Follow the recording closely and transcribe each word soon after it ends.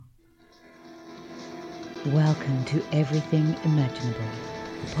Welcome to Everything Imaginable,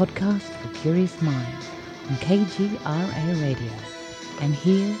 a podcast for curious minds on KGRA Radio. And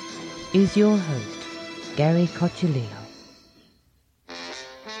here is your host, Gary Cochilillo.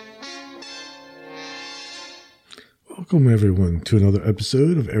 Welcome everyone to another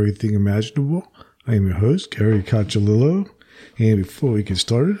episode of Everything Imaginable. I am your host, Gary Cochilillo. And before we get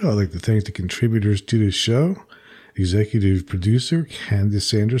started, I'd like to thank the contributors to this show. Executive producer,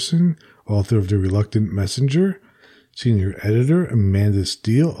 Candace Anderson, author of The Reluctant Messenger. Senior editor, Amanda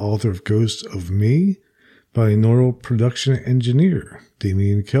Steele, author of Ghosts of Me. Binaural production engineer,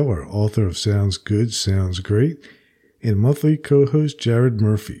 Damian Keller, author of Sounds Good, Sounds Great. And monthly co-host, Jared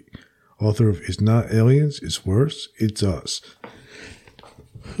Murphy, author of It's Not Aliens, It's Worse, It's Us.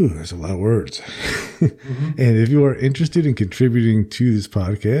 Whew, that's a lot of words. And if you are interested in contributing to this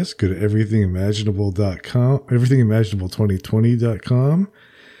podcast, go to everythingimaginable.com, everythingimaginable2020.com,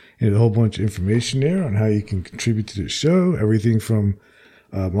 and a whole bunch of information there on how you can contribute to the show. Everything from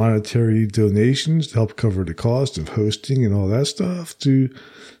monetary donations to help cover the cost of hosting and all that stuff to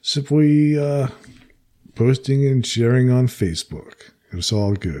simply posting and sharing on Facebook. It's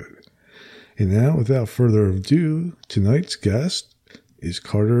all good. And now, without further ado, tonight's guest is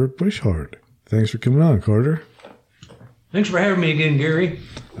Carter Buschardt. Thanks for coming on, Carter. Thanks for having me again, Gary.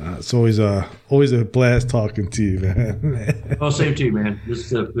 It's always a blast talking to you, man. Oh, same to you, man.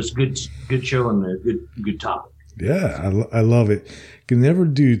 This is good show and a good topic. Yeah, I love it. Can never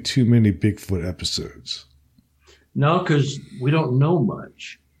do too many Bigfoot episodes. No, because we don't know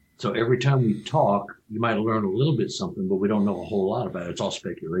much. So every time we talk, you might learn a little bit something, but we don't know a whole lot about it. It's all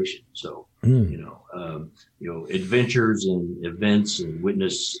speculation. So, adventures and events and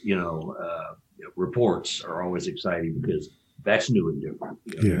witness, reports are always exciting because that's new and different.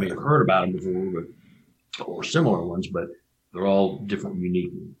 You may have heard about them before, or similar ones, but they're all different and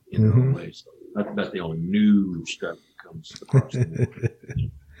unique in their own ways. So that's the only new stuff that comes across the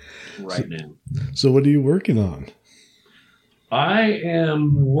board now. So what are you working on? I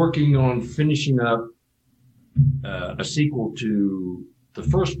am working on finishing up a sequel to the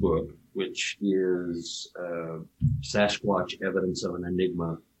first book, which is Sasquatch Evidence of an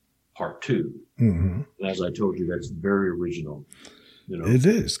Enigma, Part 2. Mm-hmm. As I told you, that's very original. It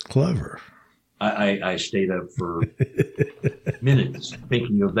is clever. I stayed up for minutes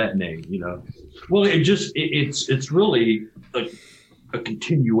thinking of that name. Well, it's really a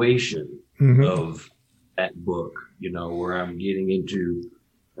continuation of that book. Where I'm getting into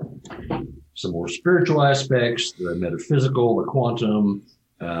some more spiritual aspects, the metaphysical, the quantum,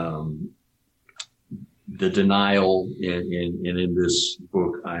 the denial. And in this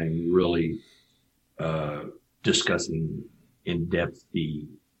book, I'm really discussing in depth the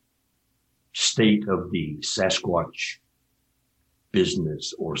state of the Sasquatch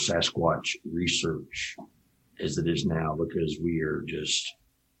business or Sasquatch research as it is now, because we are just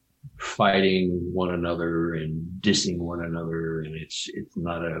fighting one another and dissing one another, and it's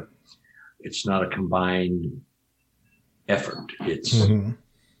not a combined effort. It's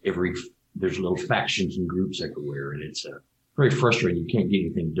there's little factions and groups everywhere, and it's very frustrating. You can't get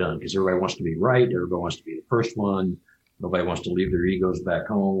anything done because everybody wants to be right. Everybody wants to be the first one. Nobody wants to leave their egos back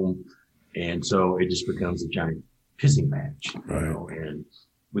home, and so it just becomes a giant pissing match. And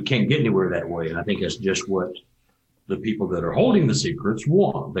we can't get anywhere that way. And I think that's just what the people that are holding the secrets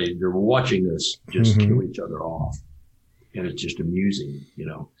want. They're watching us just kill each other off. And it's just amusing,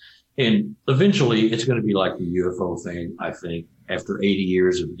 And eventually it's going to be like the UFO thing, I think. After 80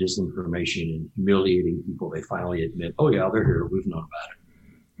 years of disinformation and humiliating people, they finally admit, oh, yeah, they're here. We've known about it.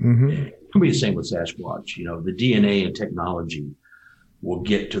 It can be the same with Sasquatch. The DNA and technology will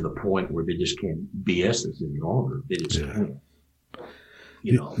get to the point where they just can't BS us any longer. They just can't.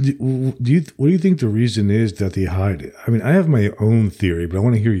 What do you think the reason is that they hide it? I mean, I have my own theory, but I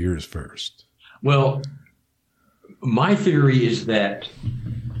want to hear yours first. Well, my theory is that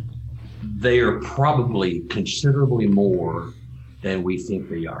they are probably considerably more than we think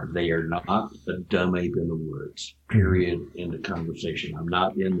they are. They are not a dumb ape in the woods, period, in the conversation. I'm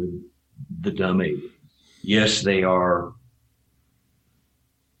not in the dumb ape. Yes, they are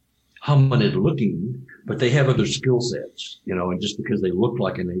hominid looking, but they have other skill sets, and just because they look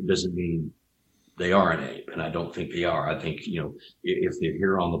like an ape doesn't mean they are an ape. And I don't think they are. I think, if they're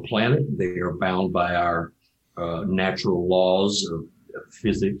here on the planet, they are bound by our natural laws of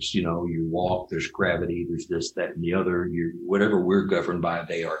physics. You walk, there's gravity, there's this, that, and the other. Whatever we're governed by,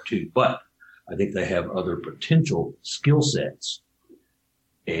 they are too. But I think they have other potential skill sets.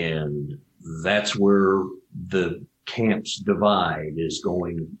 And that's where the camps divide is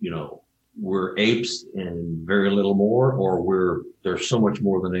going, we're apes and very little more, or they're so much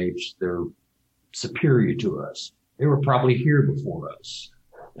more than apes. They're superior to us. They were probably here before us.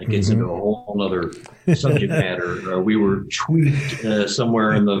 That gets into a whole other subject matter. We were tweaked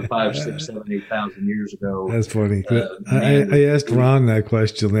somewhere in the 5, 6, 7, 8,000 years ago. That's funny. I asked Ron that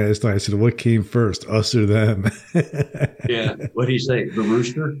question last night. I said, what came first, us or them? Yeah. What did he say? The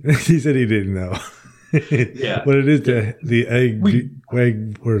rooster? He said he didn't know. Yeah. But it is the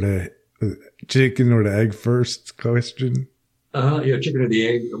egg or the chicken or the egg first question. Yeah, chicken or the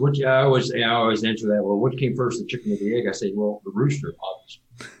egg. I always answer that. Well, what came first, the chicken or the egg? I say, well, the rooster, obviously.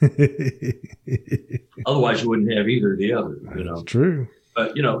 Otherwise, you wouldn't have either or the other. You know, that's true.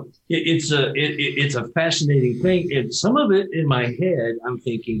 But you know, it's a fascinating thing, and some of it in my head, I'm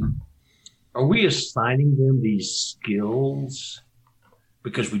thinking, are we assigning them these skills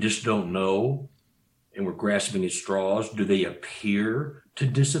because we just don't know, and we're grasping at straws? Do they appear to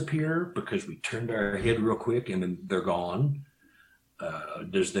disappear because we turned our head real quick and then they're gone?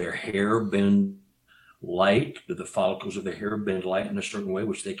 Does their hair bend light? Do the follicles of their hair bend light in a certain way,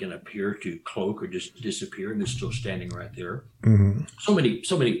 which they can appear to cloak or just disappear, and they're still standing right there? Mm-hmm.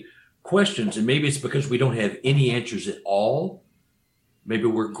 So many questions, and maybe it's because we don't have any answers at all. Maybe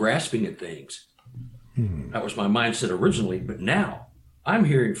we're grasping at things. Mm-hmm. That was my mindset originally, but now I'm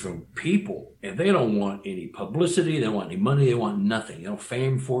hearing from people, and they don't want any publicity. They don't want any money. They want nothing. They don't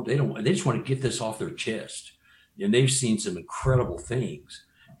fame for it. They just want to get this off their chest. And they've seen some incredible things,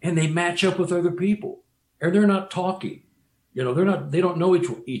 and they match up with other people, or they're not talking. You know, they don't know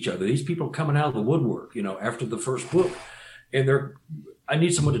each other. These people are coming out of the woodwork, you know, after the first book, and I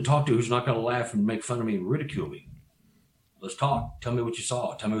need someone to talk to who's not going to laugh and make fun of me and ridicule me. Let's talk. Tell me what you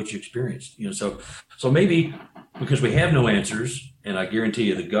saw. Tell me what you experienced. You know, so maybe because we have no answers, and I guarantee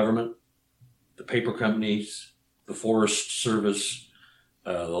you the government, the paper companies, the Forest Service,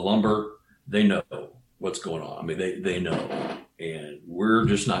 the lumber, they know what's going on. I mean, they know, and we're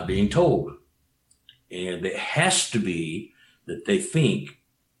just not being told. And it has to be that they think,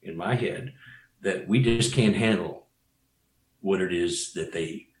 in my head, that we just can't handle what it is that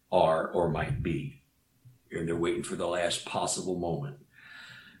they are or might be. And they're waiting for the last possible moment.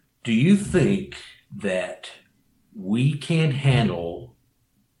 Do you think that we can't handle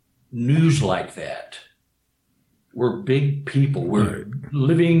news like that? We're big people. We're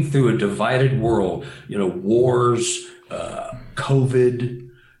living through a divided world, you know, wars, COVID,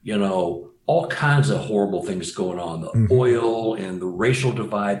 you know, all kinds of horrible things going on, the oil and the racial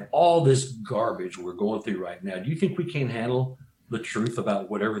divide, all this garbage we're going through right now. Do you think we can handle the truth about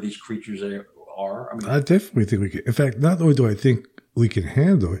whatever these creatures are? I mean, I definitely think we can. In fact, not only do I think we can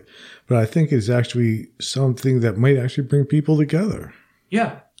handle it, but I think it's actually something that might actually bring people together.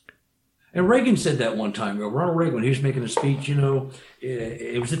 Yeah. And Reagan said that one time. Ronald Reagan, when he was making a speech, you know,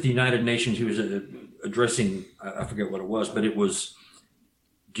 it was at the United Nations. He was addressing, I forget what it was, but it was,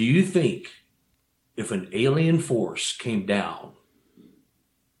 do you think if an alien force came down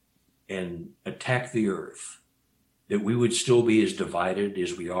and attacked the Earth, that we would still be as divided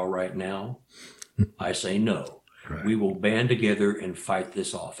as we are right now? I say no. Right. We will band together and fight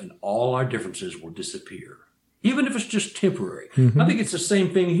this off, and all our differences will disappear. Even if it's just temporary. I think it's the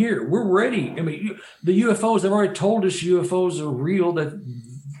same thing here. We're ready. I mean, the UFOs, they've already told us UFOs are real, that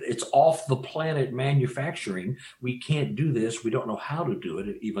it's off the planet manufacturing. We can't do this. We don't know how to do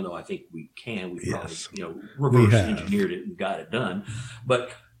it, even though I think we can. We probably, you know, reverse engineered it and got it done. But,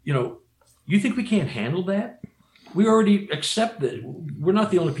 you know, you think we can't handle that? We already accept that we're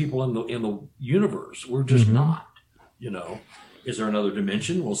not the only people in the universe. We're just not, you know. Is there another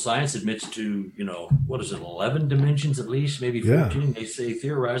dimension? Well, science admits to, you know, 11 dimensions at least, maybe 14. Yeah. They say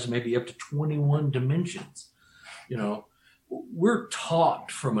theorize maybe up to 21 dimensions. You know, we're taught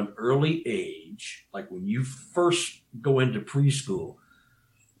from an early age, like when you first go into preschool,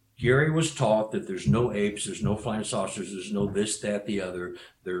 Gary was taught that there's no apes, there's no flying saucers, there's no this, that, the other.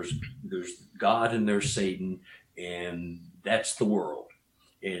 There's God and there's Satan, and that's the world.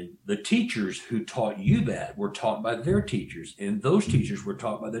 And the teachers who taught you that were taught by their teachers, and those teachers were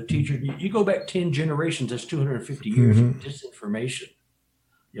taught by the teachers. You go back 10 generations, that's 250 years of disinformation,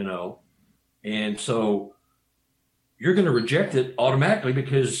 you know? And so you're going to reject it automatically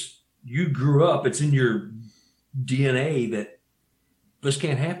because you grew up, it's in your DNA that this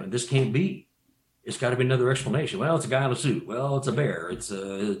can't happen. This can't be. It's got to be another explanation. Well, it's a guy in a suit. Well, it's a bear. It's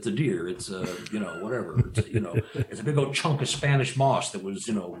a deer. It's a, you know, whatever. It's, you know, it's a big old chunk of Spanish moss that was,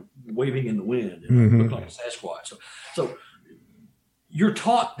 you know, waving in the wind and looked like a Sasquatch. So you're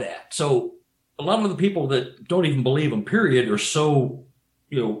taught that. So a lot of the people that don't even believe them, period, are so,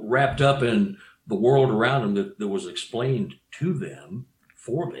 you know, wrapped up in the world around them that was explained to them,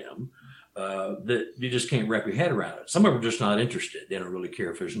 for them. that you just can't wrap your head around it. Some of them are just not interested. They don't really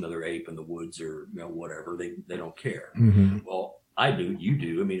care if there's another ape in the woods or whatever. They don't care. Mm-hmm. Well, I do. You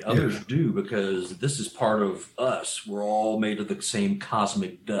do. I mean, others do, because this is part of us. We're all made of the same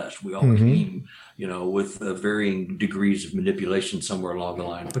cosmic dust. We all came, with varying degrees of manipulation somewhere along the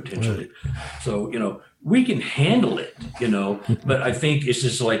line, potentially. Right. So, we can handle it, but I think it's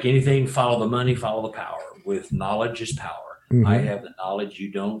just like anything, follow the money, follow the power. With knowledge is power. Mm-hmm. I have the knowledge,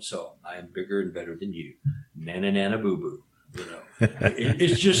 you don't, so I am bigger and better than you. Nana, nana, boo, boo.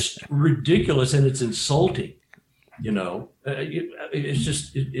 It's just ridiculous, and it's insulting. It's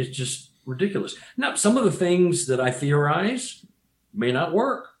just ridiculous. Now, some of the things that I theorize may not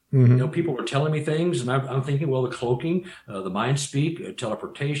work. Mm-hmm. People are telling me things, and I'm thinking, well, the cloaking, the mind speak,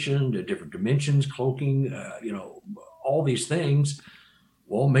 teleportation, the different dimensions, cloaking, all these things.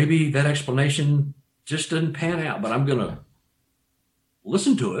 Well, maybe that explanation just doesn't pan out, but I'm going to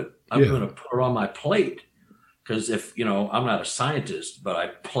listen to it. I'm going to put it on my plate, because if, I'm not a scientist, but I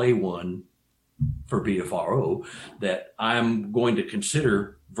play one for BFRO, that I'm going to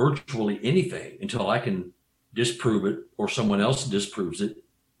consider virtually anything until I can disprove it or someone else disproves it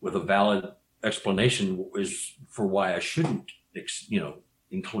with a valid explanation is for why I shouldn't,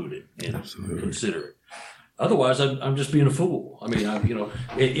 include it and consider it. Otherwise, I'm just being a fool. I mean,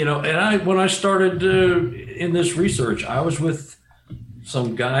 when I started in this research, I was with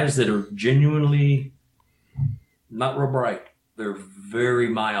some guys that are genuinely not real bright. They're very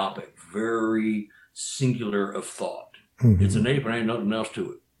myopic, very singular of thought. Mm-hmm. It's an ape and ain't nothing else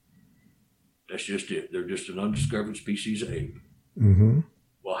to it. That's just it. They're just an undiscovered species of ape. Mm-hmm.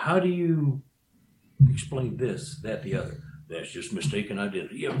 Well, how do you explain this, that, the other? That's just mistaken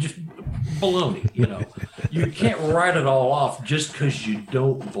identity. Just baloney, You can't write it all off just because you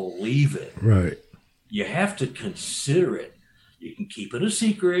don't believe it. Right. You have to consider it. You can keep it a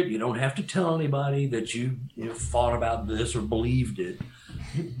secret. You don't have to tell anybody that you thought about this or believed it.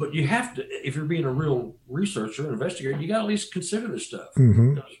 But you have to, if you're being a real researcher, investigator, you got to at least consider this stuff.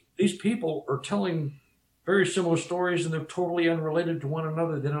 Mm-hmm. These people are telling very similar stories, and they're totally unrelated to one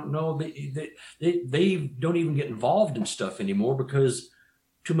another. They don't know. They don't even get involved in stuff anymore because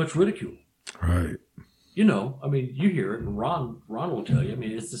too much ridicule. Right. I mean, you hear it, and Ron will tell you. I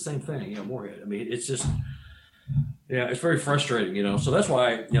mean, it's the same thing. Moorhead. I mean, it's just, it's very frustrating. So that's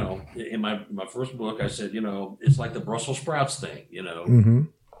why, in my first book, I said, it's like the Brussels sprouts thing. Mm-hmm.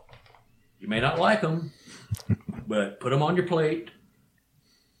 You may not like them, but put them on your plate.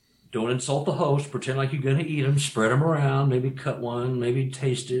 Don't insult the host. Pretend like you're going to eat them. Spread them around. Maybe cut one. Maybe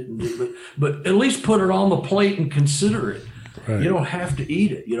taste it. But at least put it on the plate and consider it. Right. You don't have to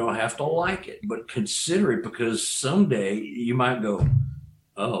eat it. You don't have to like it. But consider it, because someday you might go,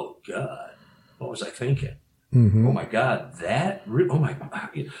 oh, God, what was I thinking? Mm-hmm. Oh, my God, that? Oh, my God.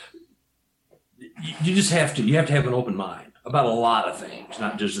 You just have to. You have to have an open mind about a lot of things.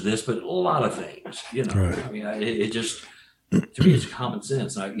 Not just this, but a lot of things. Right. I mean, it just... To me, it's common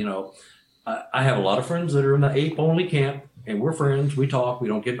sense. I have a lot of friends that are in the ape-only camp, and we're friends. We talk. We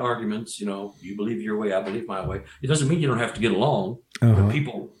don't get in arguments. You believe your way, I believe my way. It doesn't mean you don't have to get along. Uh-huh. But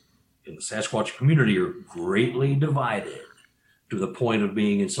people in the Sasquatch community are greatly divided to the point of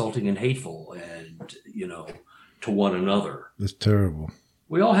being insulting and hateful, and to one another. That's terrible.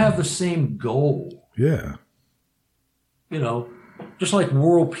 We all have the same goal. Yeah. Just like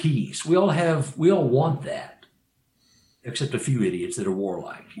world peace. We all want that. Except a few idiots that are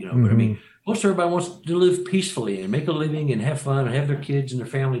warlike, Mm-hmm. But I mean, most everybody wants to live peacefully and make a living and have fun and have their kids and their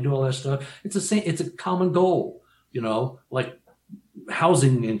family do all that stuff. It's a common goal, like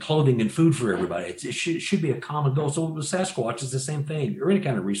housing and clothing and food for everybody. It should be a common goal. So with Sasquatch, it's the same thing, or any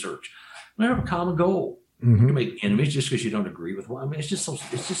kind of research. We have a common goal. Mm-hmm. You can make enemies just because you don't agree with one. I mean, it's just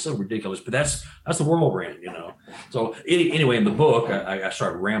so ridiculous. But that's the world we're in, So anyway, in the book, I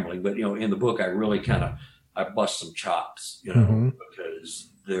started rambling, but in the book, I really I bust some chops, Mm-hmm. because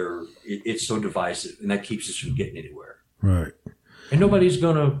it's so divisive, and that keeps us from getting anywhere. Right. And nobody's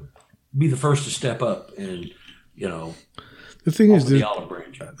going to be the first to step up and, the thing is, the olive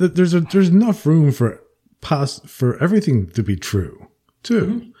branch. There's enough room for everything to be true,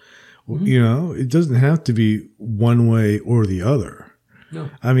 too. Mm-hmm. It doesn't have to be one way or the other. No.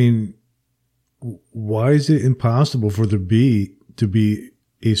 I mean, why is it impossible for there to be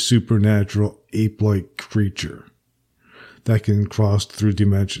a supernatural ape-like creature that can cross through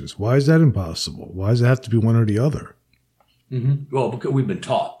dimensions? Why is that impossible? Why does it have to be one or the other? Mm-hmm. Well, because we've been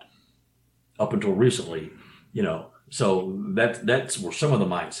taught up until recently, so that's where some of the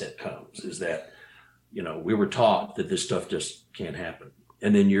mindset comes, is that, we were taught that this stuff just can't happen.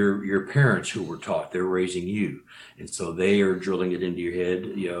 and then your parents who were taught, they're raising you. And so they are drilling it into your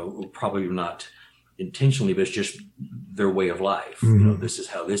head, probably not intentionally, but it's just their way of life. Mm-hmm. This is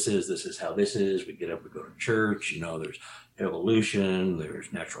how this is. This is how this is. We get up, we go to church. There's evolution.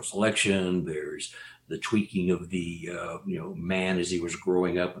 There's natural selection. There's the tweaking of the man as he was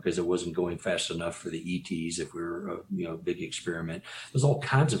growing up because it wasn't going fast enough for the ETs. If we were a big experiment, there's all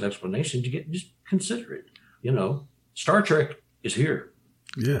kinds of explanations. Just consider it. Star Trek is here.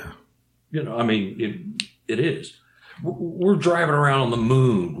 Yeah. It is. We're driving around on the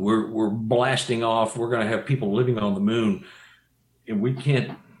moon. We're blasting off. We're going to have people living on the moon, and we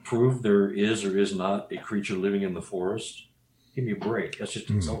can't prove there is or is not a creature living in the forest. Give me a break. That's just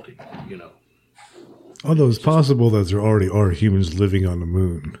insulting, Although it's possible that there already are humans living on the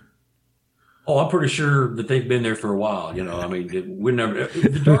moon. Oh, I'm pretty sure that they've been there for a while. We never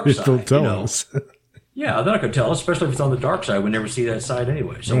the dark side. Don't tell us. Yeah, then I could tell, especially if it's on the dark side. We never see that side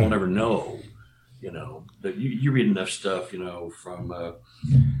anyway, so we'll never know. That you read enough stuff, from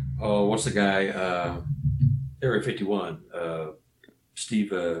what's the guy? Area 51,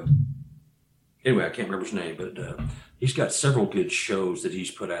 Steve. Anyway, I can't remember his name, but he's got several good shows that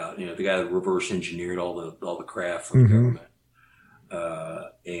he's put out. The guy that reverse engineered all the craft for the government,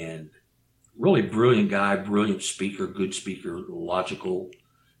 and really brilliant guy, brilliant speaker, good speaker, logical.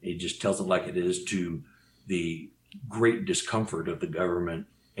 He just tells it like it is, to the great discomfort of the government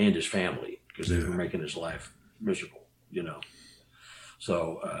and his family, because they were making his life miserable,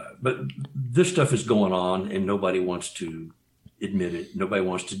 So, but this stuff is going on, and nobody wants to admit it. Nobody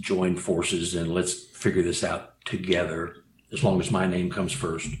wants to join forces and let's figure this out together, as long as my name comes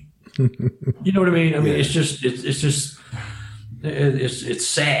first. You know what I mean? It's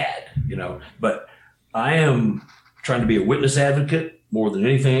sad, but I am trying to be a witness advocate more than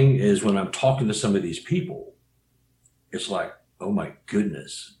anything. Is when I'm talking to some of these people, it's like, oh my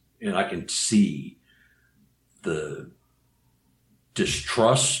goodness. And I can see the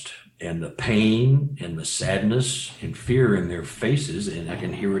distrust and the pain and the sadness and fear in their faces. And I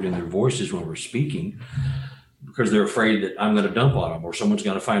can hear it in their voices when we're speaking, because they're afraid that I'm going to dump on them, or someone's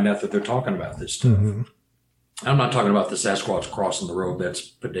going to find out that they're talking about this stuff. Mm-hmm. I'm not talking about the Sasquatch crossing the road. That's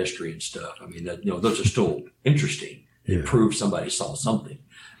pedestrian stuff. Those are still interesting. It proves somebody saw something.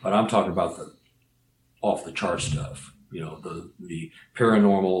 But I'm talking about the off the chart stuff. The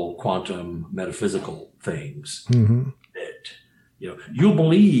paranormal, quantum, metaphysical things that, you'll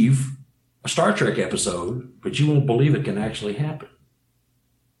believe a Star Trek episode, but you won't believe it can actually happen.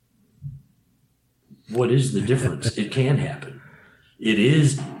 What is the difference? It can happen. It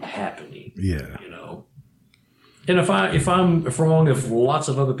is happening. Yeah. And if I'm wrong, if lots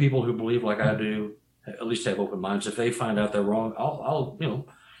of other people who believe like I do, at least have open minds, if they find out they're wrong, I'll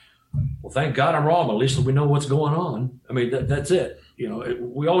well, thank God I'm wrong. At least we know what's going on. That's it.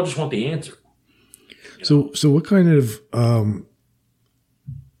 We all just want the answer. So what kind of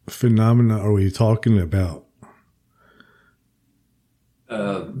phenomena are we talking about?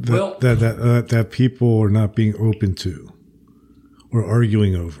 That people are not being open to or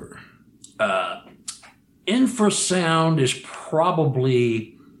arguing over. Infrasound is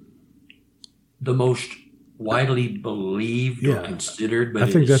probably the most widely believed or considered, but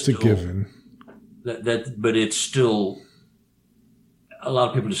I think that's a given. But it's still, a lot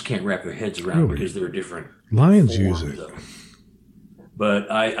of people just can't wrap their heads around because there are different lions use it. But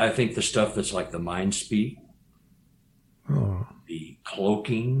I think the stuff that's like the mind speak, the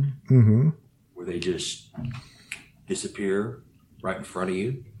cloaking, where they just disappear right in front of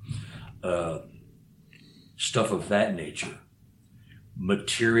you, stuff of that nature,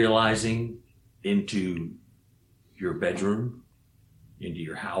 materializing into your bedroom, into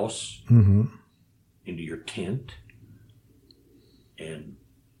your house, into your tent, and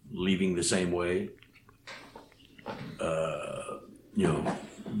leaving the same way.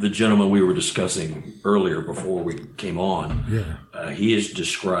 The gentleman we were discussing earlier before we came on, he is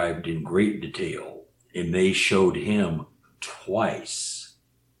described in great detail, and they showed him twice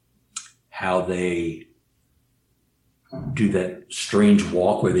how they do that strange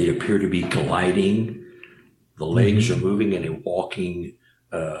walk where they appear to be gliding. The legs are moving in a walking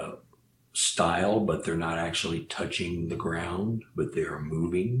style, but they're not actually touching the ground, but they are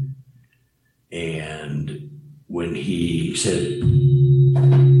moving. And when he said,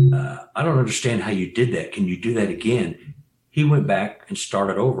 I don't understand how you did that. Can you do that again? He went back and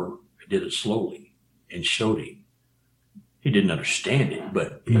started over and did it slowly and showed him. He didn't understand it,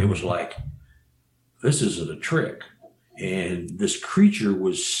 but it was like, this isn't a trick. And this creature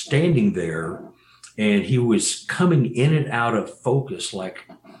was standing there, and he was coming in and out of focus like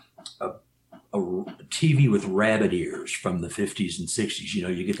a TV with rabbit ears from the 50s and 60s. You know,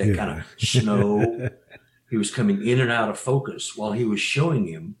 you get that kind of snow. He was coming in and out of focus while he was showing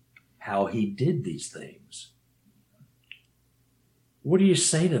him how he did these things. What do you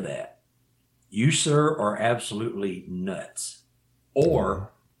say to that? You, sir, are absolutely nuts.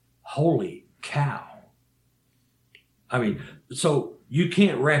 Or, holy cow. I mean, so you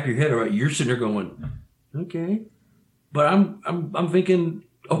can't wrap your head around it. You're sitting there going, okay. But I'm thinking,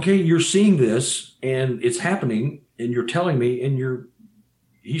 okay, you're seeing this and it's happening and you're telling me and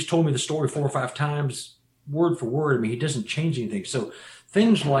he's told me the story 4 or 5 times, word for word. I mean, he doesn't change anything. So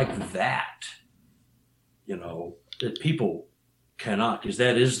things like that, you know, that people cannot, because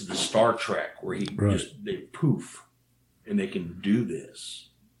that is the Star Trek where they poof and they can do this.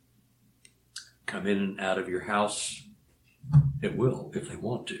 Come in and out of your house at will if they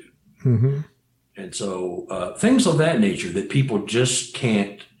want to. Mm-hmm. And so things of that nature that people just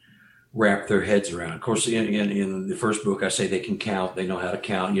can't wrap their heads around. Of course, in the first book, I say they can count. They know how to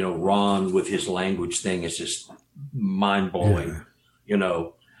count. You know, Ron with his language thing is just mind-blowing, you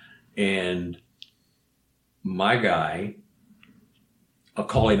know. And my guy, I'll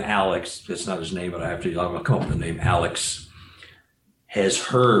call him Alex. That's not his name, but I'm going to call him the name Alex, has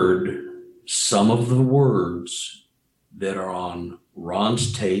heard some of the words that are on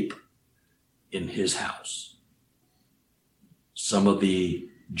Ron's tape in his house. Some of the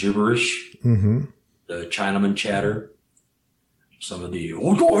gibberish, the Chinaman chatter, some of the,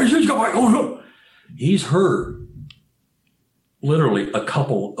 he's heard literally a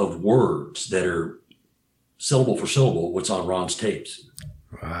couple of words that are syllable for syllable what's on Ron's tapes.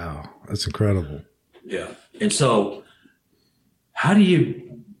 Wow, that's incredible. Yeah. And so how do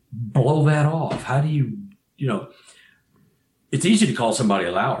you blow that off? How do you know, it's easy to call somebody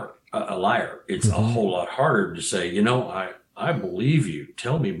a liar. It's a whole lot harder to say, you know, I believe you.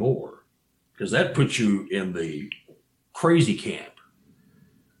 Tell me more. Because that puts you in the crazy camp.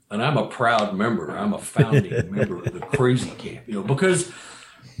 And I'm a proud member. I'm a founding member of the crazy camp, you know, because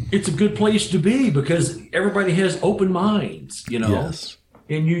it's a good place to be because everybody has open minds, you know. Yes.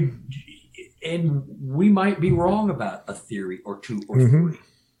 And we might be wrong about a theory or 2 or 3,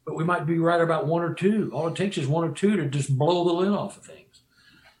 but we might be right about 1 or 2. All it takes is 1 or 2 to just blow the lid off of things.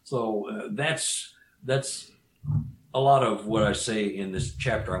 So that's a lot of what I say in this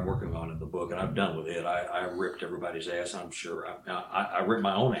chapter I'm working on in the book, and I'm done with it. I ripped everybody's ass. I'm sure I ripped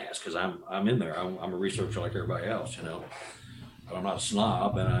my own ass because I'm in there. I'm a researcher like everybody else, you know. But I'm not a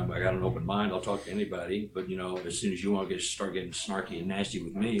snob, and I got an open mind. I'll talk to anybody. But you know, as soon as you want to start getting snarky and nasty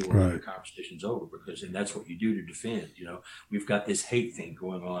with me, well, the conversation's over and that's what you do to defend. You know, we've got this hate thing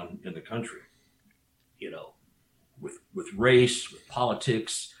going on in the country. You know, with race, with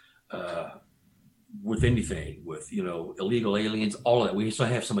politics. With anything, with, you know, illegal aliens, all of that. We still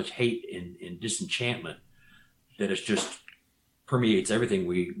have so much hate and disenchantment that it just permeates everything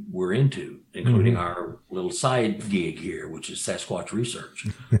we're into, including our little side gig here, which is Sasquatch research.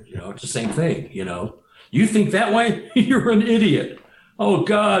 You know, it's the same thing, you know. You think that way? You're an idiot. Oh,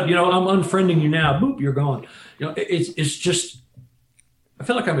 God, you know, I'm unfriending you now. Boop, you're gone. You know, it's just, I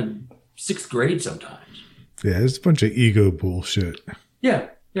feel like I'm in 6th grade sometimes. Yeah, it's a bunch of ego bullshit. Yeah.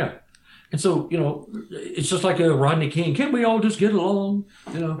 And so, you know, it's just like a Rodney King. Can't we all just get along?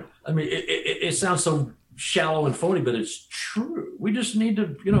 You know, I mean, it sounds so shallow and phony, but it's true. We just need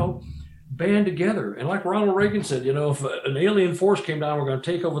to, you know, band together. And like Ronald Reagan said, you know, if an alien force came down, we're going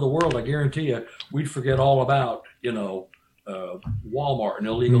to take over the world. I guarantee you, we'd forget all about, you know, Walmart and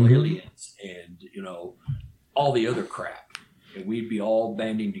illegal aliens and, you know, all the other crap. And we'd be all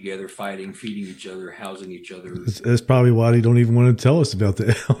banding together, fighting, feeding each other, housing each other. That's probably why they don't even want to tell us about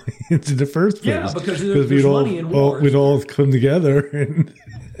the aliens in the first place. Yeah, because there's money in war. We'd all come together. And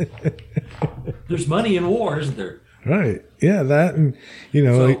there's money in war, isn't there? Right. Yeah, that. And, you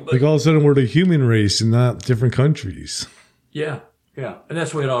know, like all of a sudden we're the human race and not different countries. Yeah. And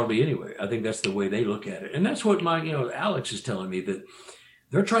that's the way it ought to be anyway. I think that's the way they look at it. And that's what Alex is telling me, that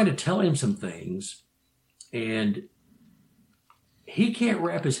they're trying to tell him some things and he can't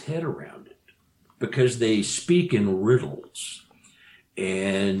wrap his head around it because they speak in riddles.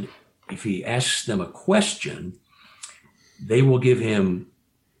 And if he asks them a question, they will give him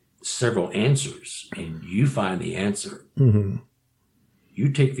several answers and you find the answer. Mm-hmm.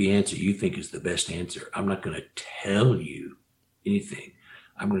 You take the answer you think is the best answer. I'm not going to tell you anything.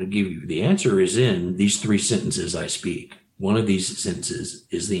 I'm going to give you the answer is in these 3 sentences I speak. One of these sentences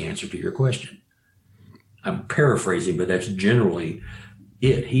is the answer to your question. I'm paraphrasing, but that's generally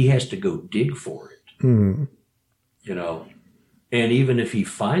it. He has to go dig for it, you know, and even if he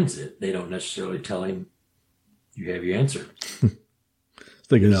finds it, they don't necessarily tell him you have your answer.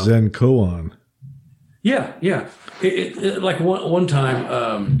 It's like a Zen koan. Yeah, yeah. Like one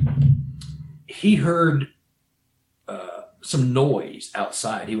time, he heard some noise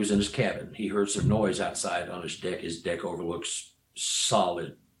outside. He was in his cabin. He heard some noise outside on his deck. His deck overlooks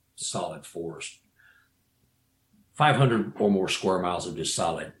solid forest. 500 or more square miles of just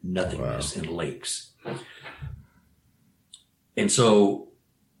solid nothingness and lakes. And so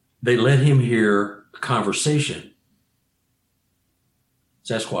they let him hear a conversation.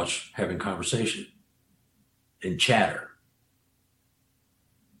 Sasquatch having conversation and chatter.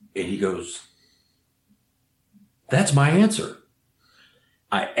 And he goes, "That's my answer.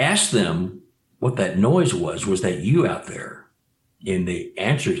 I asked them what that noise was. Was that you out there?" And they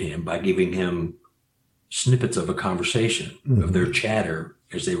answered him by giving him snippets of a conversation of their chatter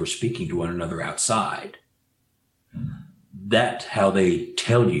as they were speaking to one another outside. That's how they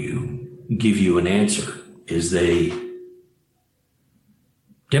tell you, give you an answer, is they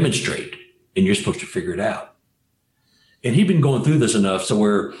demonstrate, and you're supposed to figure it out. And he'd been going through this enough so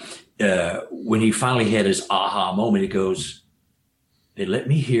where when he finally had his aha moment, he goes, "They let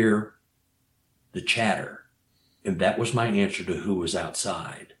me hear the chatter, and that was my answer to who was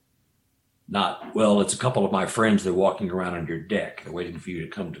outside. Not, well, it's a couple of my friends. They're walking around on your deck. They're waiting for you to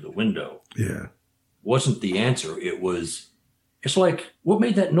come to the window." Yeah. Wasn't the answer. It's like, what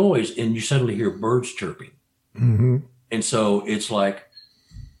made that noise? And you suddenly hear birds chirping. Mm-hmm. And so it's like,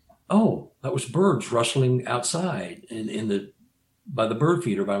 oh, that was birds rustling outside by the bird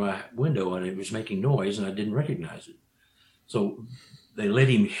feeder by my window, and it was making noise, and I didn't recognize it. So they let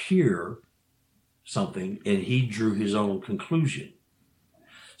him hear something, and he drew his own conclusion.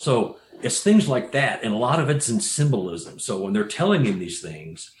 So it's things like that, and a lot of it's in symbolism. So when they're telling him these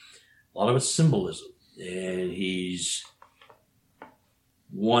things, a lot of it's symbolism, and he's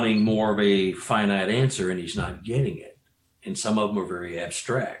wanting more of a finite answer, and he's not getting it. And some of them are very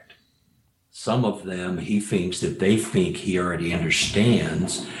abstract. Some of them he thinks that they think he already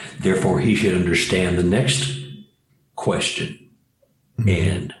understands, therefore he should understand the next question. Mm-hmm.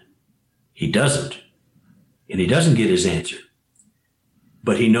 And he doesn't. And he doesn't get his answer.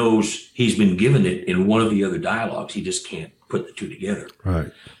 But he knows he's been given it in one of the other dialogues. He just can't put the two together.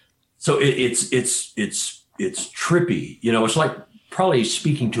 Right. So it's trippy. You know, it's like probably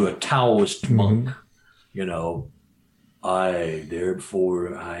speaking to a Taoist monk. You know, I,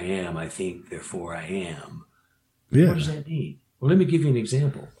 therefore I am. I think, therefore I am. Yeah. What does that mean? Well, let me give you an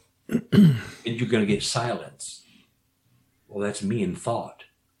example. And you're going to get silence. Well, that's me in thought.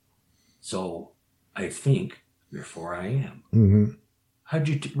 So I think, therefore I am. Mm-hmm.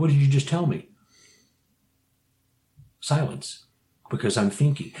 What did you just tell me? Silence, because I'm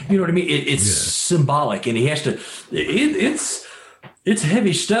thinking. You know what I mean? It's symbolic, and he has to. It's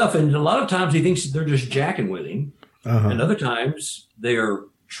heavy stuff, and a lot of times he thinks they're just jacking with him, and other times they are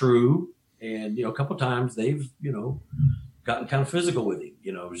true, and a couple of times they've gotten kind of physical with him,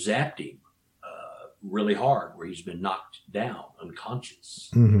 zapped him really hard, where he's been knocked down,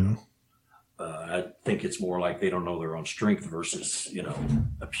 unconscious. Mm-hmm. I think it's more like they don't know their own strength versus,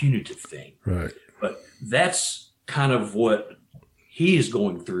 a punitive thing. Right. But that's kind of what he is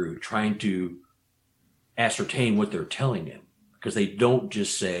going through, trying to ascertain what they're telling him, because they don't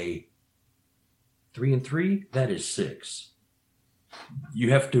just say 3 and 3, that is 6.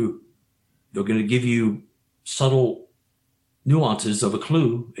 You have to, they're going to give you subtle nuances of a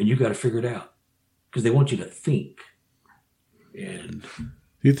clue, and you got to figure it out because they want you to think. And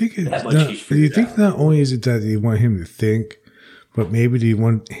do you think not only is it that they want him to think, but maybe they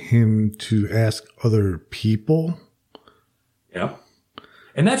want him to ask other people? Yeah.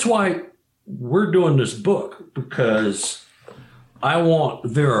 And that's why we're doing this book, because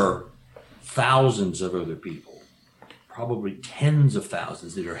there are thousands of other people, probably tens of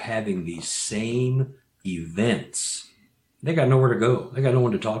thousands, that are having these same events. They got nowhere to go. They got no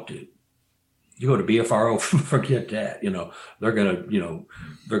one to talk to. You go to BFRO, forget that.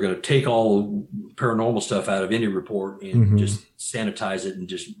 They're gonna take all paranormal stuff out of any report and just sanitize it and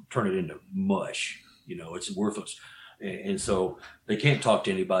just turn it into mush. It's worthless, and so they can't talk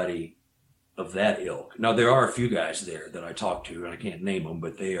to anybody of that ilk. Now there are a few guys there that I talk to, and I can't name them,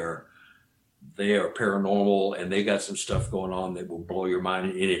 but they are paranormal, and they got some stuff going on that will blow your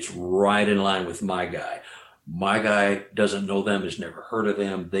mind, and it's right in line with my guy. My guy doesn't know them, has never heard of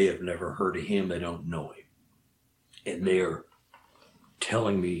them. They have never heard of him. They don't know him. And they're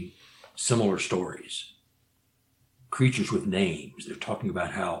telling me similar stories. Creatures with names. They're talking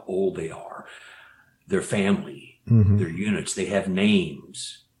about how old they are, their family, their units. They have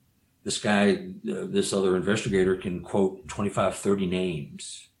names. This guy, this other investigator can quote 25, 30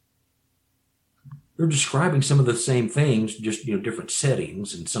 names. they're describing some of the same things, just, different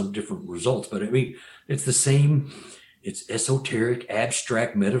settings and some different results. But I mean, it's the same. It's esoteric,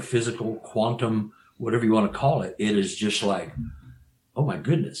 abstract, metaphysical, quantum, whatever you want to call it. It is just like, oh my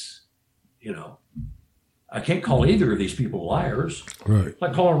goodness, I can't call either of these people liars. Right. It's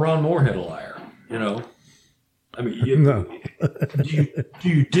like calling Ron Moorhead a liar, I mean, No. do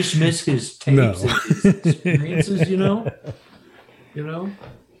you dismiss his tapes and his experiences,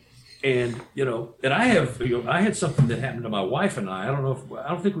 and I had something that happened to my wife and I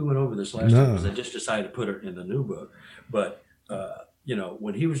don't think we went over this last time because I just decided to put it in the new book. But,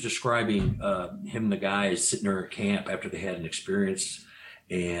 when he was describing him and the guys sitting there at camp after they had an experience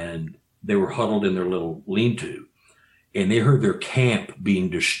and they were huddled in their little lean-to and they heard their camp being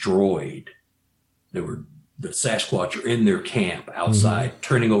destroyed. The Sasquatch are in their camp outside,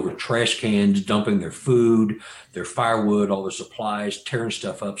 turning over trash cans, dumping their food, their firewood, all their supplies, tearing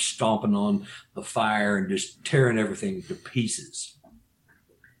stuff up, stomping on the fire and just tearing everything to pieces.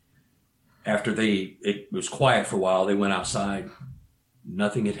 After it was quiet for a while, they went outside.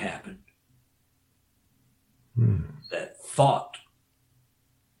 Nothing had happened. That thought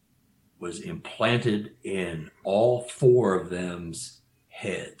was implanted in all four of them's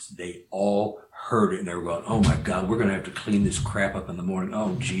heads. They all heard it and they were going, oh my God, we're going to have to clean this crap up in the morning.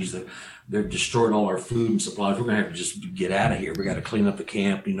 Oh geez, they're destroying all our food and supplies. We're going to have to just get out of here. We got to clean up the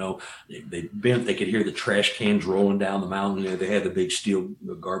camp. They could hear the trash cans rolling down the mountain. They had the big steel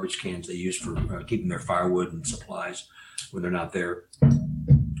garbage cans they use for keeping their firewood and supplies when they're not there.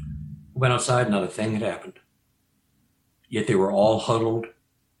 Went outside, not a thing had happened. Yet they were all huddled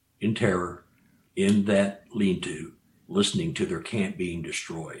in terror in that lean-to, listening to their camp being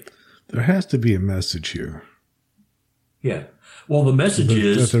destroyed. There has to be a message here. Yeah. Well, the message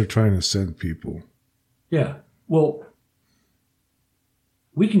is that they're trying to send people. Yeah. Well,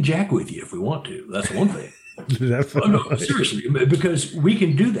 we can jack with you if we want to. That's one thing. No, seriously, because we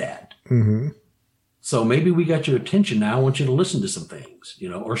can do that. Mm-hmm. So maybe we got your attention now. I want you to listen to some things,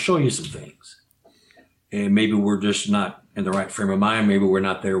 or show you some things. And maybe we're just not in the right frame of mind. Maybe we're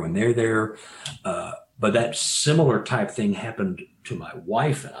not there when they're there. But that similar type thing happened to my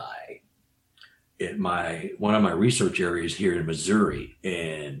wife and I at one of my research areas here in Missouri.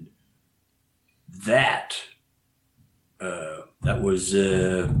 And that was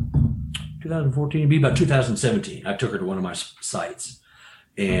 2014, it'd be about 2017. I took her to one of my sites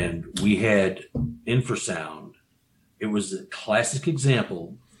and we had infrasound. It was a classic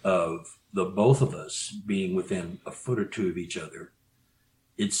example of the both of us being within a foot or two of each other,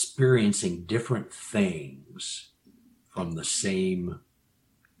 experiencing different things from the same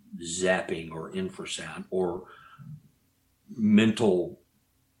zapping or infrasound or mental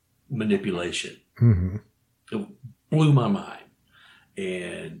manipulation. Mm-hmm. It blew my mind.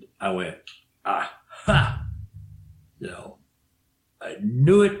 And I went, I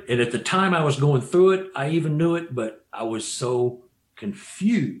knew it. And at the time I was going through it, I even knew it, but I was so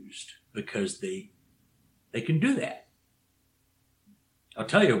confused because they can do that. I'll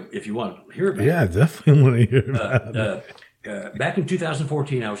tell you if you want to hear about it. Yeah, I definitely want to hear about it. Back in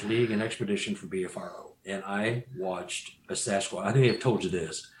 2014, I was leading an expedition for BFRO, and I watched a Sasquatch. I think I've told you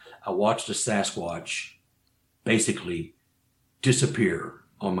this. I watched a Sasquatch basically disappear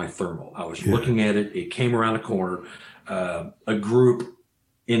on my thermal. I was looking at it. It came around a corner. A group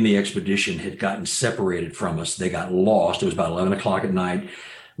in the expedition had gotten separated from us. They got lost. It was about 11 o'clock at night.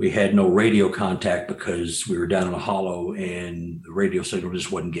 We had no radio contact because we were down in a hollow and the radio signal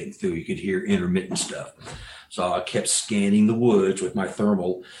just wasn't getting through. You could hear intermittent stuff. So I kept scanning the woods with my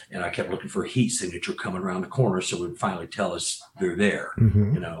thermal and I kept looking for a heat signature coming around the corner so it would finally tell us they're there.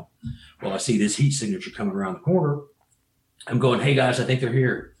 Mm-hmm. Well, I see this heat signature coming around the corner. I'm going, hey guys, I think they're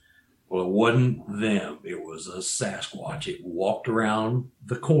here. Well, it wasn't them. It was a Sasquatch. It walked around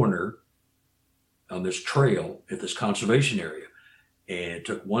the corner on this trail at this conservation area. And it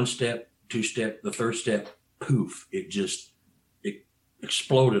took one step, two step, the third step, poof. It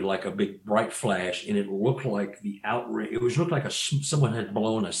exploded like a big bright flash. And it looked like looked like someone had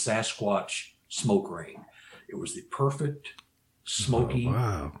blown a Sasquatch smoke ring. It was the perfect smoky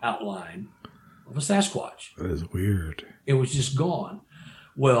outline of a Sasquatch. That is weird. It was just gone.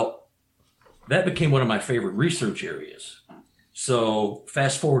 Well, that became one of my favorite research areas. So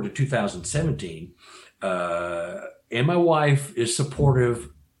fast forward to 2017, and my wife is supportive.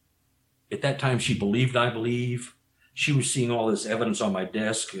 At that time, she believed I believe. She was seeing all this evidence on my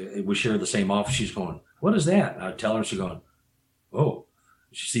desk. We share the same office. She's going, what is that? And I tell her, she's going, oh.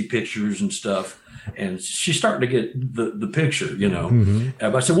 She see pictures and stuff, and she's starting to get the picture, Mm-hmm.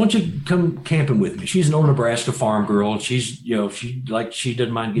 But I said, why don't you come camping with me? She's an old Nebraska farm girl. She's, she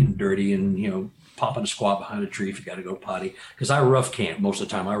doesn't mind getting dirty and, pop in a squat behind a tree if you got to go potty. Because I rough camp most of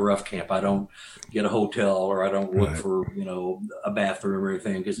the time. I rough camp. I don't get a hotel or I don't look for, a bathroom or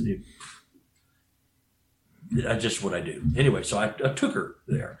anything because that's just what I do. Anyway, so I took her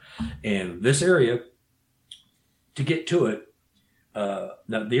there. And this area, to get to it, now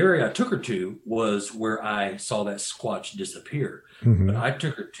the area I took her to was where I saw that Squatch disappear. Mm-hmm. But I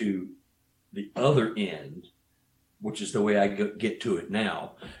took her to the other end, which is the way I get to it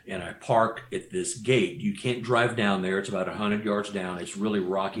now. And I park at this gate. You can't drive down there. It's about 100 yards down. It's really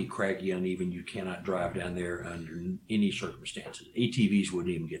rocky, craggy, uneven. You cannot drive down there under any circumstances. ATVs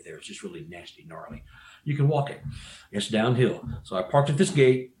wouldn't even get there. It's just really nasty, gnarly. You can walk it. It's downhill. So I parked at this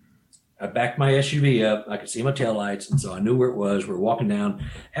gate. I backed my SUV up. I could see my taillights. And so I knew where it was. We're walking down.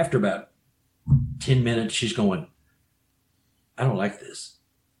 After about 10 minutes, she's going, I don't like this.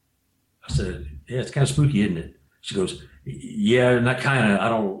 I said, yeah, it's kind of spooky, isn't it? She goes, yeah, not kind of. I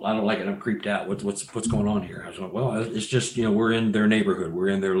don't like it. I'm creeped out. What's going on here? I was like, well, it's just, we're in their neighborhood. We're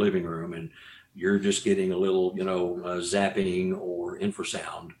in their living room, and you're just getting a little, zapping or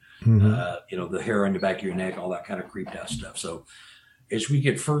infrasound. Mm-hmm. The hair on the back of your neck, all that kind of creeped out stuff. So as we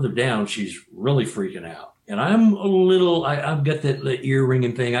get further down, she's really freaking out. And I'm a little, I've got that ear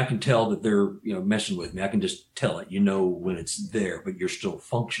ringing thing. I can tell that they're, messing with me. I can just tell it, when it's there, but you're still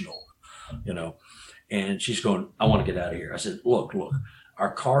functional, And she's going, I want to get out of here. I said, look,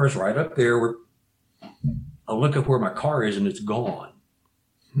 our car is right up there. I look up where my car is and it's gone.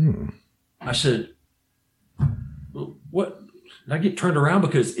 I said, what? And I get turned around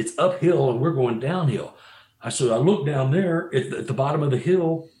because it's uphill and we're going downhill. I said, I look down there at the bottom of the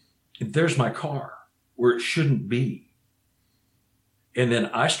hill. There's my car where it shouldn't be. And then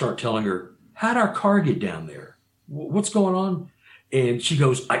I start telling her, how'd our car get down there? What's going on? And she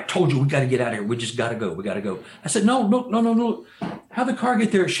goes, I told you, we got to get out of here. We just got to go. We got to go. I said, no. How'd the car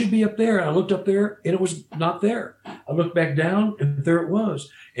get there? It should be up there. And I looked up there and it was not there. I looked back down and there it was.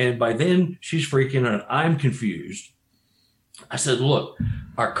 And by then she's freaking out. I'm confused. I said, look,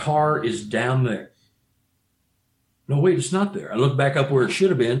 our car is down there. No, wait, it's not there. I looked back up where it should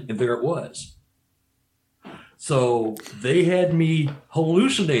have been and there it was. So they had me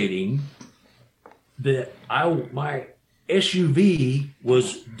hallucinating that my SUV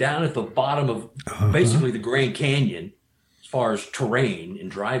was down at the bottom of basically the Grand Canyon as far as terrain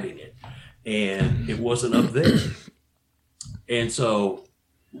and driving it. And it wasn't up there. And so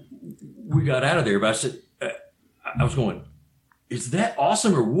we got out of there. But I said, I was going, is that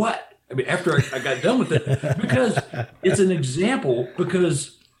awesome or what? I mean, after I got done with it, because it's an example,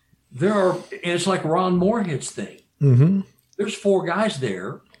 because and it's like Ron Moorhead's thing. Mm-hmm. There's 4 guys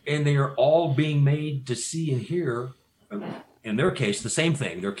there and they are all being made to see and hear. In their case, the same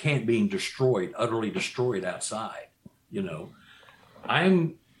thing. Their camp being destroyed, utterly destroyed outside.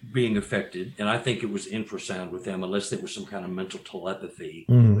 I'm being affected, and I think it was infrasound with them, unless there was some kind of mental telepathy.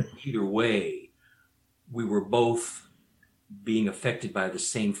 But either way, we were both being affected by the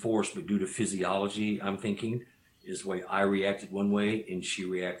same force, but due to physiology, I'm thinking, is the way I reacted one way and she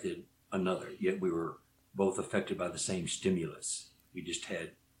reacted another. Yet we were both affected by the same stimulus. We just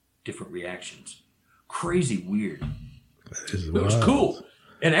had different reactions. Crazy weird. It was cool.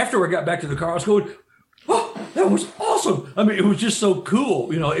 And after I got back to the car, I was going, oh, that was awesome. I mean, it was just so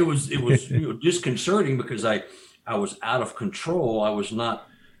cool. It was disconcerting because I was out of control. I was not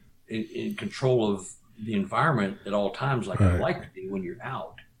in control of the environment at all times like I like to be when you're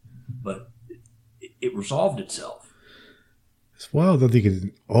out. But it resolved itself. It's wild that they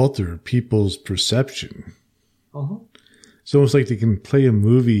can alter people's perception. Uh-huh. It's almost like they can play a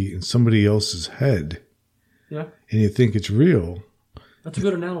movie in somebody else's head. Yeah. And you think it's real. That's a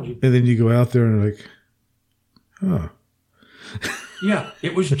good analogy. And then you go out there and like, huh. Yeah,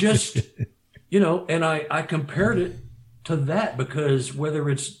 it was just, and I compared it to that because whether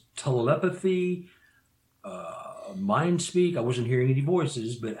it's telepathy, mind speak, I wasn't hearing any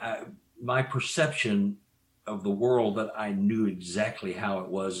voices, but my perception of the world that I knew exactly how it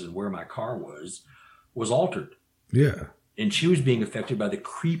was and where my car was altered. Yeah. And she was being affected by the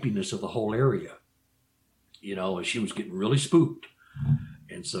creepiness of the whole area. And she was getting really spooked.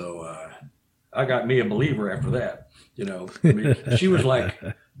 And so I got me a believer after that. I mean, she was like,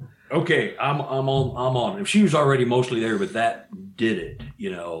 okay, I'm on. If she was already mostly there, but that did it,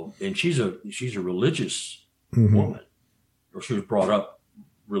 and she's a religious woman, or she was brought up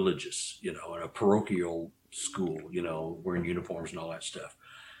religious, in a parochial school, wearing uniforms and all that stuff.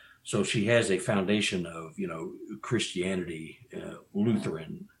 So she has a foundation of, Christianity,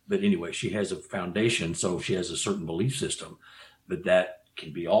 Lutheran. But anyway, she has a foundation, so she has a certain belief system, but that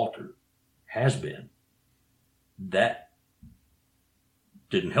can be altered, has been. That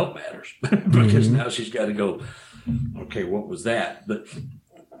didn't help matters because now she's got to go, okay, what was that? But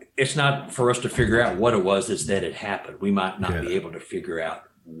it's not for us to figure out what it was, it's that it happened. We might not be able to figure out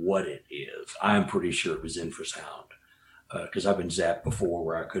what it is. I'm pretty sure it was infrasound because I've been zapped before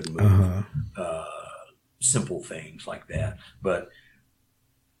where I couldn't move. Simple things like that. But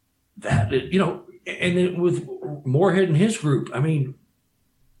that, and then with Moorhead and his group, I mean,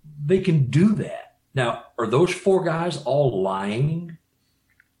 they can do that. Now, are those 4 guys all lying?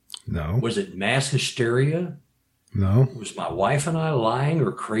 No. Was it mass hysteria? No. Was my wife and I lying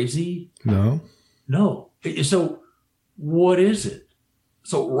or crazy? No. No. So what is it?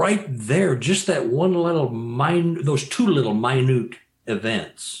 So right there, just that one little those 2 little minute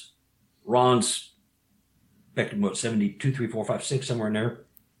events, Ron's back in 72, 3, 4, 5, 6, somewhere in there.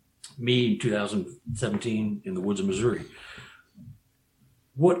 Me in 2017 in the woods of Missouri.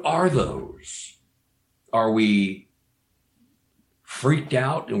 What are those? Are we freaked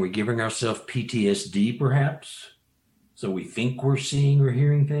out and we're giving ourselves PTSD perhaps? So we think we're seeing or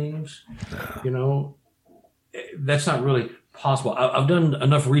hearing things? That's not really possible. I've done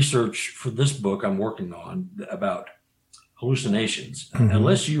enough research for this book I'm working on about hallucinations.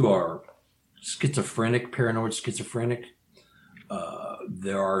 Unless you are paranoid schizophrenic,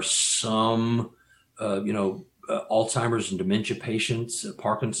 there are some, Alzheimer's and dementia patients,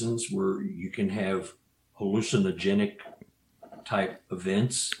 Parkinson's, where you can have hallucinogenic type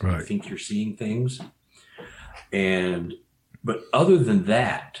events. Right. You think you're seeing things. But other than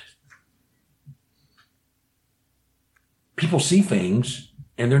that, people see things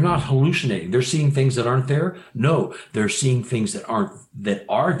and they're not hallucinating. They're seeing things that aren't there. No, they're seeing things that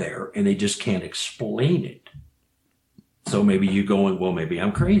are there and they just can't explain it. So maybe you going, well, maybe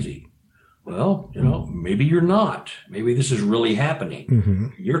I'm crazy. Well, maybe you're not. Maybe this is really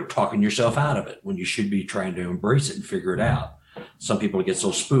happening. You're talking yourself out of it when you should be trying to embrace it and figure it out. Some people get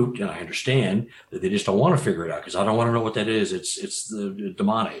so spooked, and I understand that they just don't want to figure it out because I don't want to know what that is. It's the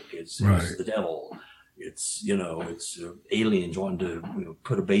demonic. It's the devil. It's aliens wanting to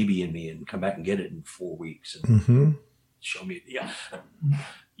put a baby in me and come back and get it in 4 weeks and show me. Yeah,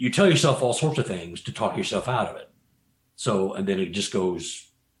 you tell yourself all sorts of things to talk yourself out of it. So, and then it just goes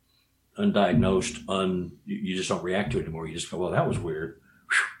undiagnosed, you just don't react to it anymore. You just go, well, that was weird.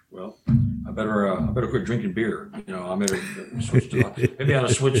 Whew, well, I better quit drinking beer. Maybe I ought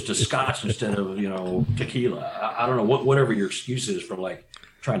to switch to scotch instead of, tequila. I don't know, whatever your excuse is for like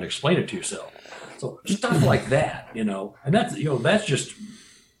trying to explain it to yourself. So stuff like that, and that's just,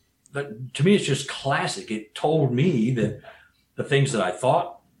 to me, it's just classic. It told me that the things that I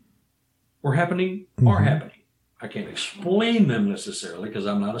thought were happening are happening. I can't explain them necessarily because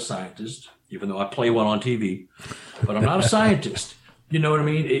I'm not a scientist, even though I play one on TV, but I'm not a scientist. You know what I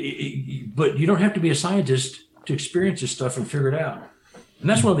mean? But you don't have to be a scientist to experience this stuff and figure it out. And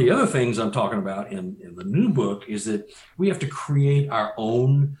that's one of the other things I'm talking about in the new book is that we have to create our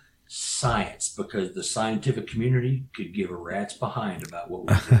own science because the scientific community could give a rat's behind about what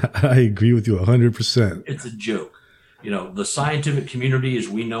we do. I agree with you 100%. It's a joke. The scientific community as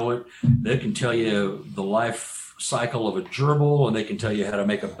we know it, they can tell you the life cycle of a gerbil and they can tell you how to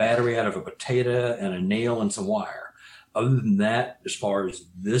make a battery out of a potato and a nail and some wire. Other than that, as far as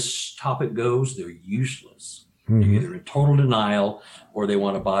this topic goes, they're useless. They're either in total denial or they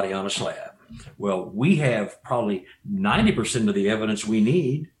want a body on a slab. Well, we have probably 90% of the evidence we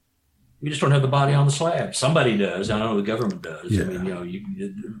need. We just don't have the body on the slab. Somebody does. I know the government does. Yeah. I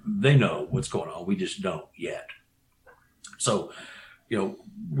mean, they know what's going on. We just don't yet. So,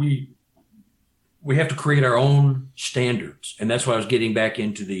 we have to create our own standards. And that's why I was getting back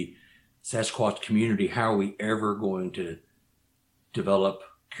into the Sasquatch community. How are we ever going to develop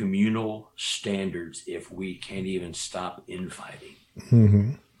communal standards if we can't even stop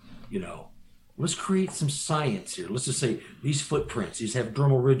infighting? Let's create some science here. Let's just say these footprints, these have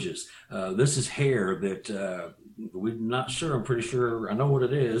dermal ridges. This is hair that we're not sure. I'm pretty sure I know what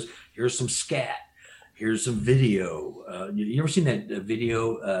it is. Here's some scat. Here's some video. You ever seen that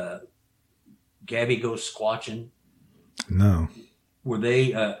video, Gabby Goes Squatching? No. Where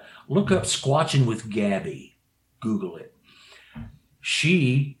they look up Squatching with Gabby. Google it.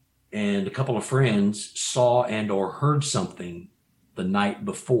 She and a couple of friends saw and or heard something the night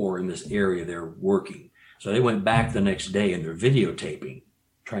before in this area they're working. So they went back the next day and they're videotaping,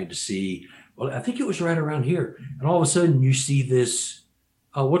 trying to see, well, I think it was right around here. And all of a sudden you see this,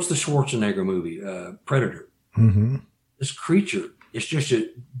 what's the Schwarzenegger movie? Predator. This creature, it's just a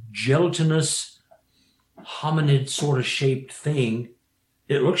gelatinous hominid sort of shaped thing.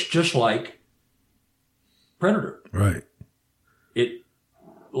 It looks just like Predator. Right. It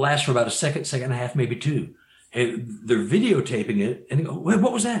lasts for about a second and a half, maybe 2. And they're videotaping it and they go, "Wait,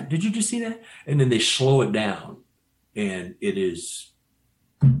 what was that? Did you just see that?" And then they slow it down. And it's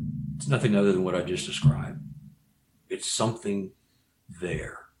nothing other than what I just described. It's something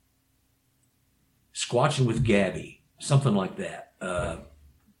there. Squatching with Gabby, something like that.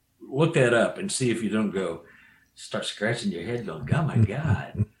 Look that up and see if you don't go, start scratching your head going, "Oh my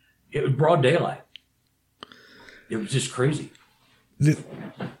God." It was broad daylight. It was just crazy. Do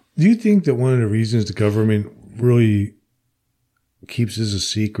you think that one of the reasons the government really keeps this a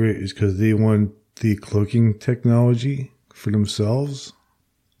secret is because they want the cloaking technology for themselves?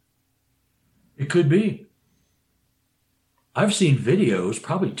 It could be. I've seen videos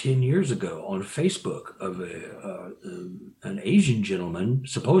probably 10 years ago on Facebook of an Asian gentleman,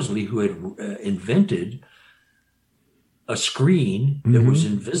 supposedly, who had invented a screen that was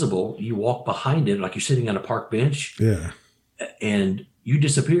invisible. You walk behind it like you're sitting on a park bench. Yeah. And you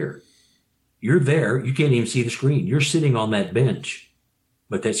disappear. You're there. You can't even see the screen. You're sitting on that bench,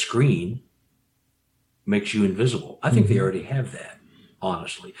 but that screen makes you invisible. I think they already have that,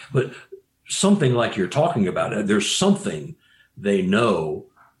 honestly. But something like you're talking about, there's something they know,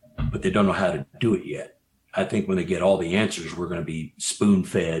 but they don't know how to do it yet. I think when they get all the answers, we're going to be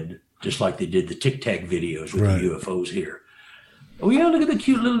spoon-fed, just like they did the Tic Tac videos with the UFOs here. Oh, yeah, look at the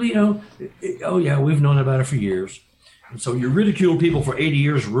cute little, oh, yeah, we've known about it for years. And so you ridicule people for 80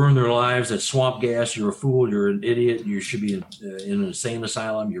 years, ruin their lives. That's swamp gas. You're a fool. You're an idiot. You should be in an insane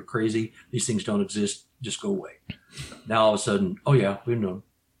asylum. You're crazy. These things don't exist. Just go away. Now, all of a sudden, oh, yeah, we've known.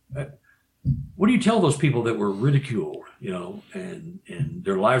 What do you tell those people that were ridiculed, and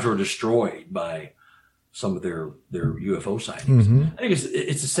their lives were destroyed by some of their UFO sightings? I think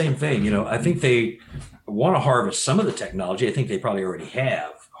it's the same thing. I think they want to harvest some of the technology. I think they probably already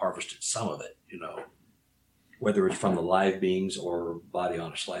have harvested some of it, whether it's from the live beings or body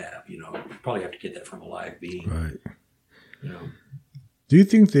on a slab. You probably have to get that from a live being. Right. Do you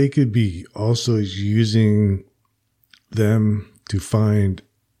think they could be also using them to find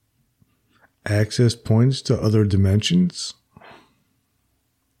access points to other dimensions?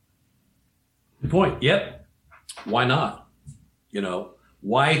 Good point. Yep. Why not?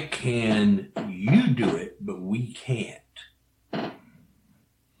 Why can you do it, but we can't?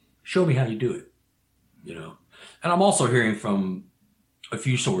 Show me how you do it. And I'm also hearing from a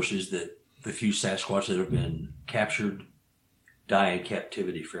few sources that the few Sasquatch that have been captured die in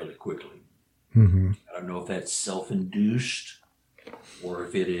captivity fairly quickly. I don't know if that's self-induced or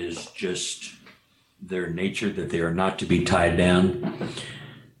if it is just their nature that they are not to be tied down.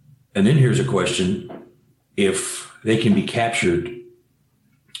 And then here's a question. If they can be captured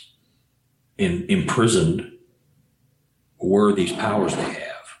and imprisoned, where are these powers they have?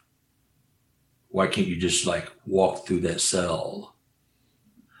 Why can't you just walk through that cell?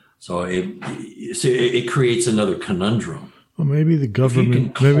 So it creates another conundrum. Well, maybe the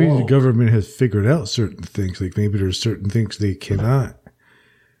government has figured out certain things. Like maybe there's certain things they cannot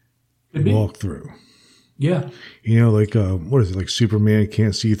walk through. Yeah. What is it? Like Superman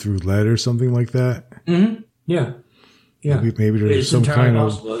can't see through lead or something like that. Yeah. Yeah. Maybe there's some kind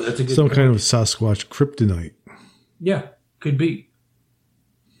of Sasquatch kryptonite. Yeah, could be.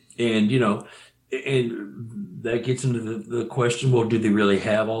 And and that gets into the question, well, do they really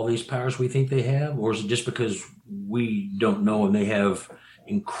have all these powers we think they have? Or is it just because we don't know and they have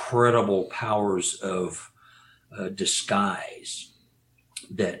incredible powers of disguise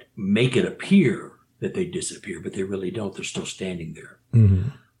that make it appear that they disappear, but they really don't. They're still standing there.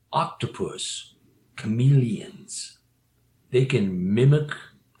 Octopus, chameleons, they can mimic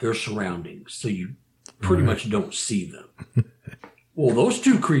their surroundings, so you pretty much don't see them. Well, those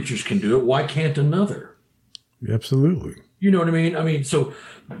two creatures can do it. Why can't another? Absolutely. You know what I mean? I mean, so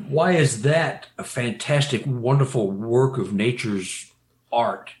why is that a fantastic, wonderful work of nature's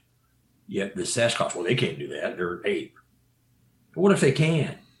art? Yet the Sasquatch, well, they can't do that. They're an ape. But what if they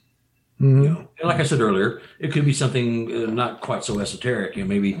can? And like I said earlier, it could be something not quite so esoteric.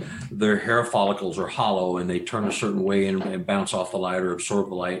 Maybe their hair follicles are hollow and they turn a certain way and bounce off the light or absorb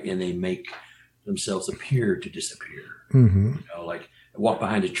the light, and they make themselves appear to disappear. Like walk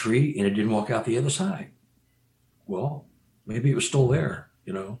behind a tree and it didn't walk out the other side. Well, maybe it was still there.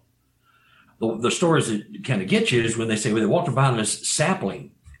 The stories that kind of get you is when they say, well, they walked behind this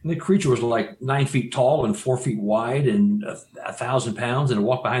sapling. And the creature was like 9 feet tall and 4 feet wide and 1,000 pounds, and it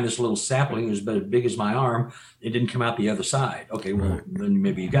walked behind this little sapling. It was about as big as my arm. It didn't come out the other side. Okay, well, then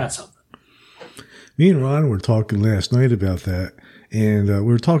maybe you got something. Me and Ron were talking last night about that, and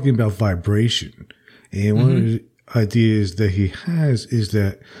we were talking about vibration. And one of the ideas that he has is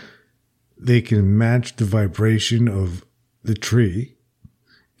that they can match the vibration of the tree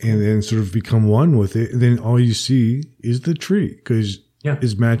and then sort of become one with it. And then all you see is the tree because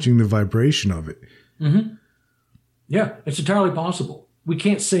it's matching the vibration of it. Mm-hmm. Yeah, it's entirely possible. We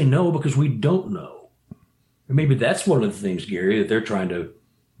can't say no because we don't know. And maybe that's one of the things, Gary, that they're trying to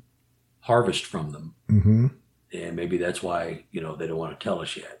harvest from them. Mm-hmm. And maybe that's why, they don't want to tell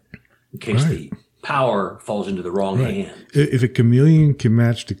us yet, in case the power falls into the wrong hands. If a chameleon can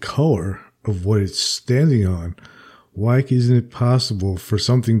match the color of what it's standing on, why isn't it possible for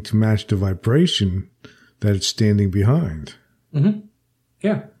something to match the vibration that it's standing behind? Mm-hmm.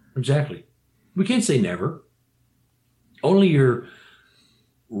 Yeah, exactly. We can't say never. Only your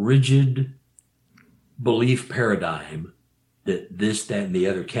rigid belief paradigm that this, that, and the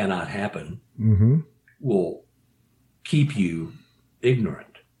other cannot happen will keep you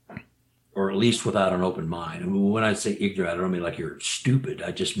ignorant, or at least without an open mind. And when I say ignorant, I don't mean like you're stupid.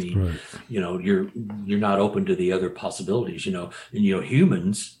 I just mean, you're not open to the other possibilities, And,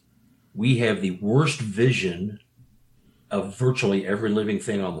 humans, we have the worst vision of virtually every living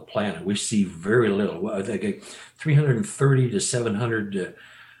thing on the planet. We see very little. I think 330 to 700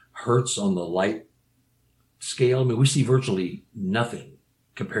 hertz on the light scale. I mean, we see virtually nothing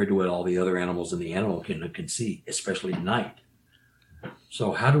compared to what all the other animals in the animal kingdom can see, especially at night.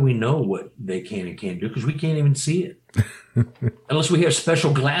 So how do we know what they can and can't do? Because we can't even see it. Unless we have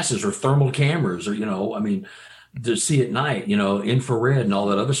special glasses or thermal cameras or, to see at night, infrared and all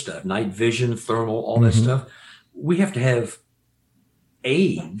that other stuff, night vision, thermal, all that stuff. We have to have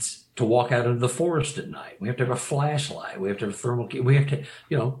aids to walk out into the forest at night. We have to have a flashlight. We have to have thermal. We have to,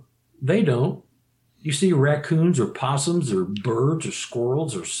 they don't. You see raccoons or possums or birds or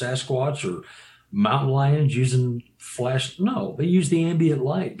squirrels or Sasquatch or mountain lions using flash. No, they use the ambient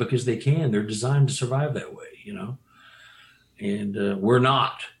light because they can. They're designed to survive that way, and we're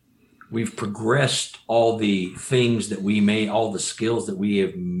not. We've progressed all the things that all the skills that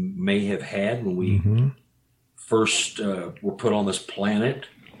we may have had when we first were put on this planet,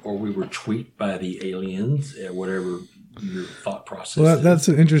 or we were tweaked by the aliens, whatever your thought process is. That's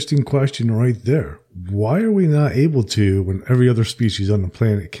an interesting question right there. Why are we not able to when every other species on the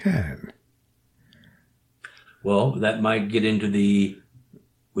planet can? Well, that might get into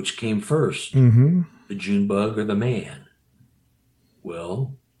which came first, the June bug or the man?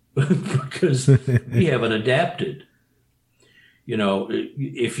 Well, because we haven't adapted.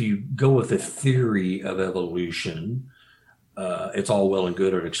 If you go with the theory of evolution, it's all well and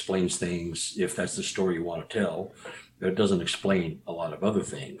good. It explains things if that's the story you want to tell. It doesn't explain a lot of other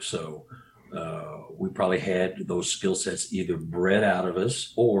things. So we probably had those skill sets either bred out of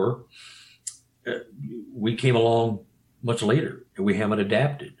us or we came along much later and we haven't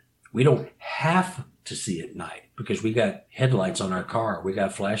adapted. We don't have to see at night because we got headlights on our car. We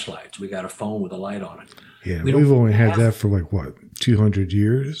got flashlights. We got a phone with a light on it. Yeah, we've only had that for 200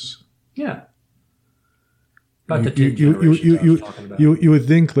 years? Yeah. About the 10 generations I was talking about. You would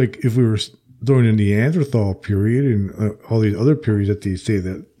think if we were during the Neanderthal period and all these other periods that they say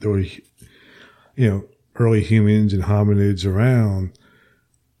that there were, early humans and hominids around,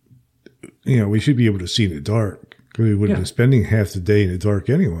 we should be able to see in the dark because we wouldn't be spending half the day in the dark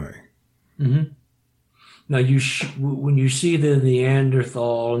anyway. Mm-hmm. Now, when you see the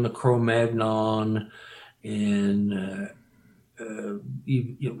Neanderthal and the Cro-Magnon and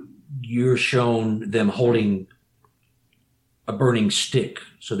you're shown them holding a burning stick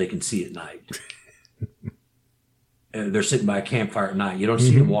so they can see at night. They're sitting by a campfire at night. You don't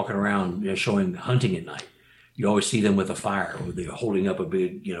see them walking around showing hunting at night. You always see them with a fire, or they're holding up a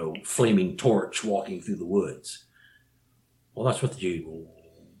big, flaming torch walking through the woods. Well, that's what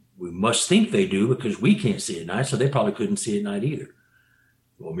we must think they do because we can't see at night, so they probably couldn't see at night either.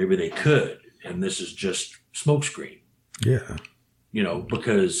 Well, maybe they could, and this is just smokescreen. Yeah.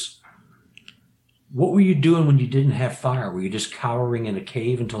 Because what were you doing when you didn't have fire? Were you just cowering in a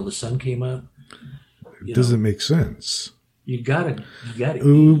cave until the sun came up? It doesn't make sense. You gotta.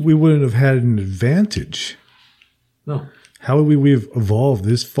 We wouldn't have had an advantage. No. How would we have evolved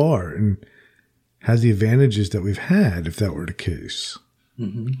this far and had the advantages that we've had if that were the case?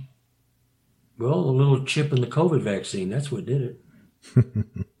 Mm-hmm. Well, a little chip in the COVID vaccine, that's what did it.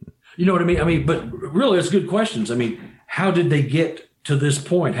 You know what I mean? But really, it's good questions. How did they get to this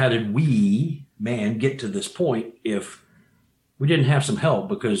point? How did we, man, get to this point if we didn't have some help?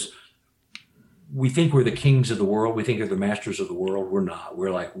 Because we think we're the kings of the world. We think we're the masters of the world. We're not.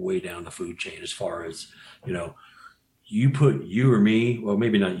 We're way down the food chain as far as, you put you or me, well,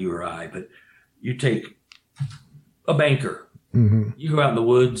 maybe not you or I, but you take a banker. Mm-hmm. You go out in the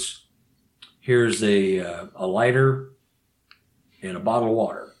woods. Here's a lighter and a bottle of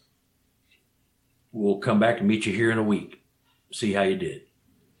water. We'll come back and meet you here in a week. See how you did.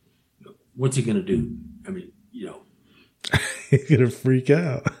 what's he going to do? I mean, He's going to freak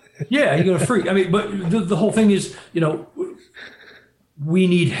out. Yeah, you're going to freak. I mean, but the whole thing is, we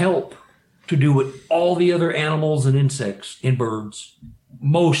need help to do what all the other animals and insects and birds,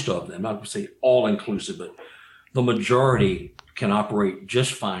 most of them, not to say all inclusive, but the majority can operate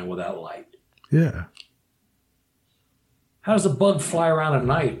just fine without light. Yeah. How does a bug fly around at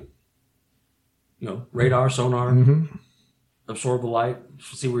night? Radar, sonar, absorb the light,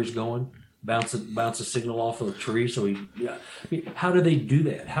 see where he's going, bounce a signal off of a tree. How do they do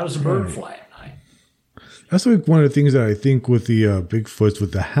that? How does a bird fly at night? That's like one of the things that I think with the Bigfoots,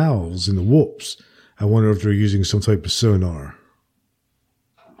 with the howls and the whoops. I wonder if they're using some type of sonar.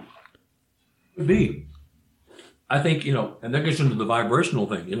 Could be. I think, and that gets into the vibrational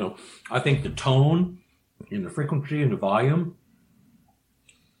thing, I think the tone and the frequency and the volume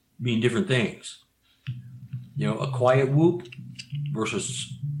mean different things. A quiet whoop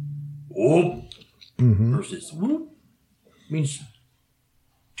versus whoop versus whoop means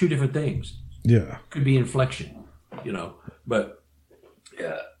two different things. Yeah. Could be inflection, but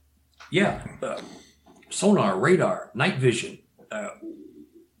sonar, radar, night vision.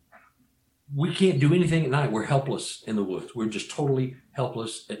 We can't do anything at night. We're helpless in the woods. We're just totally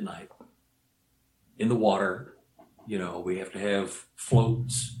helpless at night. In the water, we have to have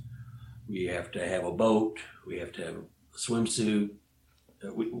floats. We have to have a boat. We have to have a swimsuit.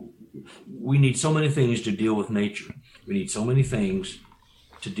 We need so many things to deal with nature. We need so many things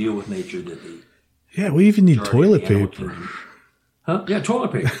to deal with nature that we even need toilet paper. Huh? Yeah,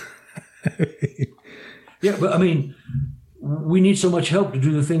 toilet paper. Yeah, but I mean, we need so much help to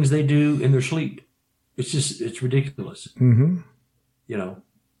do the things they do in their sleep. It's ridiculous. And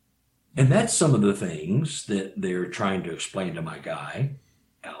that's some of the things that they're trying to explain to my guy,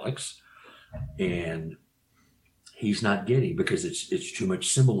 Alex, and he's not getting because it's too much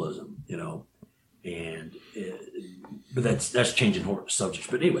symbolism, but that's changing subjects.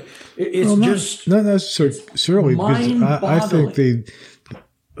 But anyway, it's not necessarily because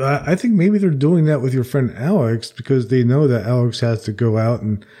I think maybe they're doing that with your friend Alex because they know that Alex has to go out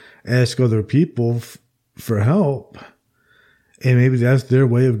and ask other people for help. And maybe that's their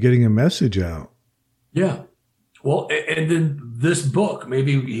way of getting a message out. Yeah. Well, and then this book,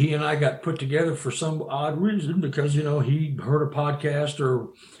 maybe he and I got put together for some odd reason because, he heard a podcast or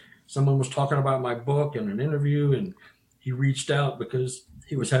someone was talking about my book in an interview and he reached out because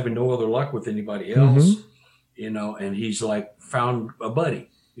he was having no other luck with anybody else, and he's like found a buddy,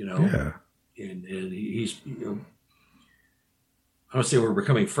 Yeah. And he's, I don't say we're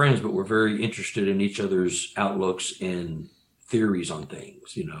becoming friends, but we're very interested in each other's outlooks and theories on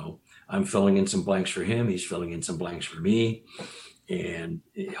things. I'm filling in some blanks for him. He's filling in some blanks for me. And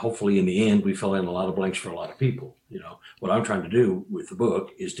hopefully in the end, we fill in a lot of blanks for a lot of people. What I'm trying to do with the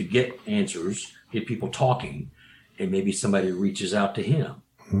book is to get answers, get people talking, and maybe somebody reaches out to him.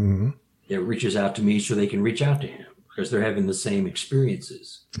 Mm-hmm. It reaches out to me so they can reach out to him because they're having the same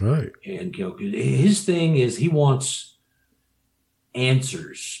experiences. Right. And, his thing is he wants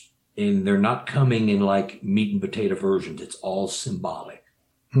answers. And they're not coming in like meat and potato versions. It's all symbolic.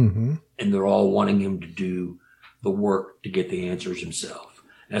 Mm-hmm. And they're all wanting him to do the work to get the answers himself.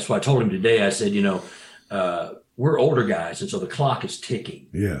 And that's why I told him today, I said, we're older guys. And so the clock is ticking.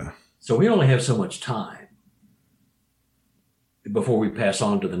 Yeah. So we only have so much time before we pass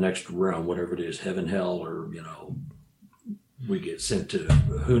on to the next realm, whatever it is, heaven, hell, or, we get sent to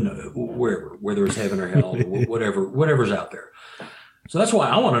who knows, wherever, whether it's heaven or hell, or whatever's out there. So that's why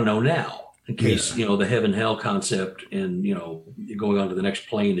I want to know now, in case, the heaven hell concept and, going on to the next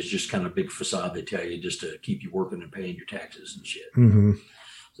plane is just kind of a big facade they tell you just to keep you working and paying your taxes and shit. Mm-hmm.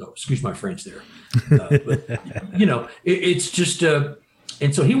 So excuse my French there. But, it's just,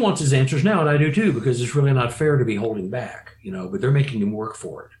 and so he wants his answers now, and I do too, because it's really not fair to be holding back, but they're making him work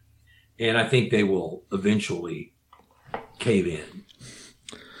for it. And I think they will eventually cave in.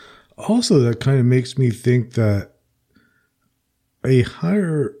 Also, that kind of makes me think that a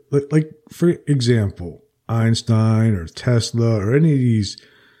higher, like for example, Einstein or Tesla or any of these,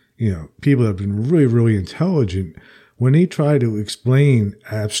 people that have been really, really intelligent, when they try to explain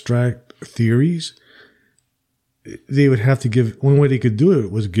abstract theories, they would have to give, one way they could do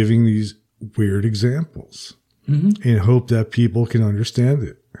it was giving these weird examples and hope that people can understand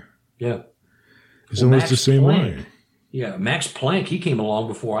it. Yeah. It's almost the same way. Yeah. Max Planck, he came along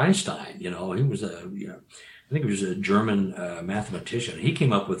before Einstein, he was I think he was a German mathematician. He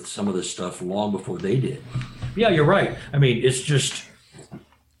came up with some of this stuff long before they did. Yeah, you're right. I mean, it's just,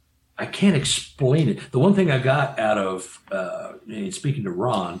 I can't explain it. The one thing I got out of, speaking to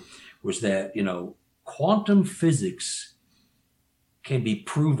Ron, was that, quantum physics can be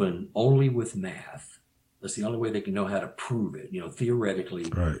proven only with math. That's the only way they can know how to prove it. Theoretically,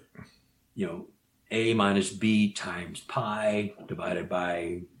 Right. A minus B times pi divided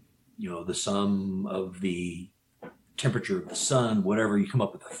by, the sum of the temperature of the sun, whatever, you come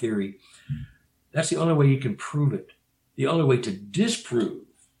up with a theory. That's the only way you can prove it. The only way to disprove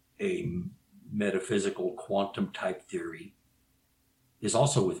a metaphysical quantum type theory is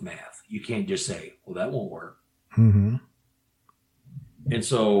also with math. You can't just say, well, that won't work. Mm-hmm. And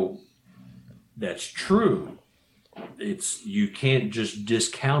so that's true. You can't just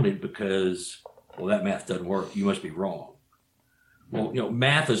discount it because, well, that math doesn't work. You must be wrong. Well,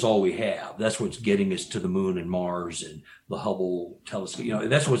 math is all we have. That's what's getting us to the moon and Mars and the Hubble telescope.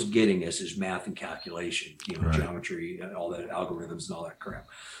 That's what's getting us is math and calculation, Right. Geometry, and all that, algorithms and all that crap.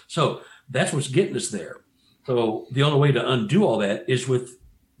 So that's what's getting us there. So the only way to undo all that is with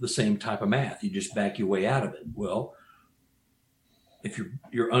the same type of math. You just back your way out of it. Well, if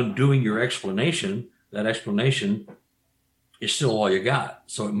you're undoing your explanation, that explanation is still all you got.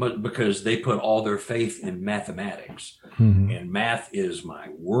 So because they put all their faith in mathematics. Mm-hmm. And math is my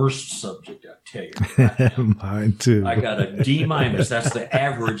worst subject, I tell you. Mine too. I got a D minus. That's the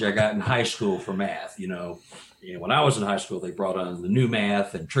average I got in high school for math. When I was in high school, they brought on the new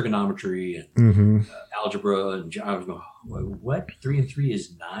math and trigonometry and Mm-hmm. Algebra. And I was going, what? 3 and 3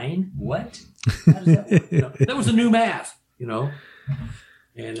 is 9? What? How does that work? That was the new math,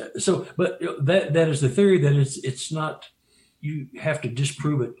 And so, but that is the theory that it's not, you have to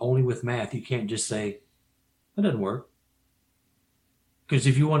disprove it only with math. You can't just say, that doesn't work. Because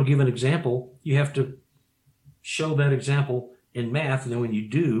if you want to give an example, you have to show that example in math. And then when you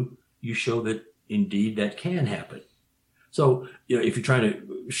do, you show that indeed that can happen. So, if you're trying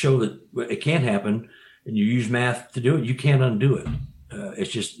to show that it can happen and you use math to do it, you can't undo it.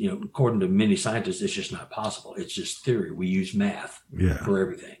 It's just, according to many scientists, it's just not possible. It's just theory. We use math for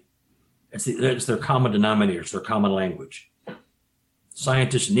everything. It's their common denominator. It's their common language.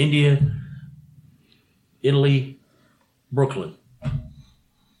 Scientists in India, Italy, Brooklyn.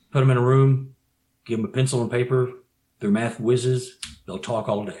 Put them in a room, give them a pencil and paper. They're math whizzes. They'll talk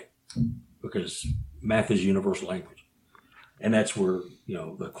all day because math is universal language. And that's where,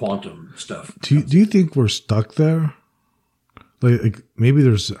 the quantum stuff. Do you think we're stuck there? Like maybe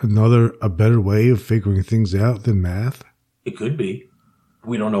there's a better way of figuring things out than math? It could be.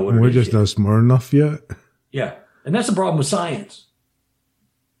 We don't know what We're it is just yet. not smart enough yet? Yeah. And that's the problem with science.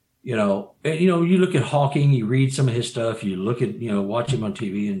 You look at Hawking, you read some of his stuff, you look at, watch him on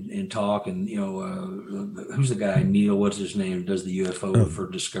TV and talk, and, who's the guy, Neil, what's his name, does the UFO for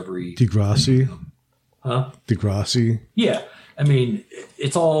Discovery. Degrassi? Huh? Degrassi? Yeah. I mean,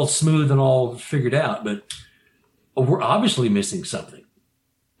 it's all smooth and all figured out, but we're obviously missing something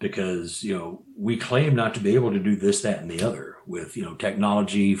because, we claim not to be able to do this, that, and the other with,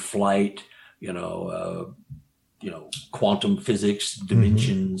 technology, flight, quantum physics,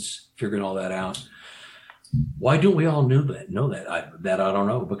 dimensions, figuring all that out. Why don't we all know that? I don't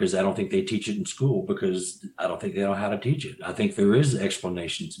know, because I don't think they teach it in school, because I don't think they know how to teach it. I think there is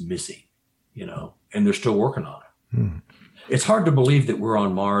explanations missing, and they're still working on it. It's hard to believe that we're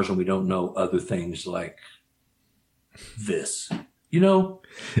on Mars and we don't know other things like this.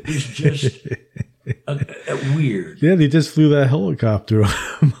 It's just a weird. Yeah, they just flew that helicopter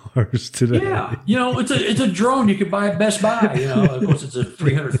on Mars today. Yeah, it's a drone you could buy at Best Buy. Of course, it's a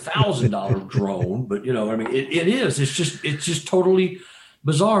 $300,000 drone, but it is. It's just totally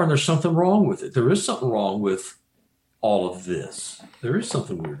bizarre, and there's something wrong with it. There is something wrong with all of this. There is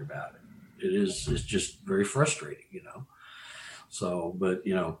something weird about it. It's just very frustrating, So, but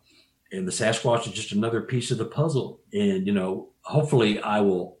and the Sasquatch is just another piece of the puzzle, and hopefully I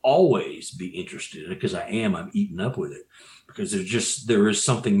will always be interested in it because I'm eaten up with it, because there is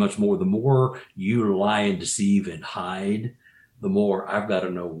something much more. The more you lie and deceive and hide, the more I've got to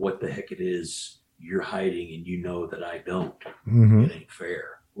know what the heck it is you're hiding, and that I don't. Mm-hmm. It ain't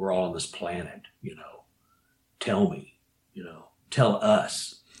fair. We're all on this planet, tell me, tell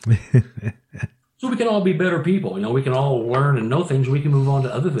us. So we can all be better people. We can all learn and know things. We can move on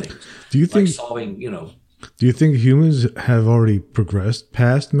to other things. Do you think solving, Do you think humans have already progressed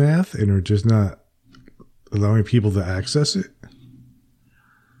past math and are just not allowing people to access it?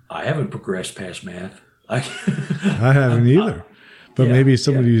 I haven't progressed past math. I haven't either. But maybe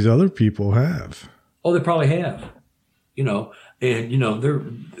some of these other people have. Oh, they probably have.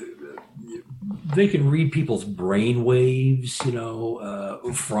 They can read people's brain waves,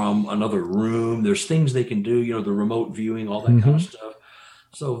 from another room. There's things they can do, the remote viewing, all that kind of stuff.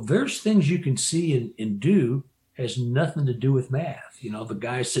 So there's things you can see and do. has nothing to do with math. You know, the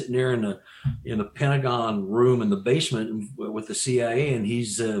guy sitting there in the Pentagon room in the basement with the CIA, and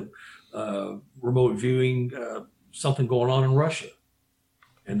he's remote viewing something going on in Russia.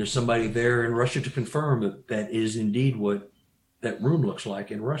 And there's somebody there in Russia to confirm that that is indeed what that room looks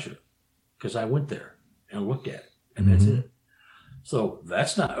like in Russia, because I went there and looked at it, and that's it. So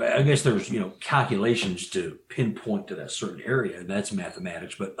that's not, I guess there's, calculations to pinpoint to that certain area, and that's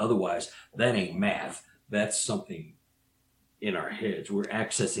mathematics, but otherwise that ain't math. That's something in our heads. We're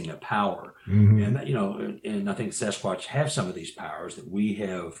accessing a power. And, and I think Sasquatch have some of these powers that we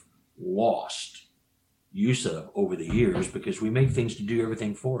have lost use of over the years because we make things to do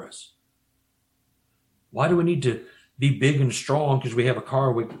everything for us. Why do we need to be big and strong because we have a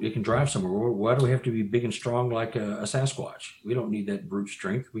car we can drive somewhere? Why do we have to be big and strong like a Sasquatch? We don't need that brute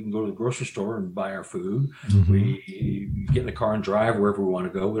strength. We can go to the grocery store and buy our food. We get in the car and drive wherever we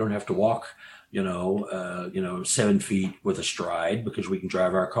want to go. We don't have to walk 7 feet with a stride because we can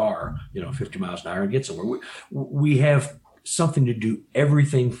drive our car 50 miles an hour and get somewhere. We have something to do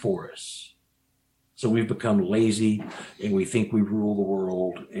everything for us. So we've become lazy and we think we rule the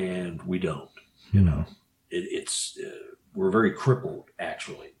world, and we don't. We're very crippled,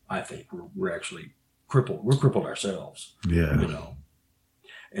 actually. I think we're actually crippled. We're crippled ourselves.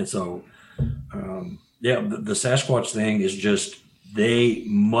 And so the Sasquatch thing is just, they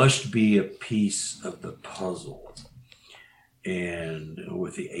must be a piece of the puzzle. And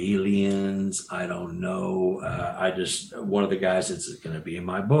with the aliens, I don't know. One of the guys that's going to be in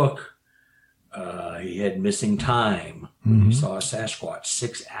my book, he had missing time when he saw a Sasquatch,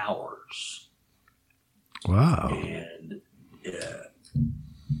 6 hours. Wow. And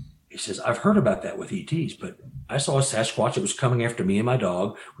he says, I've heard about that with ETs, but I saw a Sasquatch that was coming after me and my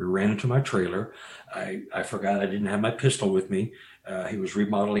dog. We ran into my trailer. I forgot I didn't have my pistol with me. He was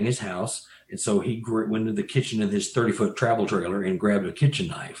remodeling his house. And so he went into the kitchen of his 30-foot travel trailer and grabbed a kitchen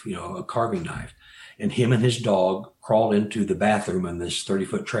knife, a carving knife. And him and his dog crawled into the bathroom in this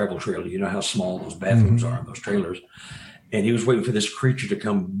 30-foot travel trailer. You know how small those bathrooms are in those trailers. And he was waiting for this creature to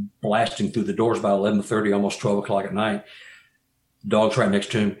come blasting through the doors by 11:30, almost 12 o'clock at night. Dog's right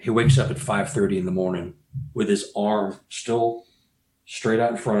next to him. He wakes up at 5:30 in the morning with his arm still straight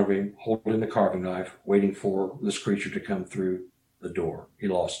out in front of him, holding the carving knife, waiting for this creature to come through the door. He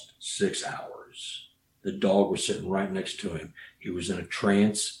lost 6 hours. The dog was sitting right next to him. He was in a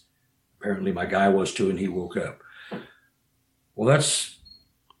trance. Apparently my guy was too, and he woke up. Well, that's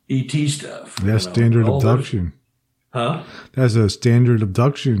ET stuff. That's standard abduction. Huh? That's a standard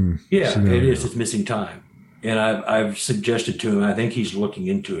abduction. Yeah, scenario. It is. It's missing time. And I've suggested to him, I think he's looking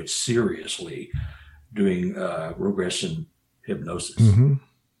into it seriously, doing regression hypnosis.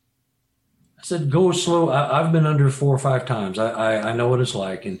 I said, go slow. I've been under 4 or 5 times. I know what it's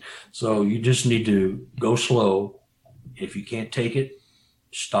like. And so you just need to go slow. If you can't take it,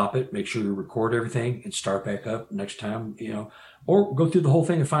 stop it, make sure you record everything and start back up next time, or go through the whole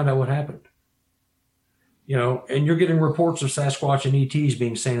thing and find out what happened. And you're getting reports of Sasquatch and ETs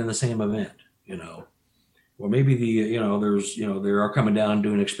being seen in the same event, Well, maybe they are coming down and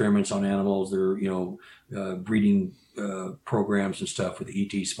doing experiments on animals. They're, breeding programs and stuff with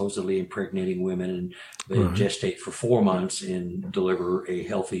ETs supposedly impregnating women, and they gestate for 4 months and deliver a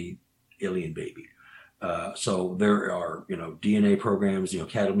healthy alien baby. So there are, DNA programs,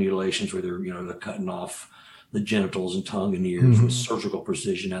 cattle mutilations where they're cutting off the genitals and tongue and ears with surgical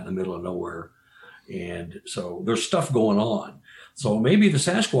precision out in the middle of nowhere. And so there's stuff going on. So maybe the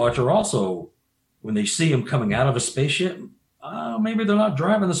Sasquatch are also, when they see them coming out of a spaceship, maybe they're not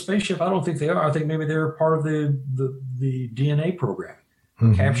driving the spaceship. I don't think they are. I think maybe they're part of the DNA program,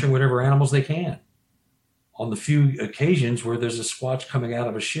 capturing whatever animals they can. On the few occasions where there's a Squatch coming out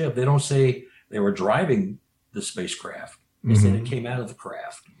of a ship, they don't say they were driving the spacecraft. They said it came out of the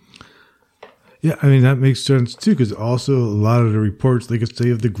craft. Yeah, I mean, that makes sense, too, because also a lot of the reports, they could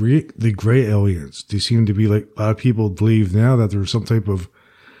say of the gray aliens, they seem to be like, a lot of people believe now that there's some type of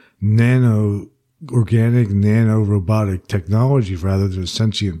organic, nano-robotic technology rather than a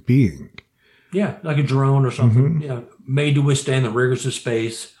sentient being. Yeah, like a drone or something, made to withstand the rigors of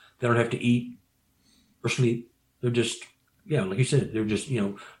space. They don't have to eat or sleep. They're just, like you said, they're just,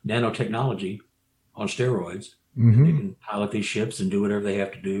 nanotechnology on steroids. They can pilot these ships and do whatever they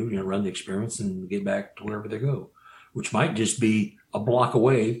have to do, run the experiments and get back to wherever they go, which might just be a block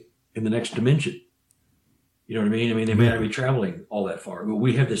away in the next dimension. You know what I mean? I mean, they may not be traveling all that far, but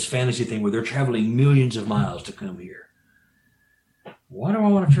we have this fantasy thing where they're traveling millions of miles to come here. Why do I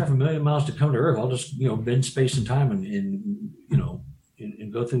want to travel a million miles to come to Earth? I'll just, bend space and time and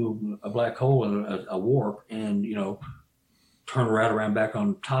go through a black hole and a warp and, turn right around back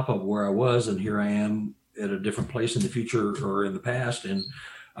on top of where I was. And here I am at a different place in the future or in the past, and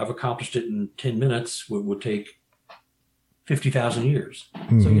I've accomplished it in 10 minutes. What would take 50,000 years.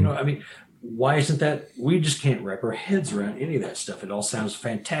 So, I mean, why isn't that? We just can't wrap our heads around any of that stuff. It all sounds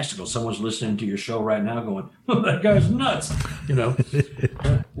fantastical. Someone's listening to your show right now going, oh, that guy's nuts.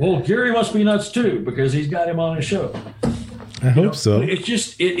 Well, Gary must be nuts too, because he's got him on his show. I hope so. It's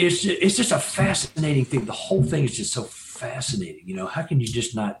just a fascinating thing. The whole thing is just so fascinating. How can you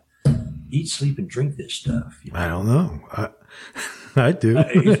just not eat, sleep, and drink this stuff? I don't know. I do.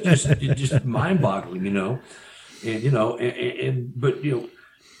 It's just mind-boggling, but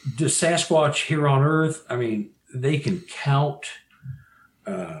the Sasquatch here on Earth, I mean, they can count.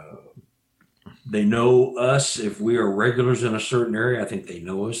 They know us if we are regulars in a certain area. I think they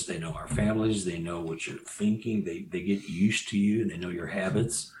know us. They know our families. They know what you're thinking. They get used to you, and they know your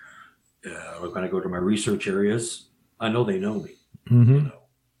habits. Like when I go to my research areas, I know they know me. Mm-hmm.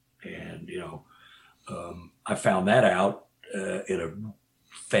 And I found that out in a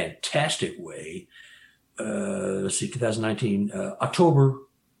fantastic way. Let's see, 2019, October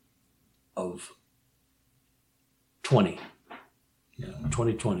of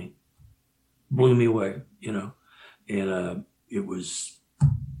 2020 blew me away, and it was,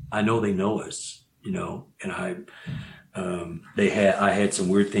 I know they know us, and I had some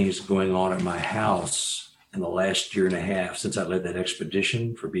weird things going on at my house in the last year and a half since I led that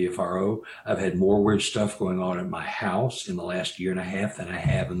expedition for BFRO. I've had more weird stuff going on at my house in the last year and a half than I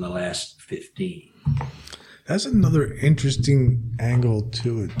have in the last 15. That's another interesting angle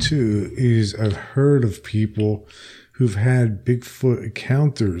to it too, is I've heard of people who've had Bigfoot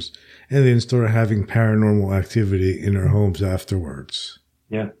encounters and then started having paranormal activity in their homes afterwards.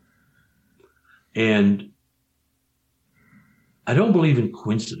 Yeah. And I don't believe in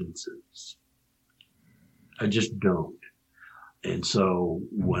coincidences. I just don't. And so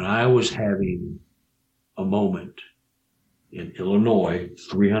when I was having a moment in Illinois,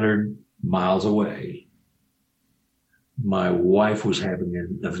 300 miles away, my wife was having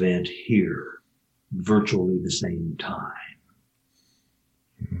an event here virtually the same time.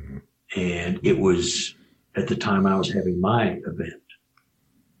 Mm-hmm. And it was at the time I was having my event.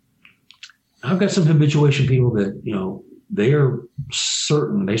 I've got some habituation people that, they are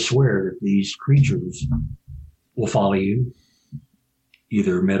certain, they swear that these creatures will follow you,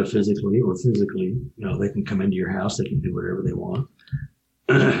 either metaphysically or physically. They can come into your house, they can do whatever they want.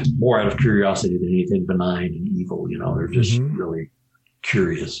 More out of curiosity than anything benign and evil. They're just really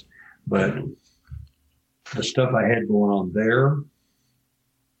curious. But the stuff I had going on there,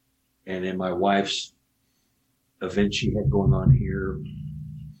 and then my wife's event she had going on here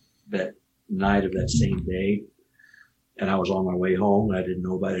that night of that same day, and I was on my way home, and I didn't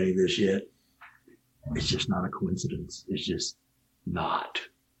know about any of this yet. It's just not a coincidence. It's just not.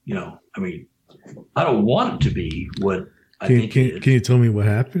 I mean, I don't want it to be what I think it is. Can you tell me what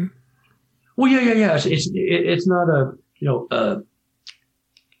happened? Well, yeah. It's not a,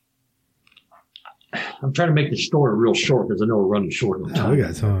 I'm trying to make the story real short because I know we're running short on time. We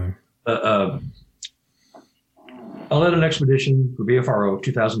got time. I led an expedition for BFRO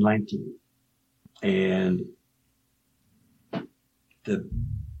 2019, and the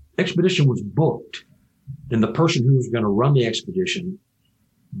expedition was booked, and the person who was going to run the expedition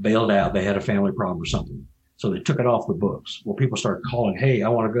bailed out. They had a family problem or something. So they took it off the books. Well, people started calling, hey, I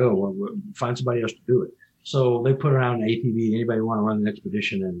want to go. Well, find somebody else to do it. So they put it out on APB. Anybody want to run an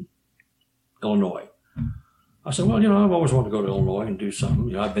expedition in Illinois? I said, well, I've always wanted to go to Illinois and do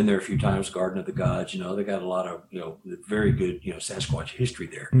something. I've been there a few times, Garden of the Gods. They got a lot of, very good, Sasquatch history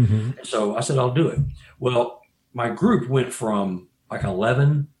there. Mm-hmm. And so I said, I'll do it. Well, my group went from like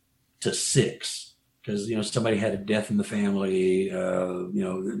 11 to 6 because, somebody had a death in the family.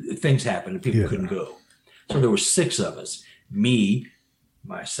 Things happened and people couldn't go. So there were 6 of us, me,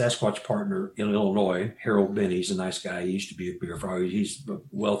 my Sasquatch partner in Illinois, Harold Benny. He's a nice guy. He used to be a BFRO. He's a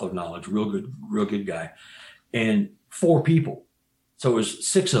wealth of knowledge, real good guy. And 4 people. So it was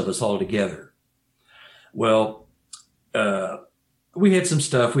 6 of us all together. Well, we had some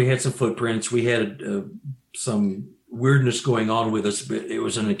stuff. We had some footprints. We had some weirdness going on with us. But it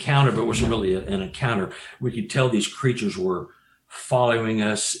was an encounter, but it wasn't really an encounter. We could tell these creatures were following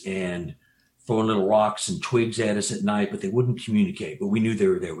us and throwing little rocks and twigs at us at night, but they wouldn't communicate. But we knew they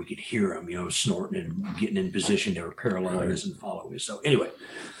were there. We could hear them, snorting and getting in position. They were paralleling us and following us. So anyway,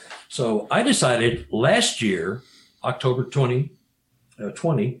 so I decided last year, October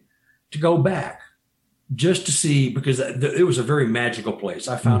 2020, to go back just to see, because it was a very magical place.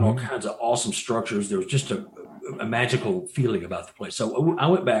 I found all kinds of awesome structures. There was just a magical feeling about the place. So I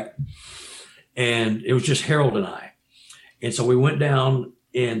went back, and it was just Harold and I. And so we went down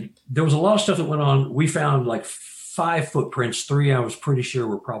And there was a lot of stuff that went on. We found like 5 footprints. 3 I was pretty sure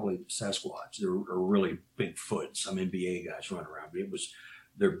were probably Sasquatch. They were really big foot. Some NBA guys running around. But it was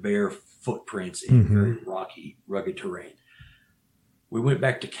their bare footprints in very rocky, rugged terrain. We went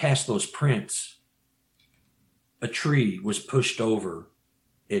back to cast those prints. A tree was pushed over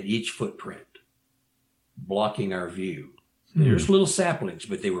at each footprint, blocking our view. There's little saplings,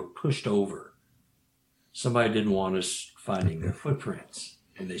 but they were pushed over. Somebody didn't want us finding their footprints,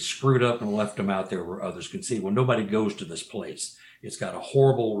 and they screwed up and left them out there where others could see. Well, nobody goes to this place. It's got a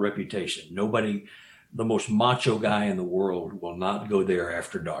horrible reputation. Nobody, the most macho guy in the world, will not go there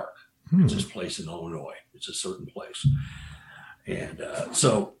after dark. It's this place in Illinois. It's a certain place. And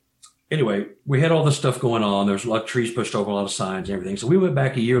so anyway, we had all this stuff going on. There's a lot of trees pushed over, a lot of signs and everything. So we went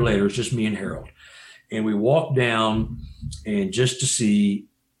back a year later. It's just me and Harold. And we walked down and just to see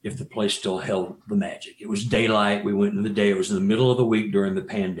if the place still held the magic. It was daylight. We went in the day. It was in the middle of the week during the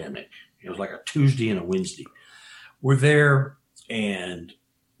pandemic. It was like a Tuesday and a Wednesday. We're there, and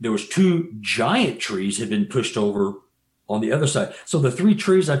there was 2 giant trees had been pushed over on the other side. So the 3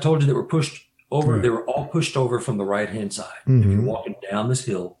 trees I told you that were pushed over, they were all pushed over from the right-hand side. If you're walking down this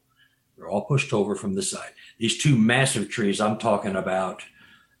hill, they're all pushed over from this side. These 2 massive trees, I'm talking about,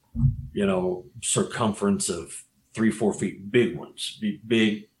 circumference of 3-4 feet, big ones,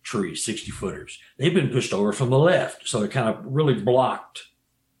 big trees, 60-footers. They've been pushed over from the left. So it kind of really blocked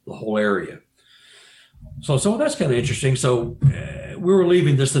the whole area. So that's kind of interesting. So we were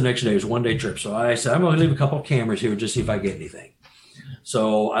leaving this the next day. It was a 1-day trip. So I said, I'm going to leave a couple of cameras here just see if I get anything.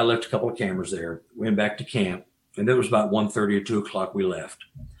 So I left a couple of cameras there, went back to camp, and it was about 1:30 or 2 o'clock we left.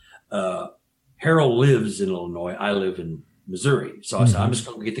 Harold lives in Illinois. I live in Missouri. So I said, I'm just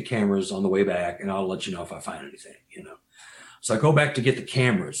going to get the cameras on the way back, and I'll let you know if I find anything, So I go back to get the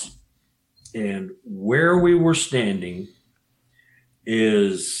cameras, and where we were standing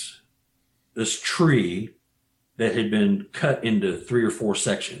is this tree that had been cut into 3 or 4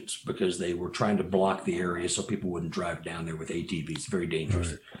 sections because they were trying to block the area so people wouldn't drive down there with ATVs. Very dangerous.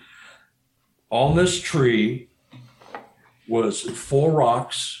 Right. On this tree was 4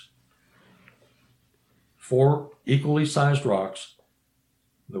 rocks, 4 equally sized rocks.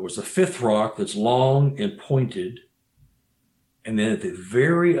 There was a 5th rock that's long and pointed. And then at the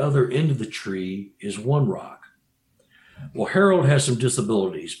very other end of the tree is 1 rock. Well, Harold has some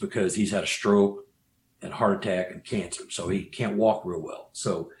disabilities because he's had a stroke and heart attack and cancer. So he can't walk real well.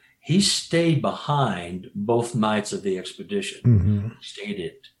 So he stayed behind both nights of the expedition. He stayed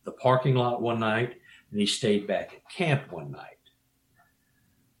at the parking lot one night, and he stayed back at camp one night.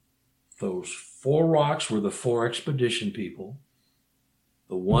 Those 4 rocks were the 4 expedition people.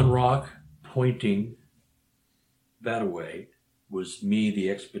 The 1 rock pointing that way was me, the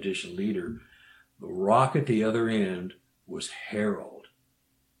expedition leader. The rock at the other end was Harold,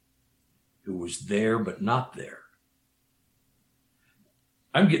 who was there but not there.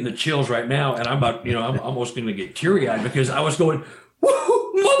 I'm getting the chills right now, and I'm almost going to get teary-eyed because I was going,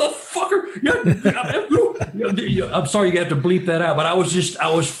 woo, motherfucker! I'm sorry you have to bleep that out, but I was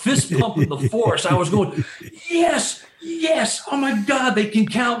fist pumping the force. I was going, yes, oh my God, they can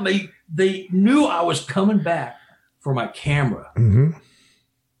count me. They knew I was coming back for my camera. And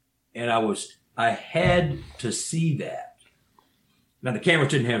I had to see that. Now the camera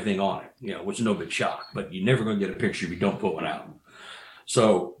didn't have anything on it, which is no big shock, but you're never going to get a picture if you don't put one out.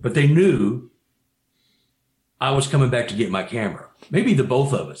 So, but they knew I was coming back to get my camera. Maybe the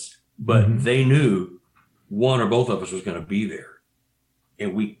both of us, but they knew one or both of us was going to be there,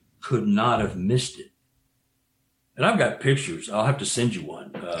 and we could not have missed it. And I've got pictures. I'll have to send you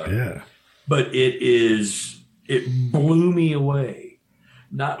one. But it blew me away,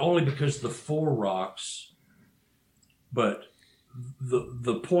 not only because the 4 rocks, but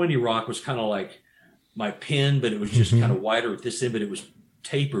the pointy rock was kind of like my pen, but it was just kind of wider at this end, but it was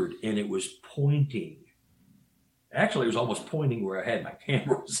tapered and it was pointing. Actually, it was almost pointing where I had my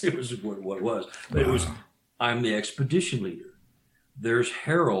camera. It was what it was. But it was, I'm the expedition leader. There's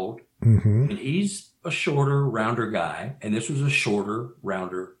Harold, and he's a shorter, rounder guy, and this was a shorter,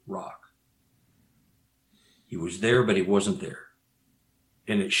 rounder rock. He was there, but he wasn't there.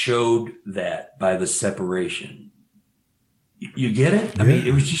 And it showed that by the separation. You get it? I mean,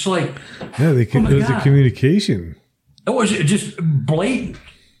 it was just like, it was a communication. It was just blatant.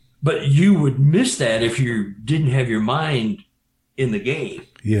 But you would miss that if you didn't have your mind in the game.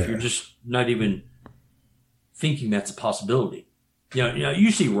 If you're just not even thinking that's a possibility.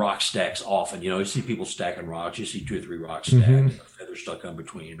 You see rock stacks often. You see people stacking rocks. You see 2 or 3 rocks stacked, and a feather stuck in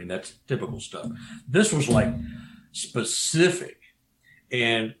between. I mean, that's typical stuff. This was like specific.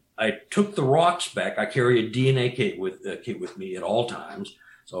 And I took the rocks back. I carry a DNA kit with me at all times.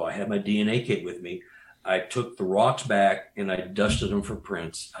 So I had my DNA kit with me. I took the rocks back and I dusted them for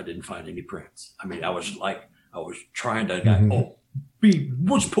prints. I didn't find any prints. I mean, I was trying to,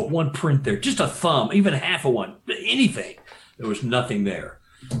 let's put one print there, just a thumb, even half of one, anything. There was nothing there,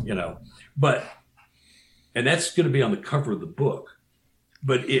 and that's going to be on the cover of the book.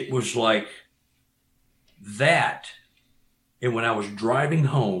 But it was like that. And when I was driving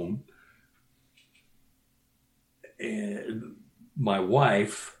home, and my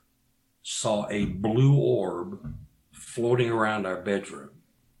wife saw a blue orb floating around our bedroom.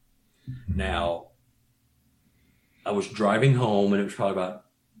 Now, I was driving home, and it was probably about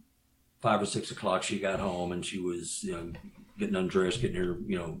 5 or 6 o'clock. She got home, and she was getting undressed, getting her,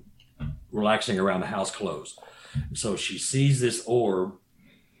 relaxing around the house clothes. So she sees this orb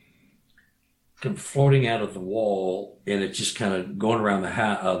floating out of the wall, and it's just kind of going around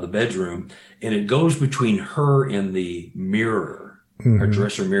the bedroom, and it goes between her and the mirror, her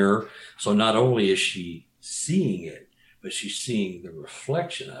dresser mirror. So not only is she seeing it, but she's seeing the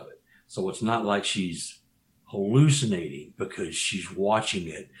reflection of it. So it's not like she's hallucinating, because she's watching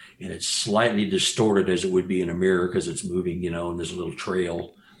it, and it's slightly distorted as it would be in a mirror because it's moving, and there's a little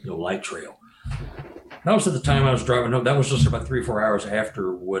trail, light trail. That was at the time I was driving home. That was just about 3 or 4 hours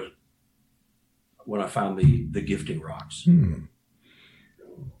after when I found the gifting rocks. And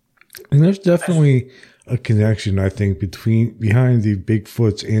there's definitely a connection, I think, behind the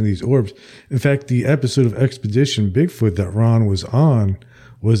Bigfoots and these orbs. In fact, the episode of Expedition Bigfoot that Ron was on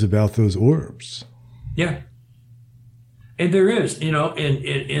was about those orbs. Yeah. And there is, in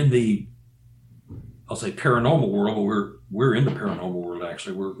the, I'll say paranormal world, but we're in the paranormal world,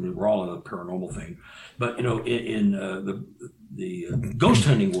 actually. We're all in the paranormal thing. But, in the ghost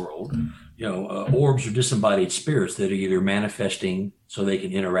hunting world, orbs are disembodied spirits that are either manifesting so they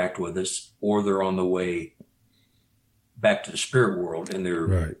can interact with us, or they're on the way back to the spirit world, and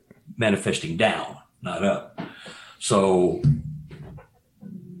they're manifesting down, not up. So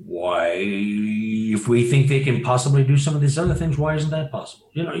why, if we think they can possibly do some of these other things, why isn't that possible?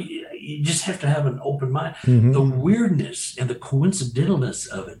 You just have to have an open mind. The weirdness and the coincidentalness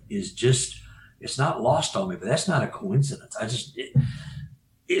of it is just, it's not lost on me, but that's not a coincidence.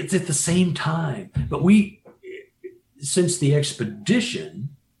 It's at the same time. But since the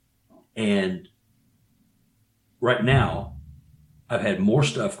expedition, and right now, I've had more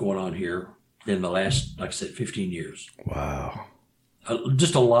stuff going on here than the last, like I said, 15 years. Wow.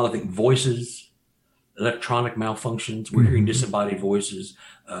 Just a lot of things, voices, electronic malfunctions. We're hearing disembodied voices.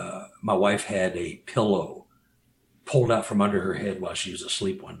 My wife had a pillow pulled out from under her head while she was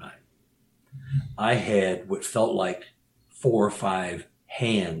asleep one night. I had what felt like 4 or 5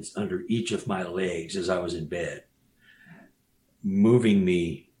 hands under each of my legs as I was in bed,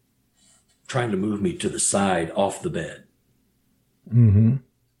 trying to move me to the side off the bed.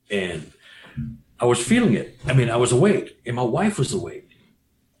 And I was feeling it. I mean, I was awake, and my wife was awake.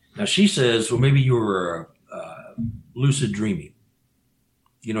 Now she says, well, maybe you were lucid dreaming.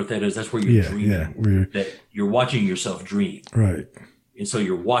 You know what that is? That's where you're dreaming. That you're watching yourself dream. Right. And so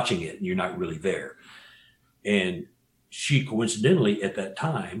you're watching it, and you're not really there. And she coincidentally at that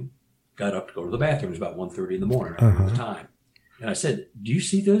time got up to go to the bathroom. It was about 1:30 in the morning at the time. And I said, do you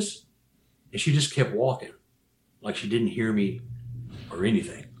see this? And she just kept walking like she didn't hear me or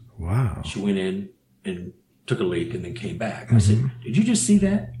anything. Wow. She went in and took a leak and then came back. I said, did you just see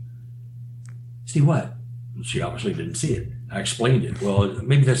that? See what? She obviously didn't see it. I explained it. Well,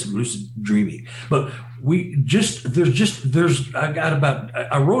 maybe that's lucid dreaming. But I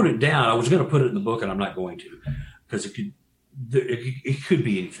wrote it down. I was going to put it in the book, and I'm not going to, because it could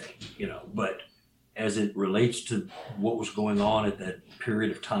be anything, but as it relates to what was going on at that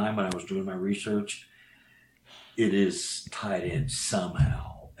period of time when I was doing my research, it is tied in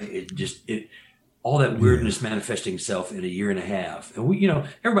somehow. All that weirdness manifesting itself in a year and a half. And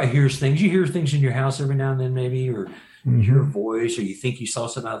everybody hears things. You hear things in your house every now and then, maybe, or you hear a voice, or you think you saw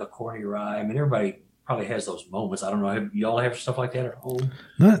something out of the corner of your eye. I mean, everybody probably has those moments. I don't know. Y'all have stuff like that at home?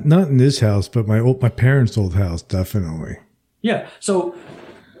 Not in this house, but my parents' old house, definitely. Yeah. So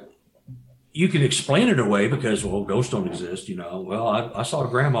you can explain it away because, ghosts don't exist. Well, I saw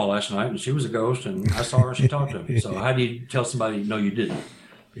grandma last night, and she was a ghost, and I saw her and she talked to me. So how do you tell somebody, no, you didn't?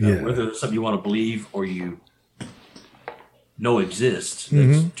 Whether it's something you want to believe or you know exists,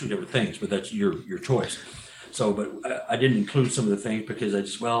 that's two different things, but that's your choice. So, but I didn't include some of the things because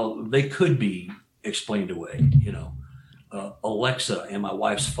they could be explained away. Alexa and my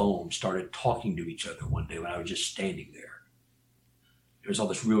wife's phone started talking to each other one day when I was just standing there. There was all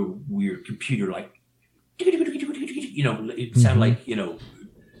this real weird computer, like, it sounded like,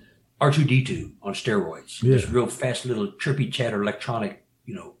 R2-D2 on steroids. Yeah. This real fast little chirpy chatter electronic,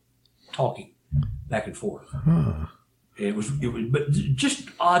 talking back and forth. Huh. It was, but just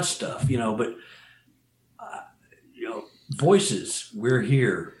odd stuff, but, voices, we're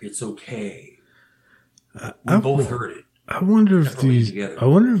here. It's okay. We both heard it. I wonder if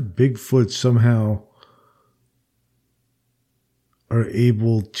Bigfoot somehow are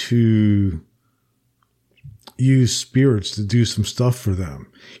able to use spirits to do some stuff for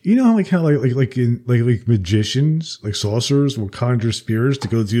them. You know how like magicians, like sorcerers will conjure spirits to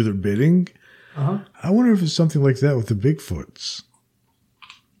go do their bidding? Uh-huh. I wonder if it's something like that with the Bigfoots.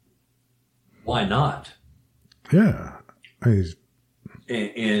 Why not? Yeah.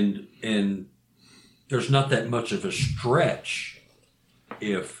 And there's not that much of a stretch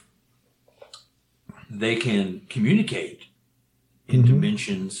if they can communicate in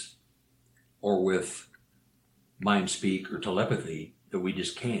dimensions or with mind speak or telepathy that we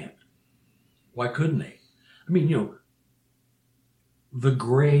just can't. Why couldn't they? I mean, the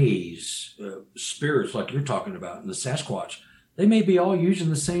Greys, spirits like you're talking about, and the Sasquatch, they may be all using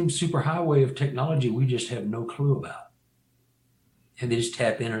the same superhighway of technology we just have no clue about. And they just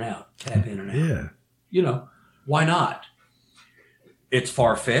tap in and out. Yeah. Why not? It's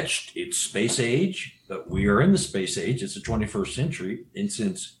far-fetched. It's space age, but we are in the space age. It's the 21st century. And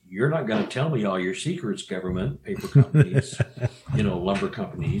since you're not going to tell me all your secrets, government, paper companies, lumber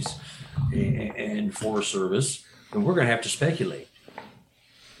companies, and Forest Service, then we're going to have to speculate.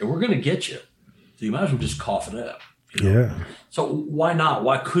 And we're going to get you. So you might as well just cough it up. Yeah. So why not?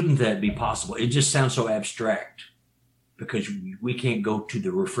 Why couldn't that be possible? It just sounds so abstract because we can't go to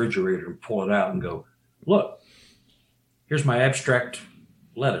the refrigerator and pull it out and go, look, here's my abstract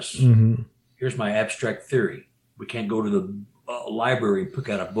lettuce. Mm-hmm. Here's my abstract theory. We can't go to the library and pick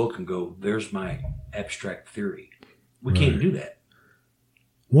out a book and go, there's my abstract theory. We can't do that.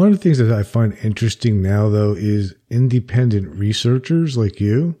 One of the things that I find interesting now, though, is independent researchers like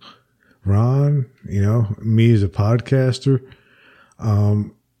you, Ron, me as a podcaster.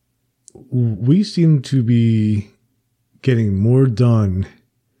 We seem to be getting more done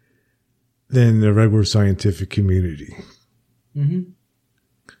than the regular scientific community. Mm-hmm.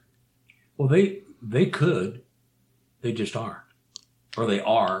 Well, they could. They just aren't. Or they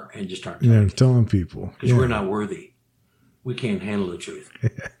are and just aren't telling people. Because we're not worthy. We can't handle the truth.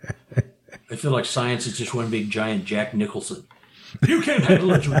 I feel like science is just one big giant Jack Nicholson. You can't handle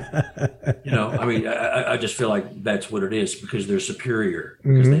the truth. I just feel like that's what it is because they're superior.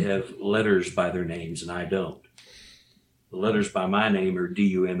 Because they have letters by their names and I don't. The letters by my name are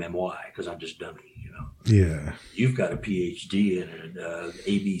D-U-M-M-Y because I'm just dummy, Yeah. You've got a PhD and an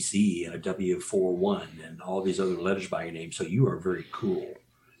ABC and a W41 and all these other letters by your name. So you are very cool.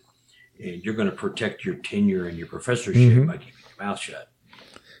 And you're going to protect your tenure and your professorship by keeping your mouth shut.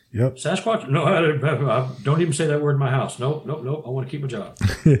 Yep. Sasquatch? No, I don't even say that word in my house. Nope. I want to keep my job.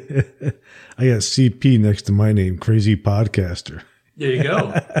 I got CP next to my name, Crazy Podcaster. There you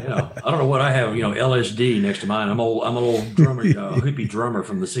go. I don't know what I have. LSD next to mine. I'm an old drummer, hippie drummer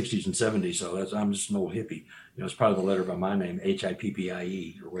from the 60s and 70s. So I'm just an old hippie. It's probably the letter by my name,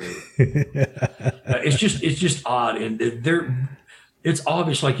 HIPPIE or whatever. It's just odd, and it's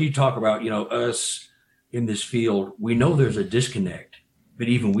obvious. Like you talk about, us in this field. We know there's a disconnect, but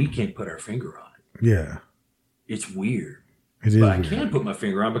even we can't put our finger on it. Yeah, it's weird. It is. But I can put my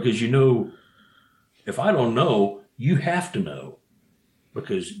finger on it because if I don't know, you have to know.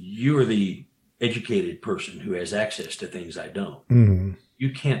 Because you're the educated person who has access to things I don't. Mm-hmm.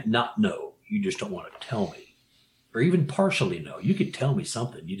 You can't not know. You just don't want to tell me. Or even partially know. You could tell me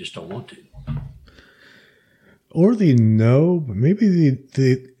something. You just don't want to. Or they know, but maybe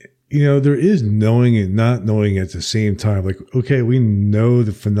there is knowing and not knowing at the same time. Like, okay, we know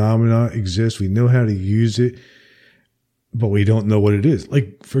the phenomena exists. We know how to use it, but we don't know what it is.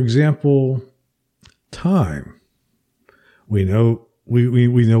 Like, for example, time. We know...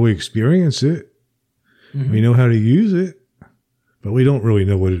 We know we experience it. Mm-hmm. We know how to use it, but we don't really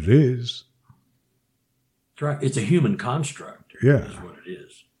know what it is. That's right. It's a human construct. Yeah. Is what it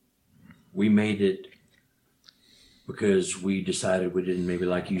is. We made it because we decided we didn't maybe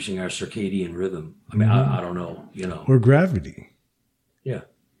like using our circadian rhythm. I mean, I don't know, Or gravity. Yeah.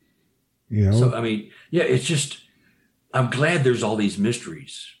 So, it's just, I'm glad there's all these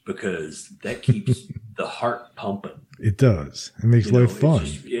mysteries because that keeps the heart pumping. It does. It makes life fun.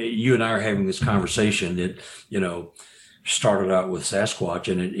 You and I are having this conversation that, started out with Sasquatch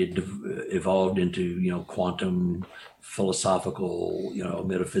and it evolved into, quantum philosophical,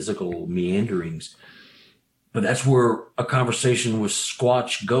 metaphysical meanderings. But that's where a conversation with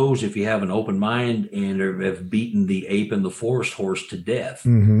Squatch goes if you have an open mind and have beaten the ape and the forest horse to death.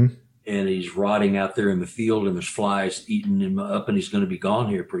 Mm-hmm. and he's rotting out there in the field, and there's flies eating him up, and he's going to be gone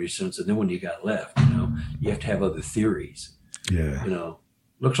here pretty soon. So then when you got left, you have to have other theories. Yeah.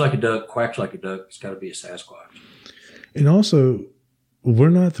 Looks like a duck, quacks like a duck. It's got to be a Sasquatch. And also, we're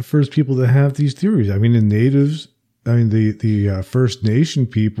not the first people to have these theories. I mean, the First Nation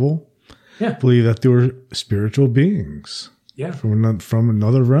people believe that they were spiritual beings. Yeah. From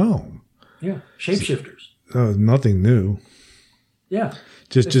another realm. Yeah. Shapeshifters. Nothing new. Yeah.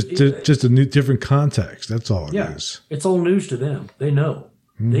 Just a new, different context. That's all it is. It's old news to them. They know.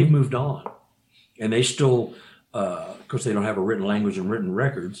 Mm-hmm. They've moved on. And they still, of course, they don't have a written language and written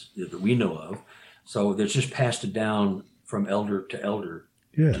records that we know of. So it's just passed it down from elder to elder,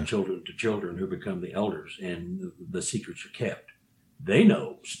 to children who become the elders, and the secrets are kept. They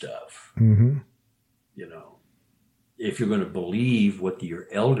know stuff. Mm-hmm. If you're going to believe what your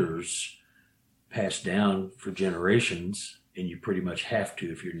elders passed down for generations, and you pretty much have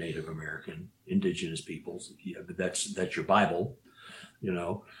to if you're Native American, indigenous peoples, but that's your Bible,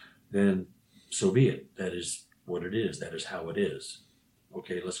 then so be it. That is what it is. That is how it is.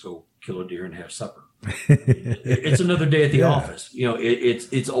 Okay, let's go kill a deer and have supper. It's another day at the office.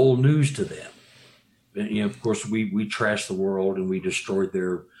 It's old news to them. And, of course, we trashed the world and we destroyed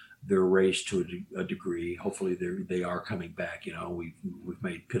their race to a degree. Hopefully they are coming back. We've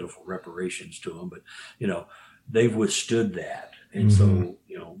made pitiful reparations to them, but they've withstood that, and so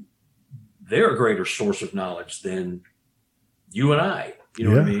they're a greater source of knowledge than you and I. You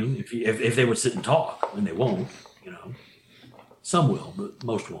know what I mean? If they would sit and talk, and they won't. Some will, but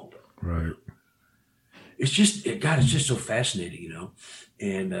most won't. Right. It's just it's just so fascinating,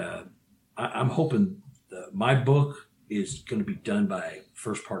 and I'm hoping my book is going to be done by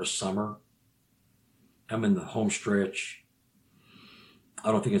first part of summer. I'm in the home stretch.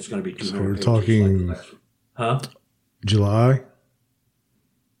 I don't think it's going to be 200 So we're pages talking, like the last one.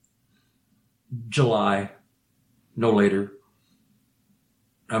 July, no later.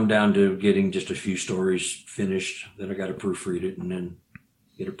 I'm down to getting just a few stories finished. Then I got to proofread it and then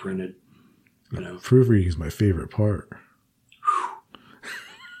get it printed. Proofreading is my favorite part.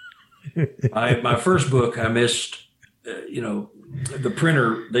 My first book, I missed. The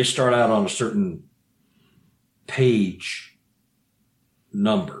printer, they start out on a certain page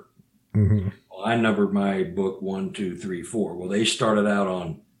number. Mm-hmm. Well, I numbered my book 1, 2, 3, 4. Well, they started out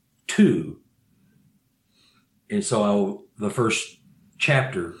on 2, and so the first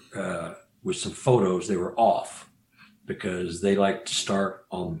chapter with some photos, they were off because they like to start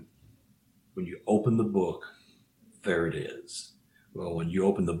on when you open the book. There it is. Well, when you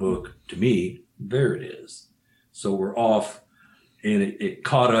open the book to me, there it is. So we're off, and it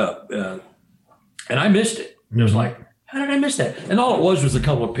caught up, and I missed it. It was like, how did I miss that? And all it was a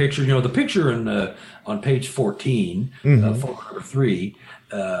couple of pictures. The picture on page 14, photo number 3,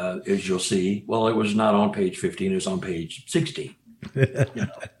 as you'll see. Well, it was not on page 15; it was on page 16.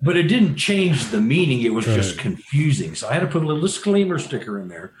 But it didn't change the meaning. It was just confusing. So I had to put a little disclaimer sticker in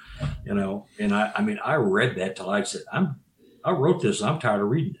there, And I read that till I said, I wrote this. I'm tired of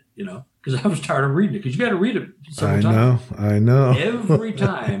reading it, because I was tired of reading it. Because you got to read it several times. I know. Every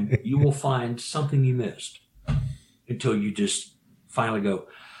time you will find something you missed until you just finally go,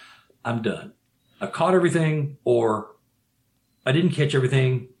 I'm done. I caught everything, or I didn't catch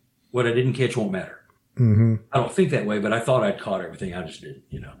everything. What I didn't catch won't matter. Mm-hmm. I don't think that way, but I thought I'd caught everything. I just didn't,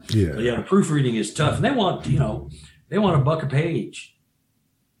 Yeah. But proofreading is tough, and they want $1 a page.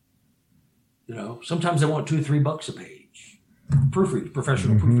 Sometimes they want $2 or $3 a page. Proofread,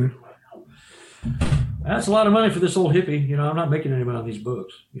 professional proofreader. That's a lot of money for this old hippie. I'm not making any money on these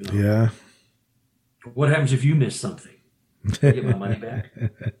books. Yeah. What happens if you miss something? I get my money back?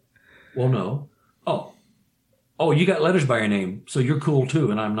 Well, no. Oh, you got letters by your name, so you're cool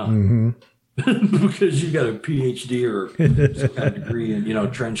too, and I'm not. Mm-hmm. Because you got a PhD or some kind of degree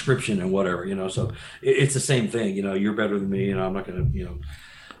in, transcription and whatever, so it's the same thing. You're better than me, and I'm not going to,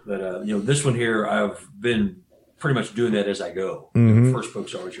 but, this one here, I've been pretty much doing that as I go. Mm-hmm. The first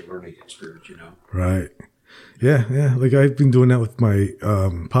book's always your learning experience, Right. Yeah. Like I've been doing that with my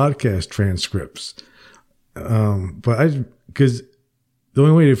podcast transcripts. Because the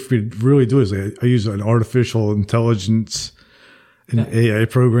only way to really do it is I use an artificial intelligence an AI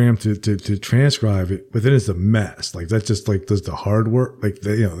program to transcribe it, but then it's a mess. Like that's just like does the hard work, like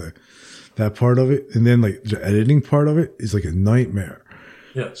that part of it, and then like the editing part of it is like a nightmare.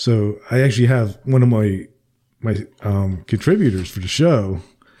 Yeah. So I actually have one of my contributors for the show.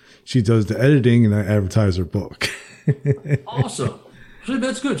 She does the editing, and I advertise her book. Awesome. See,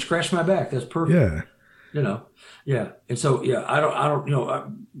 that's good. Scratch my back. That's perfect. Yeah. Yeah. And so I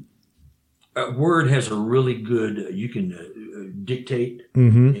don't. Word has a really good. You can dictate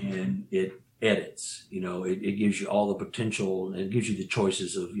and it edits. It gives you all the potential and it gives you the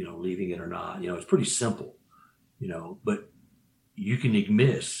choices of, leaving it or not. It's pretty simple, but you can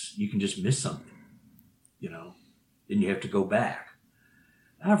just miss something, then you have to go back.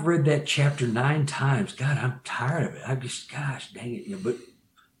 I've read that chapter 9 times. God, I'm tired of it. Gosh, dang it. But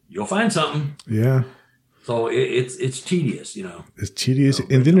you'll find something. Yeah. So it's tedious, It's tedious.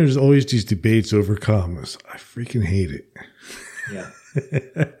 And then there's always these debates over commas. I freaking hate it. Yeah.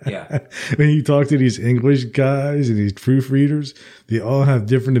 Yeah. When you talk to these English guys and these proofreaders, they all have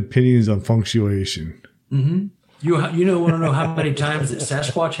different opinions on punctuation. Mm-hmm. You want to know how many times that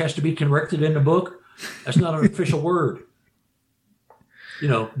Sasquatch has to be corrected in the book? That's not an official word.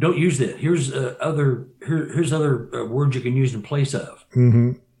 Don't use that. Here's other words you can use in place of.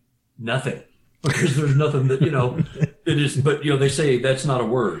 Mm-hmm. Nothing. Because there's nothing that, it is, but, they say that's not a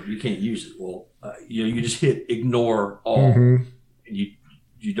word. You can't use it. Well, you just hit ignore all and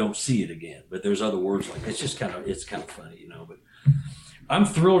you don't see it again. But there's other words like it's kind of funny, but I'm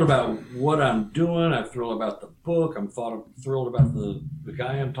thrilled about what I'm doing. I'm thrilled about the book. I'm thrilled about the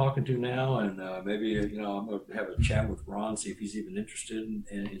guy I'm talking to now. And maybe, I'm going to have a chat with Ron, see if he's even interested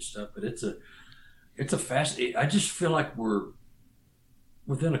in stuff. But it's a fascinating, I just feel like we're,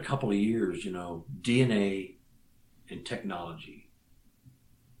 within a couple of years, DNA and technology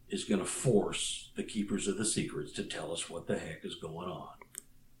is going to force the keepers of the secrets to tell us what the heck is going on.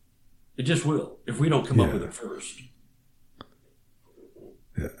 It just will, if we don't come up with it first.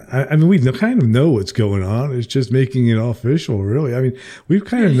 I mean, we kind of know what's going on. It's just making it official, really. I mean, we've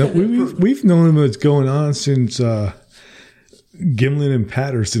kind of we've known what's going on since Gimlin and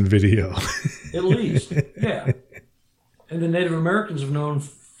Patterson video. At least, yeah. And the Native Americans have known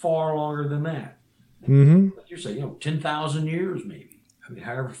far longer than that. Mm-hmm. Like you're saying, 10,000 years maybe. I mean,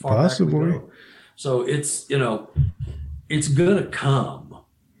 however far possibly back we go. So it's it's gonna come.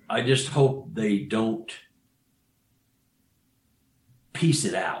 I just hope they don't piece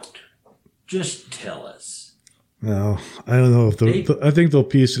it out. Just tell us. No, I don't know if I think they'll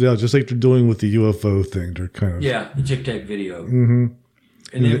piece it out, just like they're doing with the UFO thing. They're kind of the Tic Tac video. Mm-hmm.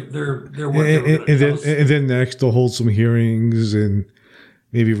 And they're working. And then next they'll hold some hearings and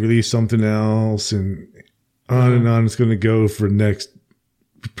maybe release something else, and on and on it's going to go for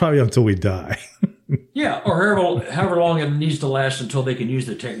probably until we die. Yeah, or however long it needs to last until they can use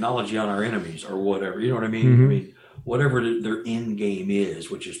the technology on our enemies or whatever. You know what I mean? Mm-hmm. I mean, whatever their end game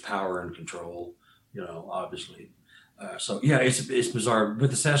is, which is power and control. Obviously. It's bizarre. With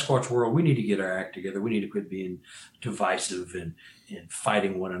the Sasquatch world, we need to get our act together. We need to quit being divisive and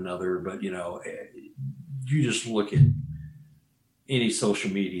fighting one another. But, you just look at any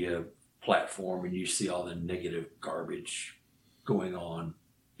social media platform and you see all the negative garbage going on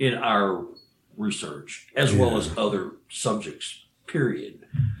in our research, as well as other subjects, period.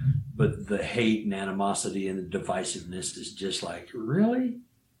 But the hate and animosity and the divisiveness is just like, really?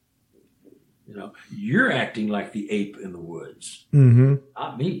 You're acting like the ape in the woods,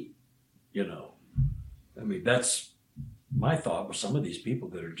 not me. I mean, that's my thought with some of these people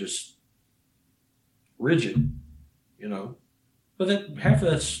that are just rigid, but half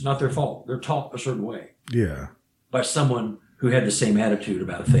of that's not their fault. They're taught a certain way. Yeah. By someone who had the same attitude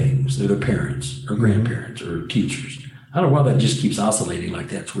about things. They're their parents or grandparents or teachers. I don't know why that just keeps oscillating like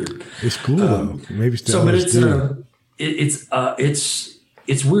that. It's weird. It's cool though. Maybe so, but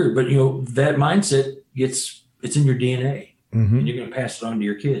it's weird, but that mindset it's in your DNA, and you're going to pass it on to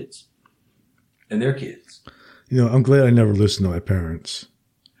your kids and their kids. I'm glad I never listened to my parents.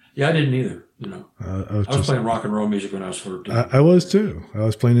 Yeah, I didn't either. I was playing rock and roll music when I was 14. I was too. I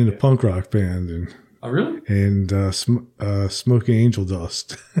was playing in a punk rock band and. Oh, really? And smoking angel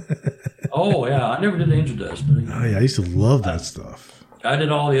dust. Oh yeah, I never did angel dust. But, I used to love that stuff. I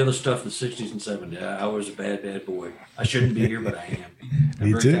did all the other stuff in the 60s and 70s. I was a bad boy. I shouldn't be here, but I am.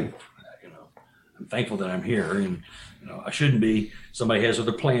 Me too. Thankful for that, I'm thankful that I'm here, and I shouldn't be. Somebody has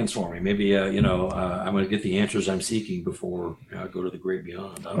other plans for me. Maybe I'm going to get the answers I'm seeking before I go to the great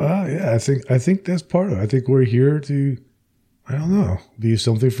beyond. Yeah, I think that's part of it. I think we're here to, I don't know, be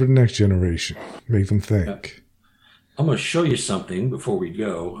something for the next generation. Make them think. Yeah. I'm going to show you something before we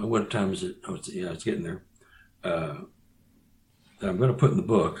go. What time is it? Oh, it's getting there. That I'm going to put in the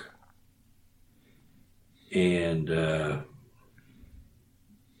book. And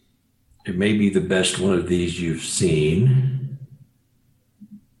it may be the best one of these you've seen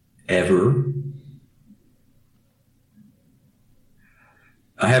ever.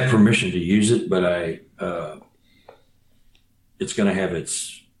 I have permission to use it, but it's going to have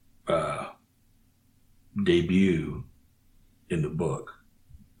its debut in the book,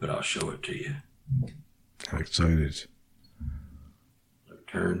 but I'll show it to you. I'm excited.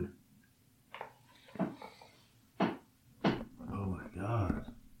 Turn. Oh my God.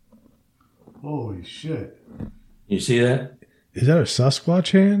 Holy shit. You see that? Is that a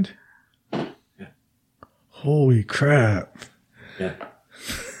Sasquatch hand? Yeah. Holy crap. Yeah.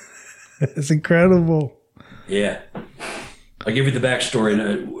 That's incredible. Yeah. I'll give you the backstory,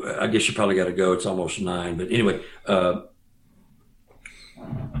 and I guess you probably got to go. It's almost 9. But anyway, a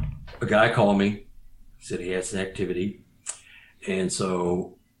guy called me, said he had some activity. And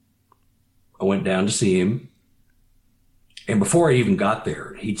so I went down to see him. And before I even got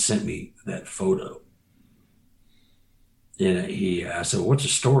there, he'd sent me that photo. And I said, well, what's the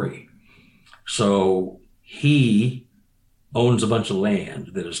story? So he owns a bunch of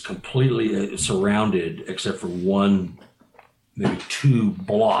land that is completely surrounded, except for one, maybe 2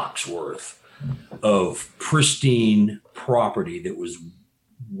 blocks worth of pristine property that was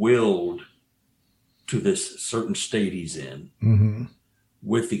willed to this certain state he's in,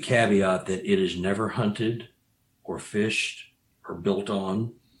 with the caveat that it is never hunted or fished or built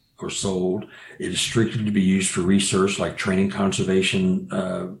on or sold. It is strictly to be used for research, like training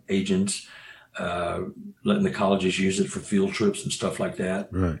conservation agents, letting the colleges use it for field trips and stuff like that.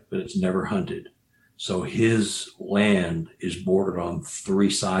 Right. But it's never hunted. So his land is bordered on 3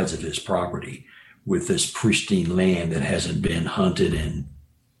 sides of his property with this pristine land that hasn't been hunted in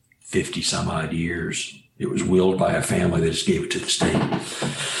 50 some odd years. It was willed by a family that just gave it to the state.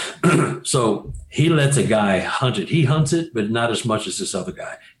 So he lets a guy hunt it. He hunts it, but not as much as this other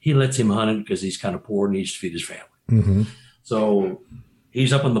guy. He lets him hunt it because he's kind of poor and needs to feed his family. So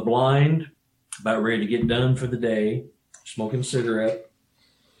he's up on the blind, about ready to get done for the day, smoking a cigarette,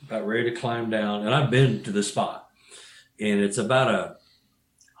 about ready to climb down. And I've been to this spot, and it's about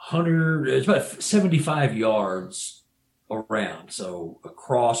 75 yards around. So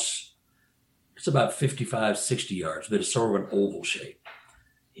across, it's about 55, 60 yards, but it's sort of an oval shape.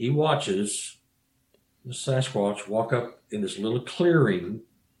 He watches the Sasquatch walk up in this little clearing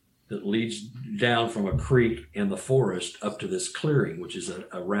that leads down from a creek in the forest up to this clearing, which is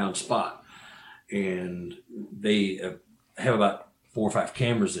a round spot. And they have about 4 or 5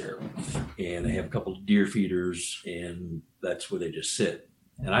 cameras there, and they have a couple of deer feeders, and that's where they just sit.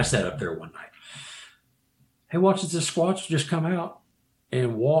 And I sat up there one night. Hey, watches this Squatch just come out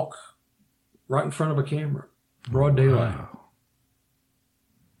and walk right in front of a camera, broad daylight. Wow.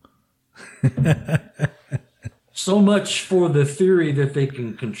 So much for the theory that they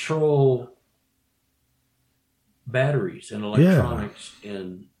can control batteries and electronics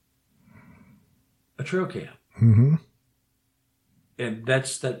in a trail cam. And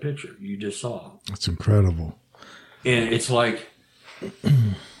that's that picture you just saw. That's incredible. And it's like,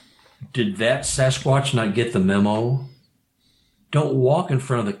 did that Sasquatch not get the memo? Don't walk in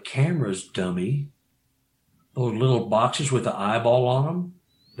front of the cameras, dummy. Those little boxes with the eyeball on them,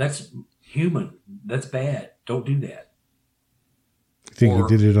 that's human. That's bad. Don't do that. You think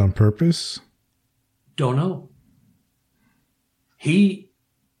he did it on purpose? Don't know. He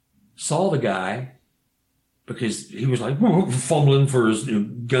saw the guy because he was like fumbling for his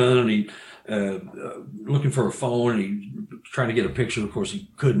gun, and he looking for a phone, and he trying to get a picture. Of course, he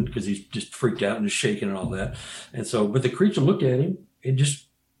couldn't because he's just freaked out and is shaking and all that. And so, but the creature looked at him and just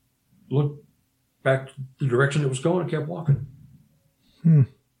looked back the direction it was going and kept walking.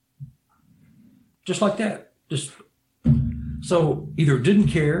 Just like that. Just so either it didn't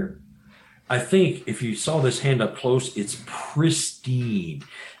care. I think if you saw this hand up close, it's pristine.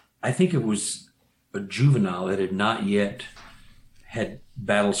 I think it was a juvenile that had not yet had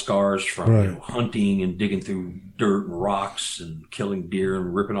battle scars from hunting and digging through dirt and rocks and killing deer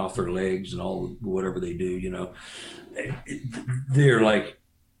and ripping off their legs and all whatever they do, they're like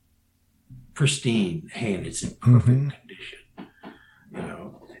pristine hand. It's in perfect condition,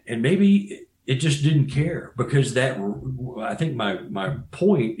 and maybe it just didn't care because I think my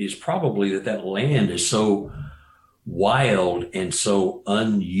point is probably that land is so wild and so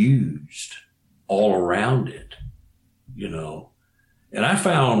unused all around it, and I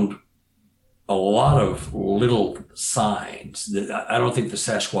found a lot of little signs that I don't think the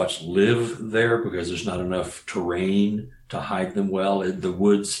Sasquatch live there because there's not enough terrain to hide them well. The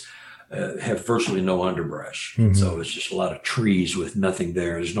woods have virtually no underbrush. So it's just a lot of trees with nothing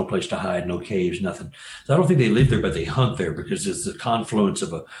there. There's no place to hide, no caves, nothing. So I don't think they live there, but they hunt there because it's the confluence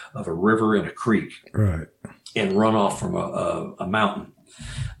of a river and a creek, right, and runoff from a mountain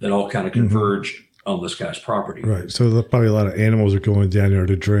that all kind of converge on this guy's property. Right. So probably a lot of animals are going down there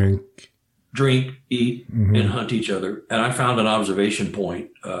to drink, eat, and hunt each other. And I found an observation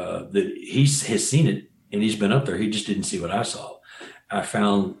point that he has seen it, and he's been up there. He just didn't see what I saw. I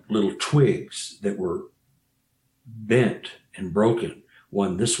found little twigs that were bent and broken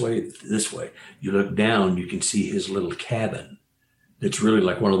one this way, this way. You look down, you can see his little cabin. It's really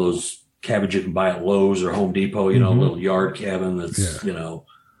like one of those cabins you can buy at Lowe's or Home Depot, a little yard cabin that's,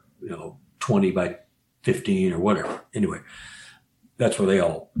 20 by 15 or whatever. Anyway, that's where they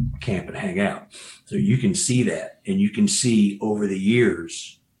all camp and hang out. So you can see that, and you can see over the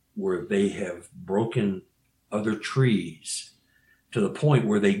years where they have broken other trees to the point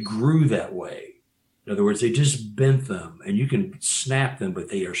where they grew that way. In other words, they just bent them, and you can snap them, but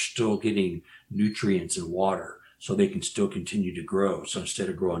they are still getting nutrients and water, so they can still continue to grow. So instead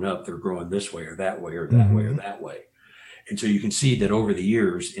of growing up, they're growing this way or that way or that way or that way. And so you can see that over the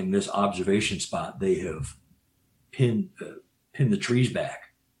years in this observation spot, they have pinned the trees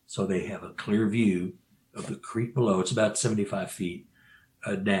back. So they have a clear view of the creek below. It's about 75 feet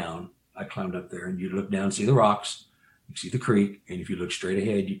down. I climbed up there, and you look down and see the rocks. You see the creek. And if you look straight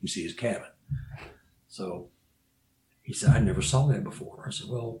ahead, you can see his cabin. So he said, I never saw that before. I said,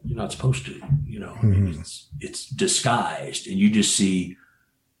 well, you're not supposed to, I mean, it's disguised, and you just see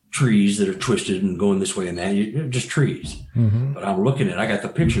trees that are twisted and going this way and that. You're just trees. But I'm looking at it. I got the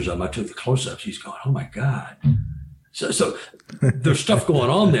pictures of them. I took the close-ups. He's going, oh my God. So there's stuff going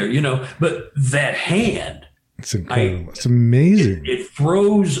on there, but that hand. It's incredible. It's amazing. It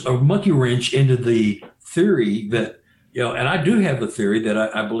throws a monkey wrench into the theory that, and I do have the theory that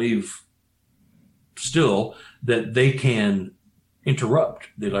I believe still that they can interrupt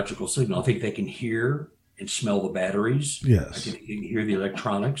the electrical signal. I think they can hear and smell the batteries. Yes. I think they can hear the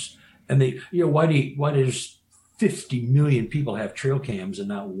electronics. And they, why does 50 million people have trail cams and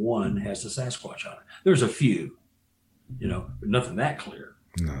not one has the Sasquatch on it? There's a few, but nothing that clear.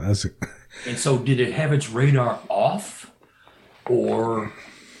 No, that's it. And so did it have its radar off, or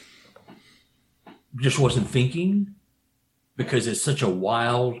just wasn't thinking? Because it's such a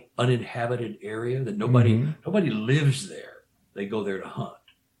wild, uninhabited area that nobody lives there. They go there to hunt.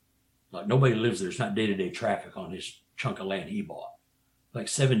 Like nobody lives there. It's not day-to-day traffic on this chunk of land he bought. Like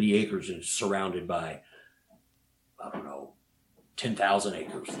 70 acres and surrounded by, 10,000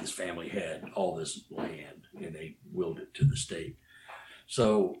 acres. This family had all this land, and they willed it to the state.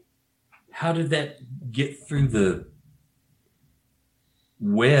 So how did that get through the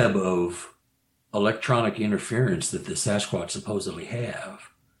web of electronic interference that the Sasquatch supposedly have?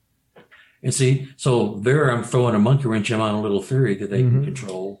 And see, so there I'm throwing a monkey wrench on a little theory that they can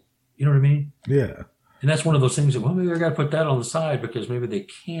control. You know what I mean? Yeah. And that's one of those things that, well, maybe they've got to put that on the side because maybe they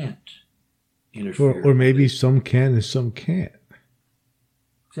can't interfere. Or maybe some can and some can't.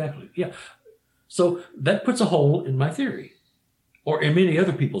 Exactly. Yeah. So that puts a hole in my theory, or in many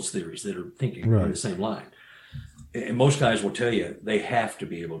other people's theories that are thinking on the same line. And most guys will tell you they have to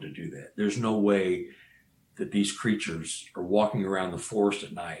be able to do that. There's no way that these creatures are walking around the forest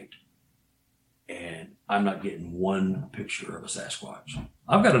at night and I'm not getting one picture of a Sasquatch.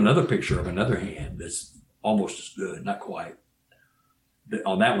 I've got another picture of another hand that's almost as good, not quite.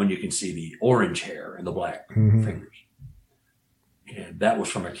 On that one, you can see the orange hair and the black fingers. And that was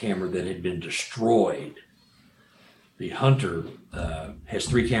from a camera that had been destroyed. The hunter has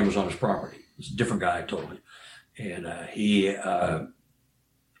 3 cameras on his property. It's a different guy totally. And he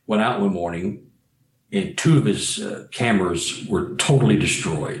went out one morning, and 2 of his cameras were totally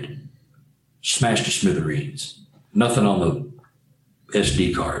destroyed, smashed to smithereens. Nothing on the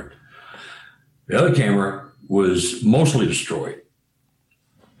SD card. The other camera was mostly destroyed,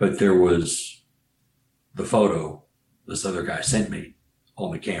 but there was the photo this other guy sent me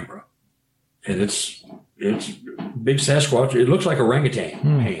on the camera. And it's big Sasquatch. It looks like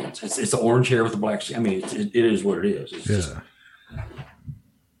orangutan hands. It's the orange hair with the black. I mean, it is what it is. It's just,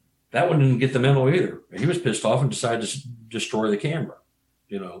 that one didn't get the memo either. He was pissed off and decided to destroy the camera,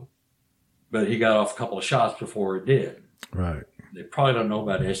 But he got off a couple of shots before it did. Right. They probably don't know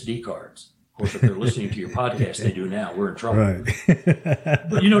about SD cards. Of course, if they're listening to your podcast, they do now. We're in trouble. Right.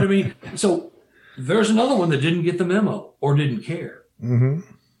 But you know what I mean? So there's another one that didn't get the memo or didn't care.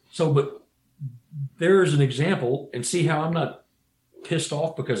 So, but there's an example, and see how I'm not pissed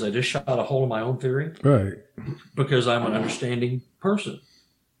off because I just shot a hole in my own theory? Right. Because I'm an understanding person.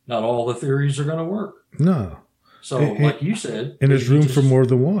 Not all the theories are going to work. No. So, like you said. And there's room for more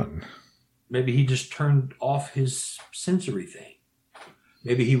than one. Maybe he just turned off his sensory thing.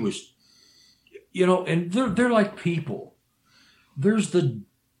 Maybe he was, and they're like people. There's the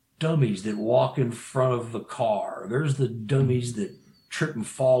dummies that walk in front of the car. There's the dummies that trip and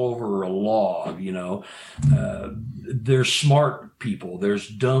fall over a log, There's smart people. There's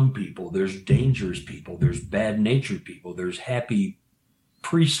dumb people. There's dangerous people. There's bad-natured people. There's happy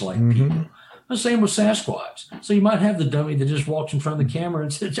priest-like people. The same with Sasquatch. So you might have the dummy that just walks in front of the camera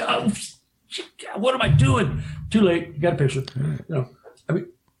and says, oh, shit, what am I doing? Too late. You got a picture.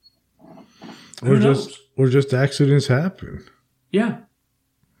 I mean, who knows? Or just accidents happen. Yeah.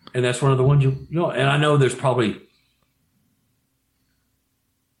 And that's one of the ones you know, and I know there's probably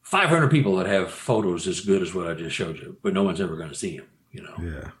 500 people that have photos as good as what I just showed you, but no one's ever going to see them, you know.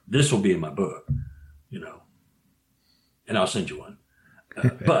 Yeah. This will be in my book, you know, and I'll send you one.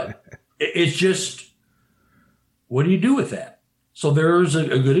 But it's just, what do you do with that? So there's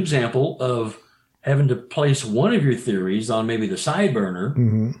a good example of having to place one of your theories on maybe the side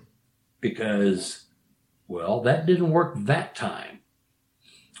burner because, well, that didn't work that time.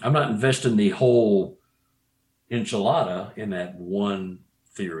 I'm not investing the whole enchilada in that one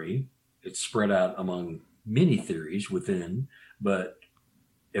theory. It's spread out among many theories within, but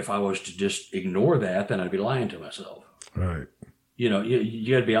if I was to just ignore that, then I'd be lying to myself. Right. You know,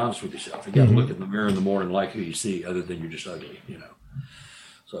 you got to be honest with yourself. You got to look in the mirror in the morning, like who you see, other than you're just ugly, you know.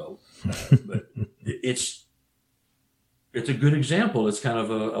 So, but it's a good example. It's kind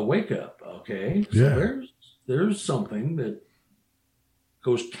of a wake up. Okay, so yeah. There's something that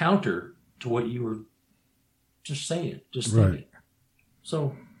goes counter to what you were just saying, just thinking. Right.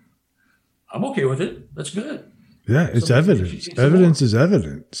 So, I'm okay with it. That's good. Yeah, it's evidence. Evidence is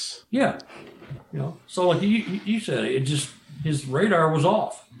evidence. Yeah, you know. So, like you said, it just. His radar was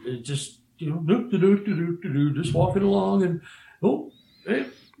off. It just, you know, just walking along and, you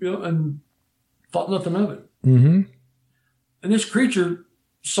know, and thought nothing of it. Mm-hmm. And this creature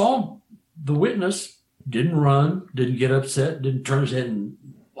saw the witness, didn't run, didn't get upset, didn't turn his head and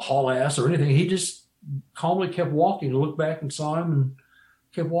haul ass or anything. He just calmly kept walking, looked back and saw him and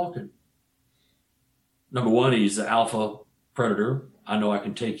kept walking. Number one, he's the alpha predator. I know I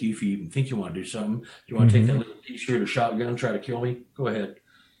can take you if you even think you want to do something. You want to take that little T-shirt or shotgun and try to kill me? Go ahead.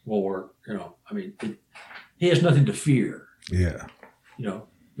 We'll work. You know, I mean, he has nothing to fear. Yeah. You know,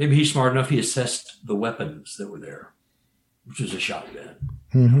 maybe he's smart enough. He assessed the weapons that were there, which was a shotgun.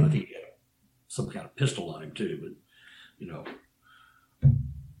 You know, I think he had some kind of pistol on him too. But, you know,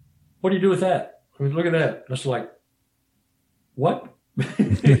 what do you do with that? I mean, look at that. That's like, what?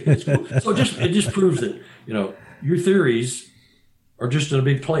 It's cool. So it just proves that, you know, your theories are just on a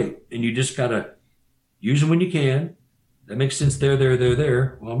big plate, and you just gotta use them when you can. That makes sense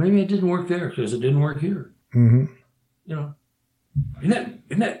there. Well, maybe it didn't work there because it didn't work here. You know,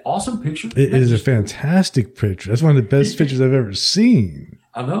 isn't that awesome picture? It is a fantastic picture. That's one of the best pictures I've ever seen.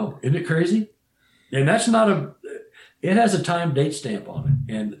 I know, isn't it crazy? And that's not it has a time date stamp on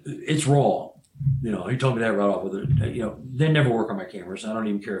it, and it's raw. You know, he told me that right off with it. You know, they never work on my cameras. I don't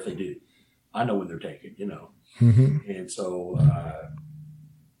even care if they do. I know when they're taken. You know. And so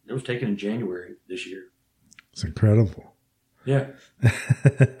it was taken in January this year. It's incredible. Yeah.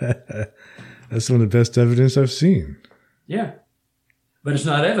 That's some of the best evidence I've seen. Yeah. But it's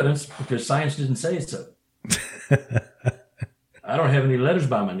not evidence because science didn't say so. I don't have any letters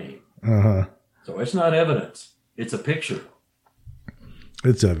by my name. So it's not evidence. It's a picture.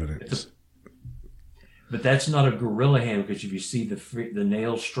 It's evidence. But that's not a gorilla hand because if you see the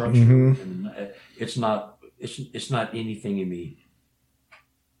nail structure, it's not anything in the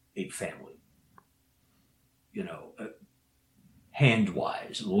ape family, you know,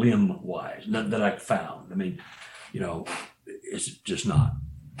 hand-wise, limb-wise, not that I found. I mean, you know, it's just not.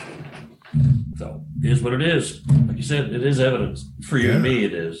 So it is what it is. Like you said, it is evidence. For you and me,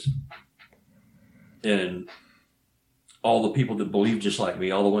 it is. And all the people that believe just like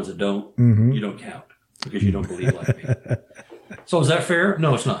me, all the ones that don't, you don't count because you don't believe like me. So is that fair?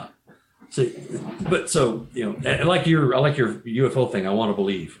 No, it's not. See, but so, you know, I like your UFO thing. I want to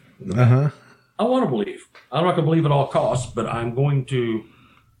believe. I want to believe. I'm not going to believe at all costs, but I'm going to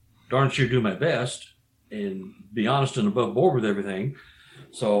darn sure do my best and be honest and above board with everything.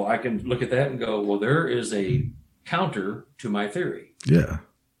 So I can look at that and go, well, there is a counter to my theory. Yeah.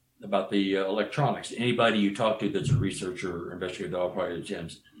 About the electronics. Anybody you talk to that's a researcher or investigator, they'll probably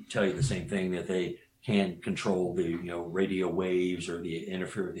tell you the same thing, that they can control the, you know, radio waves or the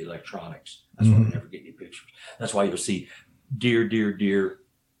interfere with the electronics. That's why we never get any pictures. That's why you'll see deer,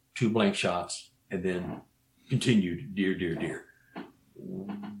 2 blank shots, and then continued deer.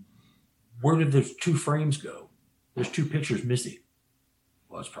 Where did those 2 frames go? There's 2 pictures missing.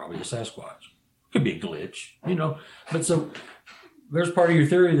 Well, it's probably a Sasquatch. Could be a glitch, you know. But so there's part of your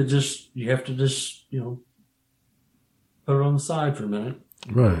theory that you have to you know, put it on the side for a minute.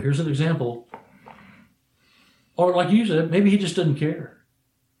 Right. Here's an example. Or like you said, maybe he just doesn't care.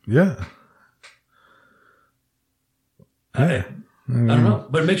 Yeah. I don't know,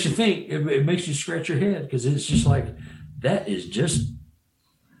 but it makes you think. It makes you scratch your head because it's just like, that is just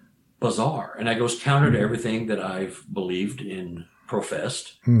bizarre, and that goes counter to everything that I've believed and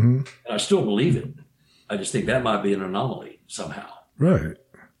professed, and I still believe it. I just think that might be an anomaly somehow. Right.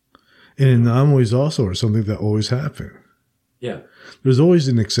 And anomalies also are something that always happen. Yeah. There's always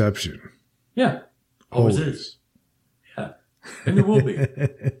an exception. Yeah. Always is. Yeah. And there will be.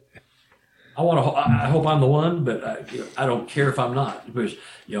 I hope I'm the one, but I don't care if I'm not, because,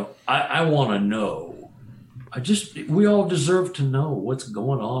 I want to know. We all deserve to know what's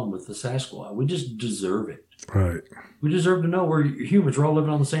going on with the Sasquatch. We just deserve it. Right. We deserve to know we're humans. We're all living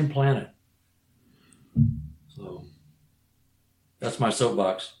on the same planet. So that's my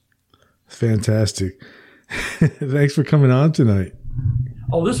soapbox. Fantastic. Thanks for coming on tonight.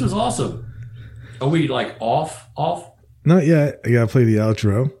 Oh, this was awesome. Are we like off? Not yet. I got to play the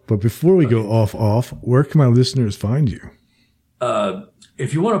outro. But before we go off, where can my listeners find you?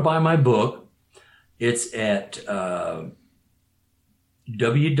 If you want to buy my book, it's at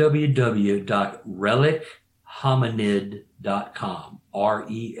www.relichominid.com.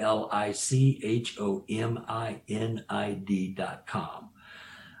 RELICHOMINID.com.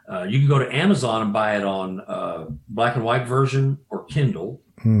 You can go to Amazon and buy it on black and white version or Kindle.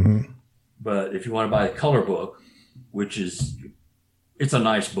 Mm-hmm. But if you want to buy the color book, it's a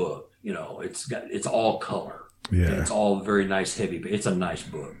nice book. It's all color. Yeah. And it's all very nice, heavy, but it's a nice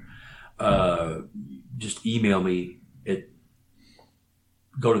book. Just email me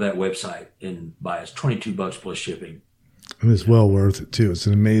go to that website and buy it. It's $22 plus shipping. And it's well worth it too. It's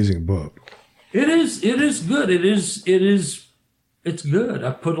an amazing book. It is good. It's good.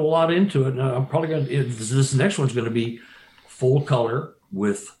 I put a lot into it. And I'm probably this next one's going to be full color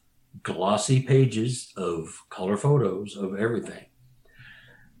with glossy pages of color photos of everything.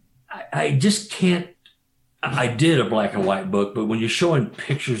 I just can't. I did a black and white book, but when you're showing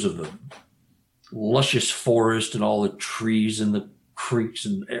pictures of the luscious forest and all the trees and the creeks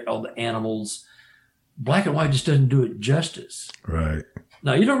and all the animals, black and white just doesn't do it justice. Right.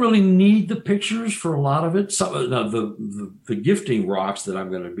 Now, you don't really need the pictures for a lot of it. The gifting rocks that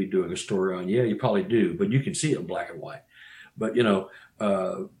I'm going to be doing a story on, yeah, you probably do, but you can see it in black and white. But,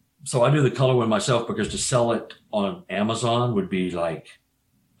 so I do the color one myself, because to sell it on Amazon would be like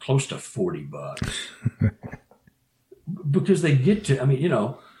close to $40. Because they get to,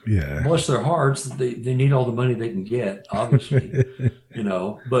 yeah, bless their hearts, they need all the money they can get, obviously,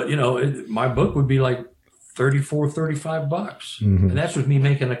 but my book would be like $34, $35. Mm-hmm. And that's with me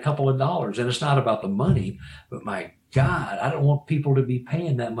making a couple of dollars. And it's not about the money, but my God, I don't want people to be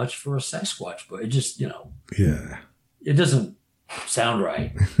paying that much for a Sasquatch book. It just, yeah, it doesn't sound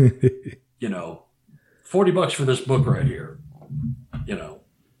right. $40 for this book right here.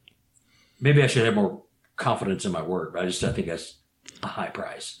 Maybe I should have more confidence in my work. But I think that's a high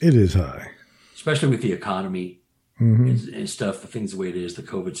price. It is high, especially with the economy and stuff. The things the way it is, the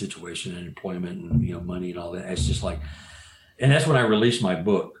COVID situation and employment and money and all that. It's just like, and that's when I released my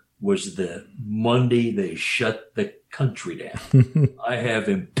book. Was the Monday they shut the country down. I have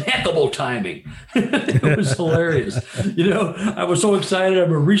impeccable timing. It was hilarious. I was so excited.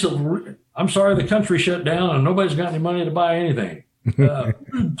 I'm sorry the country shut down and nobody's got any money to buy anything.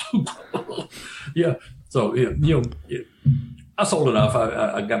 Yeah. So, I sold enough.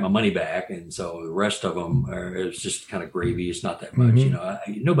 I got my money back. And so the rest of them it's just kind of gravy. It's not that much,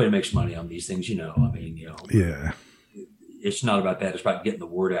 nobody makes money on these things, yeah. It's not about that. It's about getting the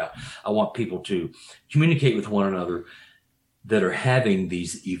word out. I want people to communicate with one another that are having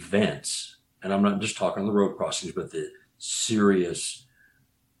these events. And I'm not just talking the road crossings, but the serious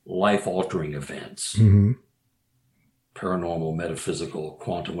life-altering events. Mm-hmm. Paranormal, metaphysical,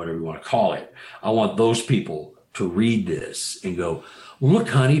 quantum, whatever you want to call it. I want those people to read this and go, look,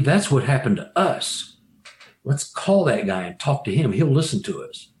 honey, that's what happened to us. Let's call that guy and talk to him. He'll listen to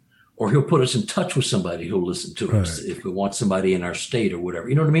us. Or he'll put us in touch with somebody who'll listen to us if we want somebody in our state or whatever.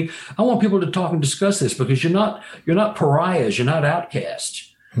 You know what I mean? I want people to talk and discuss this, because you're not pariahs. You're not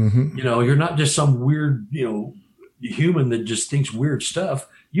outcasts. Mm-hmm. You're not just some weird, human that just thinks weird stuff.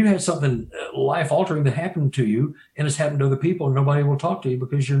 You had something life altering that happened to you, and it's happened to other people, and nobody will talk to you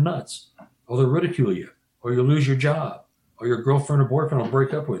because you're nuts, or they'll ridicule you, or you'll lose your job, or your girlfriend or boyfriend will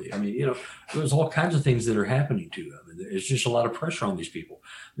break up with you. There's all kinds of things that are happening to them. It's just a lot of pressure on these people.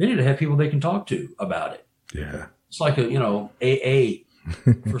 They need to have people they can talk to about it. Yeah. It's like AA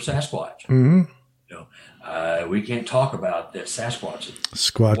for Sasquatch. Mm-hmm. We can't talk about that Sasquatch.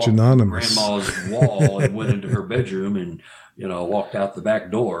 Squatch Anonymous. Grandma's wall and went into her bedroom and, walked out the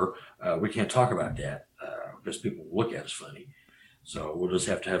back door. We can't talk about that because people look at us funny. So we'll just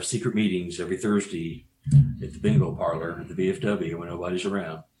have to have secret meetings every Thursday at the bingo parlor at the VFW when nobody's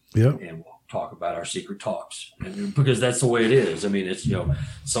around. Yeah. And we'll talk about our secret talks, and because that's the way it is. I mean, it's,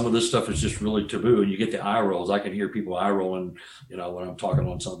 some of this stuff is just really taboo, and you get the eye rolls. I can hear people eye rolling, when I'm talking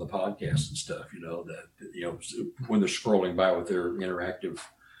on some of the podcasts and stuff, when they're scrolling by with their interactive,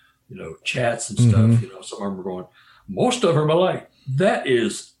 chats and stuff, some of them are going, most of them are like, that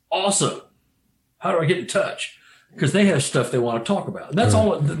is awesome. How do I get in touch? Because they have stuff they want to talk about. And that's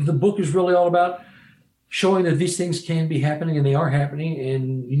all the book is really all about, showing that these things can be happening and they are happening,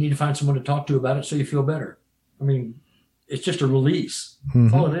 and you need to find someone to talk to about it so you feel better. I mean, it's just a release.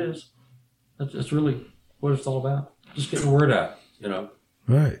 That's all it is. That's really what it's all about. Just getting the word out,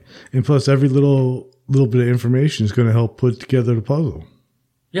 Right. And plus, every little bit of information is going to help put together the puzzle.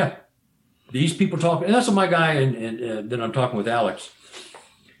 Yeah. These people talk, and that's what my guy, and then I'm talking with Alex,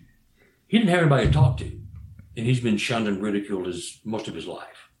 he didn't have anybody to talk to. And he's been shunned and ridiculed most of his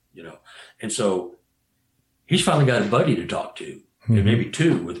life, And so he's finally got a buddy to talk to, and maybe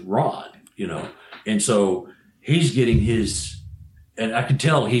two with Ron, And so he's getting and I can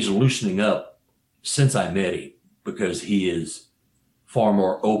tell he's loosening up since I met him, because he is far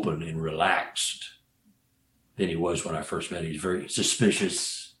more open and relaxed than he was when I first met him. He's very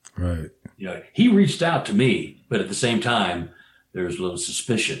suspicious. Right. He reached out to me, but at the same time, there's a little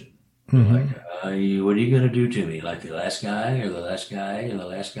suspicion. Like, what are you going to do to me? Like the last guy or the last guy or the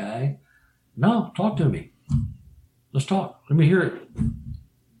last guy? No, talk to me. Let's talk. Let me hear it.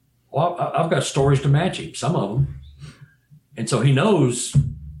 Well, I've got stories to match him, some of them. And so he knows,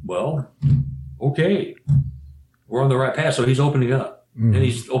 well, okay, we're on the right path. So he's opening up, and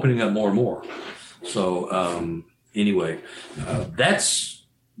he's opening up more and more. So anyway, that's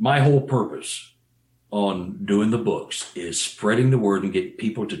my whole purpose on doing the books, is spreading the word and get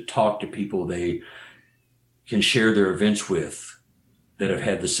people to talk to people they can share their events with that have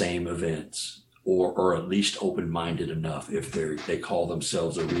had the same events. Or at least open-minded enough if they call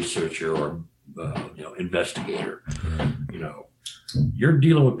themselves a researcher or investigator. You're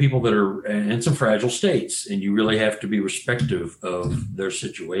dealing with people that are in some fragile states, and you really have to be respectful of their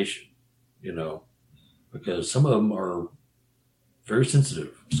situation. Because some of them are very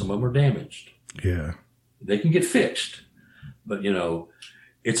sensitive, some of them are damaged. Yeah, they can get fixed, but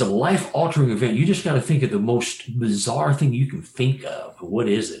it's a life-altering event. You just got to think of the most bizarre thing you can think of. What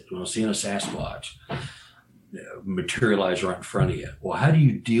is it? Seeing a Sasquatch materialize right in front of you. Well, how do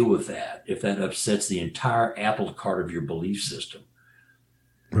you deal with that if that upsets the entire apple cart of your belief system?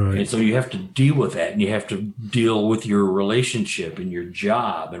 Right. And so you have to deal with that, and you have to deal with your relationship and your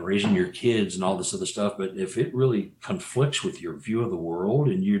job and raising your kids and all this other stuff. But if it really conflicts with your view of the world,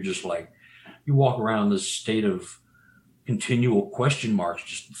 and you're just like, you walk around this state of continual question marks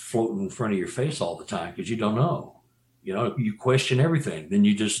just floating in front of your face all the time because you don't know. You question everything, then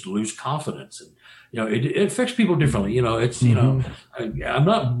you just lose confidence, and it affects people differently. It's I'm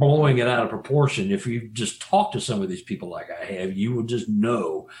not blowing it out of proportion. If you just talk to some of these people like I have, you will just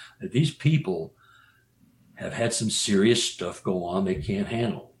know that these people have had some serious stuff go on they can't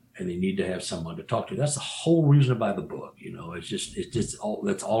handle, and they need to have someone to talk to. That's the whole reason to buy the book. It's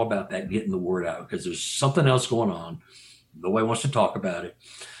all about that, getting the word out, because there's something else going on. Nobody wants to talk about it.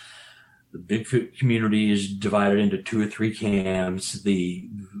 The Bigfoot community is divided into 2 or 3 camps. The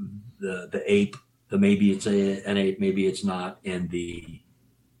ape, the maybe it's an ape, maybe it's not, and the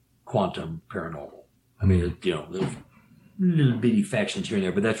quantum paranormal. I mean, there's little bitty factions here and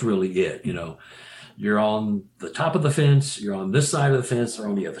there, but that's really it. You're on the top of the fence, you're on this side of the fence, or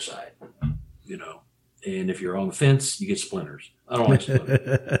on the other side. And if you're on the fence, you get splinters. I don't like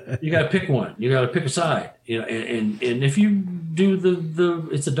splinters. You got to pick one. You got to pick a side. And if you do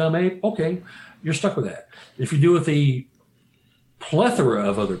it's a dumb ape, okay, you're stuck with that. If you do with the plethora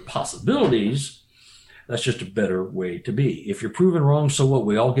of other possibilities, that's just a better way to be. If you're proven wrong, so what?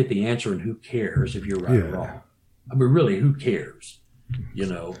 We all get the answer, and who cares if you're right or wrong? I mean, really, who cares?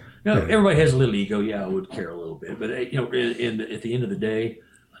 Everybody has a little ego. Yeah, I would care a little bit, but at the end of the day,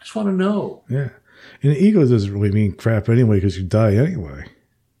 I just want to know. Yeah. And ego doesn't really mean crap anyway, because you die anyway.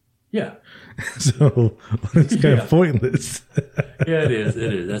 Yeah. So it's kind of pointless. Yeah, it is.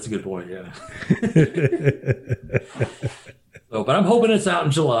 It is. That's a good point. Yeah. So, but I'm hoping it's out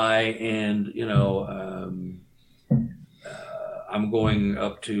in July, and I'm going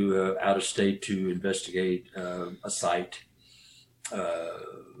up to out of state to investigate a site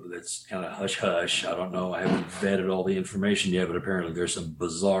that's kind of hush hush. I don't know. I haven't vetted all the information yet, but apparently there's some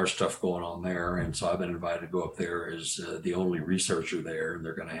bizarre stuff going on there. And so I've been invited to go up there as the only researcher there. And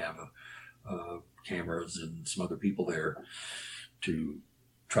they're going to have cameras and some other people there to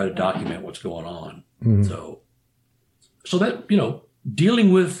try to document what's going on. Mm-hmm. So that,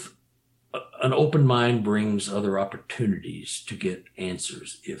 dealing with an open mind brings other opportunities to get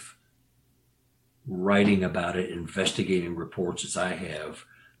answers. If writing about it, investigating reports as I have,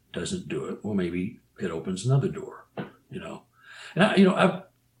 doesn't do it, well, maybe it opens another door, And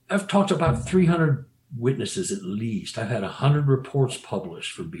I've talked to about 300 witnesses at least. I've had 100 reports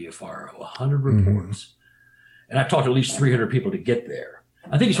published for BFRO, 100 reports. And I've talked to at least 300 people to get there.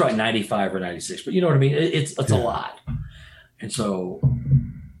 I think it's right 95 or 96, but you know what I mean? It's a lot. And so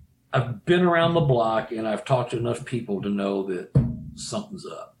I've been around the block and I've talked to enough people to know that something's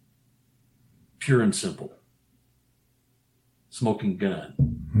up. Pure and simple. Smoking gun.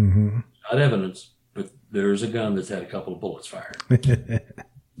 Not evidence, but there's a gun that's had a couple of bullets fired.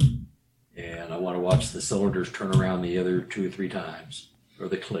 And I want to watch the cylinders turn around the other 2 or 3 times, or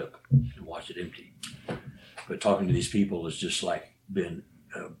the clip, and watch it empty. But talking to these people has just like been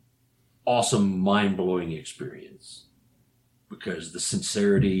an awesome, mind-blowing experience, because the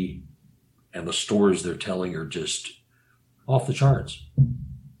sincerity and the stories they're telling are just off the charts.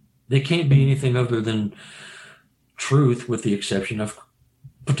 They can't be anything other than truth, with the exception of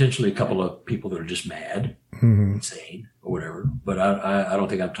potentially a couple of people that are just mad, insane, or whatever. But I don't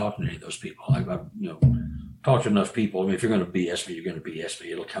think I'm talking to any of those people. I've talked to enough people. I mean, if you're going to BS me, you're going to BS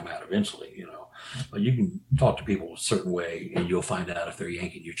me. It'll come out eventually, But you can talk to people a certain way, and you'll find out if they're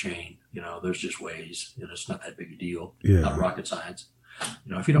yanking your chain. There's just ways. It's not that big a deal. Yeah. Not rocket science.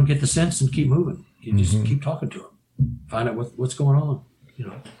 If you don't get the sense, then keep moving. You just keep talking to them. Find out what's going on.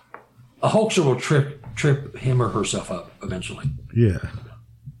 A hoaxer will trip him or herself up eventually. Yeah.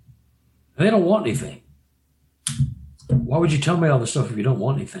 And they don't want anything. Why would you tell me all this stuff if you don't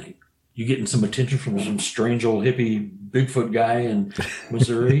want anything? You getting some attention from some strange old hippie Bigfoot guy in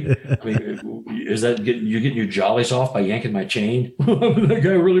Missouri? I mean, is that getting your jollies off by yanking my chain? That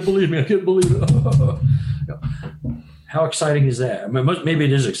guy really believed me. I can't believe it. How exciting is that? I mean, maybe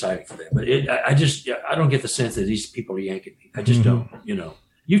it is exciting for them, but I don't get the sense that these people are yanking me. I just don't.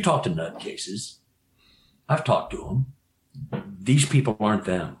 You talk to nutcases. I've talked to them. These people aren't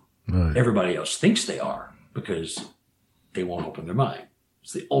them. Right. Everybody else thinks they are because they won't open their mind.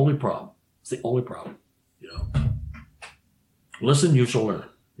 It's the only problem. Listen, you shall learn,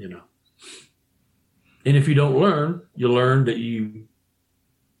 And if you don't learn, you learn that you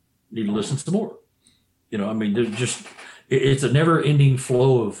need to listen some more. It's a never ending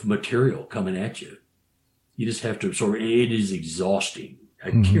flow of material coming at you. You just have to absorb it. It is exhausting. I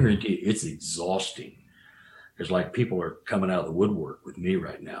guarantee it's exhausting. It's like people are coming out of the woodwork with me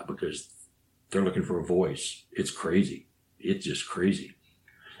right now because they're looking for a voice. It's crazy. It's just crazy.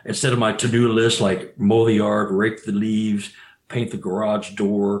 Instead of my to-do list, like mow the yard, rake the leaves, paint the garage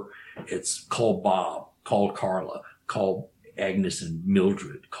door, it's call Bob, call Carla, call Agnes and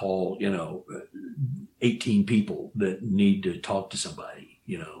Mildred, call, 18 people that need to talk to somebody,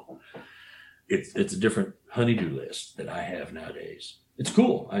 It's a different honey-do list that I have nowadays. It's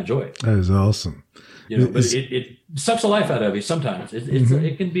cool. I enjoy it. That is awesome. But it sucks the life out of you sometimes.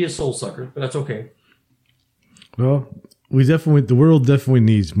 It can be a soul sucker, but that's okay. Well, the world definitely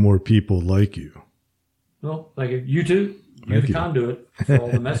needs more people like you. Well, like you too. You're the conduit for all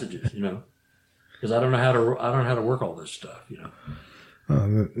the messages, because I don't know how to work all this stuff,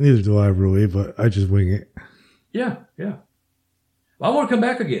 Neither do I really, but I just wing it. Yeah. Well, I want to come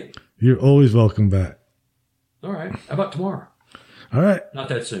back again. You're always welcome back. All right. How about tomorrow? All right. Not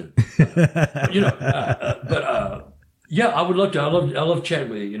that soon. Yeah, I would love to. I love chatting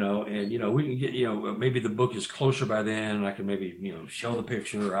with you, and we can get, maybe the book is closer by then, and I can maybe, show the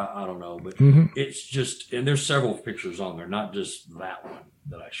picture. I don't know, but it's just, and there's several pictures on there, not just that one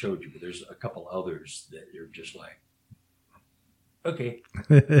that I showed you, but there's a couple others that you're just like, okay,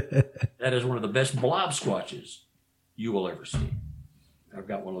 that is one of the best blob squatches you will ever see. I've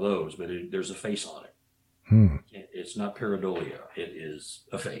got one of those, but there's a face on it. It's not pareidolia. It is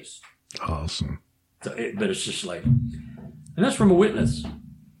a face. Awesome. So but it's just like, and that's from a witness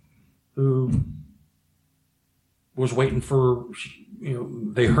who was waiting for,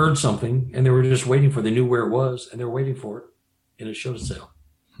 they heard something and they were just waiting they knew where it was and they were waiting for it, and it showed itself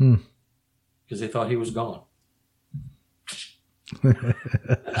because they thought he was gone.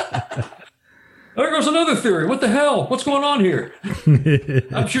 There goes another theory. What the hell? What's going on here?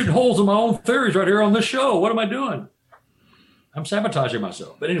 I'm shooting holes in my own theories right here on this show. What am I doing? I'm sabotaging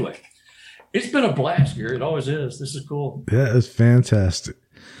myself. But anyway, it's been a blast, Gary. It always is. This is cool. Yeah, it's fantastic.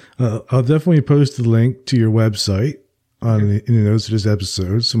 I'll definitely post a link to your website in the notes of this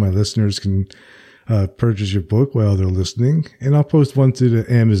episode so my listeners can purchase your book while they're listening. And I'll post one to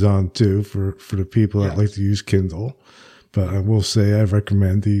the Amazon too for the people that like to use Kindle. But I will say I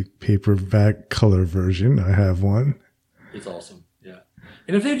recommend the paperback color version. I have one. It's awesome. Yeah.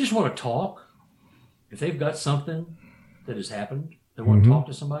 And if they just want to talk if they've got something that has happened, they want to talk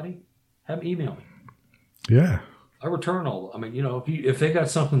to somebody, have them email me. Yeah. I return all. I mean, if they got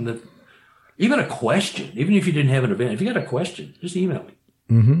something that, even a question, even if you didn't have an event, if you got a question, just email me.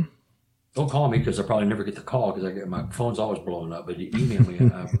 Mm-hmm. Don't call me because I probably never get the call because my phone's always blowing up. But you email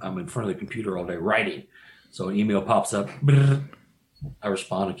me. I'm in front of the computer all day writing, so an email pops up. I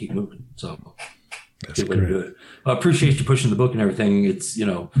respond and keep moving. So that's good way to do it. I appreciate you pushing the book and everything. It's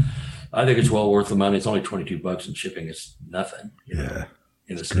I think it's well worth the money. It's only $22 in shipping. It's nothing. Yeah.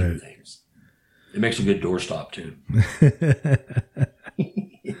 In the scheme of things, it makes a good doorstop too.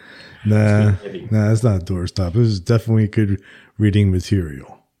 Nah, it's not a doorstop. This is definitely good reading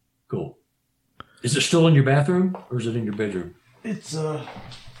material. Cool. Is it still in your bathroom or is it in your bedroom? It's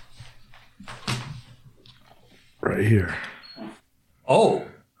right here. Oh,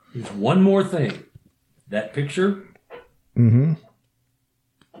 there's one more thing. That picture. Mm-hmm.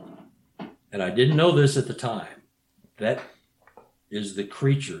 And I didn't know this at the time. That is the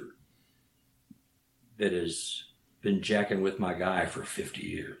creature that has been jacking with my guy for 50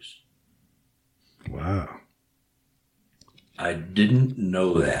 years. Wow. I didn't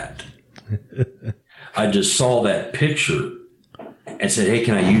know that. I just saw that picture and said, hey,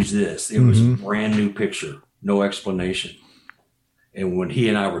 can I use this? It was a brand new picture, no explanation. And when he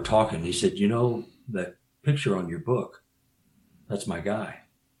and I were talking, he said, that picture on your book, that's my guy.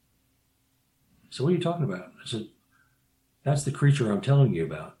 So what are you talking about? I said, that's the creature I'm telling you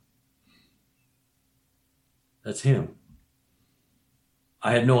about. That's him.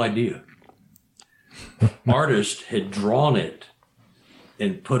 I had no idea. Artist had drawn it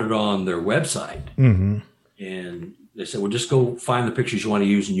and put it on their website. Mm-hmm. And they said, well, just go find the pictures you want to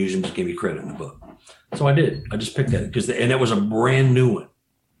use and use them to give me credit in the book. So I did. I just picked that and that was a brand new one.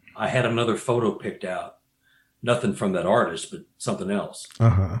 I had another photo picked out. Nothing from that artist, but something else.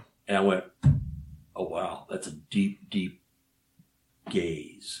 Uh-huh. And I went, oh, wow, that's a deep, deep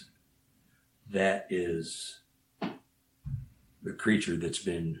gaze. That is the creature that's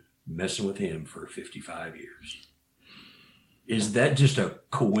been messing with him for 55 years. Is that just a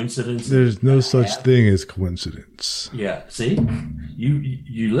coincidence? There's no such thing as coincidence. Yeah, see?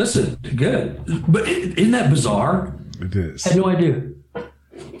 You listened. Good. But isn't that bizarre? It is. I had no idea.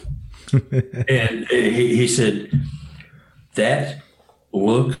 And he said, that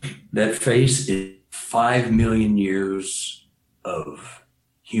look, that face is 5 million years of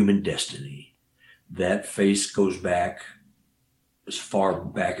human destiny. That face goes back as far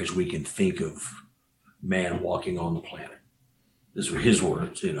back as we can think of man walking on the planet. These were his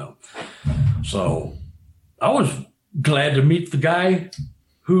words, So I was glad to meet the guy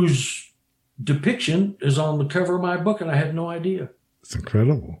whose depiction is on the cover of my book, and I had no idea. It's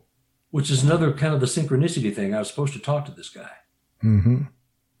incredible. Which is another kind of the synchronicity thing. I was supposed to talk to this guy. Mm-hmm.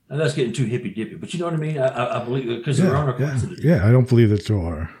 And that's getting too hippy-dippy. But you know what I mean? I believe, because there are no coincidences. Yeah, I don't believe that there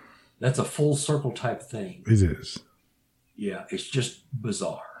are. That's a full circle type thing. It is. Yeah, it's just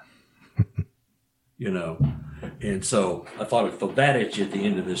bizarre. And so I thought I'd throw that at you at the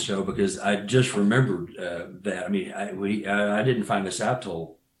end of this show because I just remembered that. I mean, I didn't find this out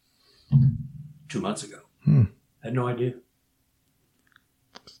till 2 months ago. I had no idea.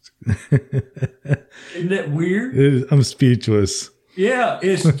 Isn't that weird? It is, I'm speechless. Yeah,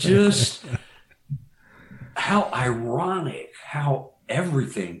 it's just how ironic, how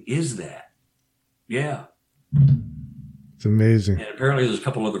everything is that. Yeah. It's amazing. And apparently there's a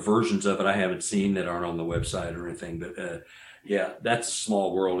couple other versions of it I haven't seen that aren't on the website or anything. But yeah, that's a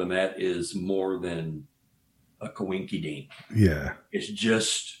small world, and that is more than a coinky-dink. Yeah. It's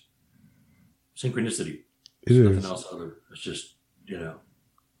just synchronicity. It's nothing else other. It's just,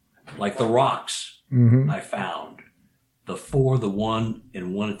 like the rocks I found. The 4, the 1,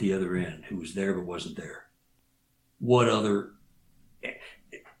 and 1 at the other end who was there but wasn't there. What other...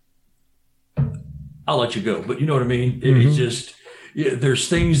 I'll let you go, but you know what I mean? It's just, there's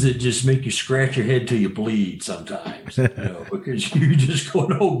things that just make you scratch your head till you bleed sometimes, because you're just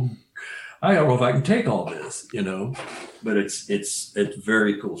going, oh, I don't know if I can take all this, but it's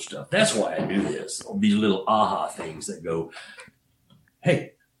very cool stuff. That's why I do this. These little aha things that go,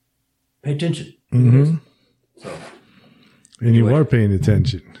 hey, pay attention. Mm-hmm. So, and you are paying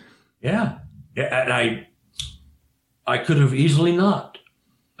attention. Yeah. And I could have easily not.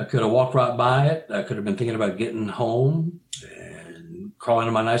 I could have walked right by it. I could have been thinking about getting home and crawling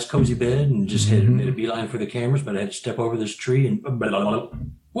into my nice cozy bed and just made a beeline for the cameras, but I had to step over this tree and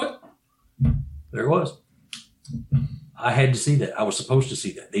what? There it was. I had to see that. I was supposed to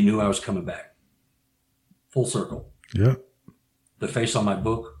see that. They knew I was coming back. Full circle. Yeah. The face on my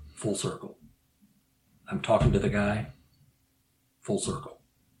book, full circle. I'm talking to the guy, full circle.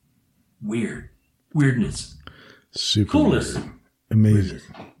 Weird. weirdness. Super Coolness. weird. Amazing.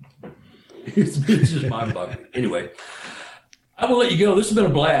 It's just mind-boggling. Anyway, I will let you go. This has been a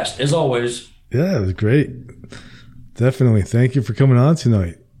blast, as always. Yeah, it was great. Definitely. Thank you for coming on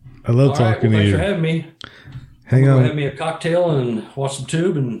tonight. I love talking to thanks you. for having me. Hang Go on. have me a cocktail and watch some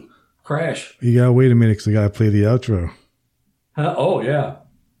tube and crash. You gotta wait a minute because I gotta play the outro. Huh? Oh, yeah.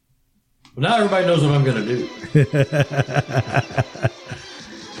 Well, now everybody knows what I'm going to do.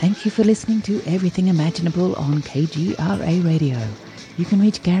 Thank you for listening to Everything Imaginable on KGRA Radio. You can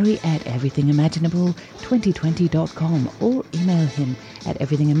reach Gary at everythingimaginable2020.com or email him at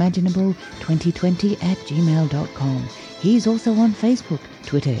everythingimaginable2020@gmail.com. He's also on Facebook,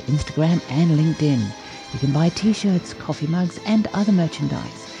 Twitter, Instagram, and LinkedIn. You can buy t-shirts, coffee mugs, and other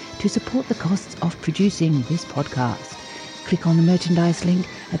merchandise to support the costs of producing this podcast. Click on the merchandise link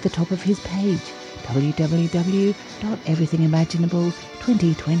at the top of his page,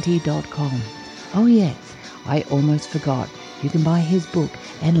 www.everythingimaginable2020.com. Oh yes, I almost forgot. You can buy his book,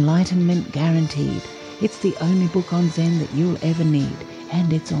 Enlightenment Guaranteed. It's the only book on Zen that you'll ever need,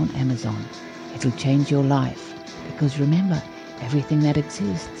 and it's on Amazon. It'll change your life, because remember, everything that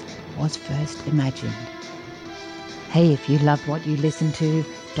exists was first imagined. Hey, if you loved what you listened to,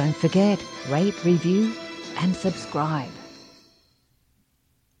 don't forget, rate, review, and subscribe.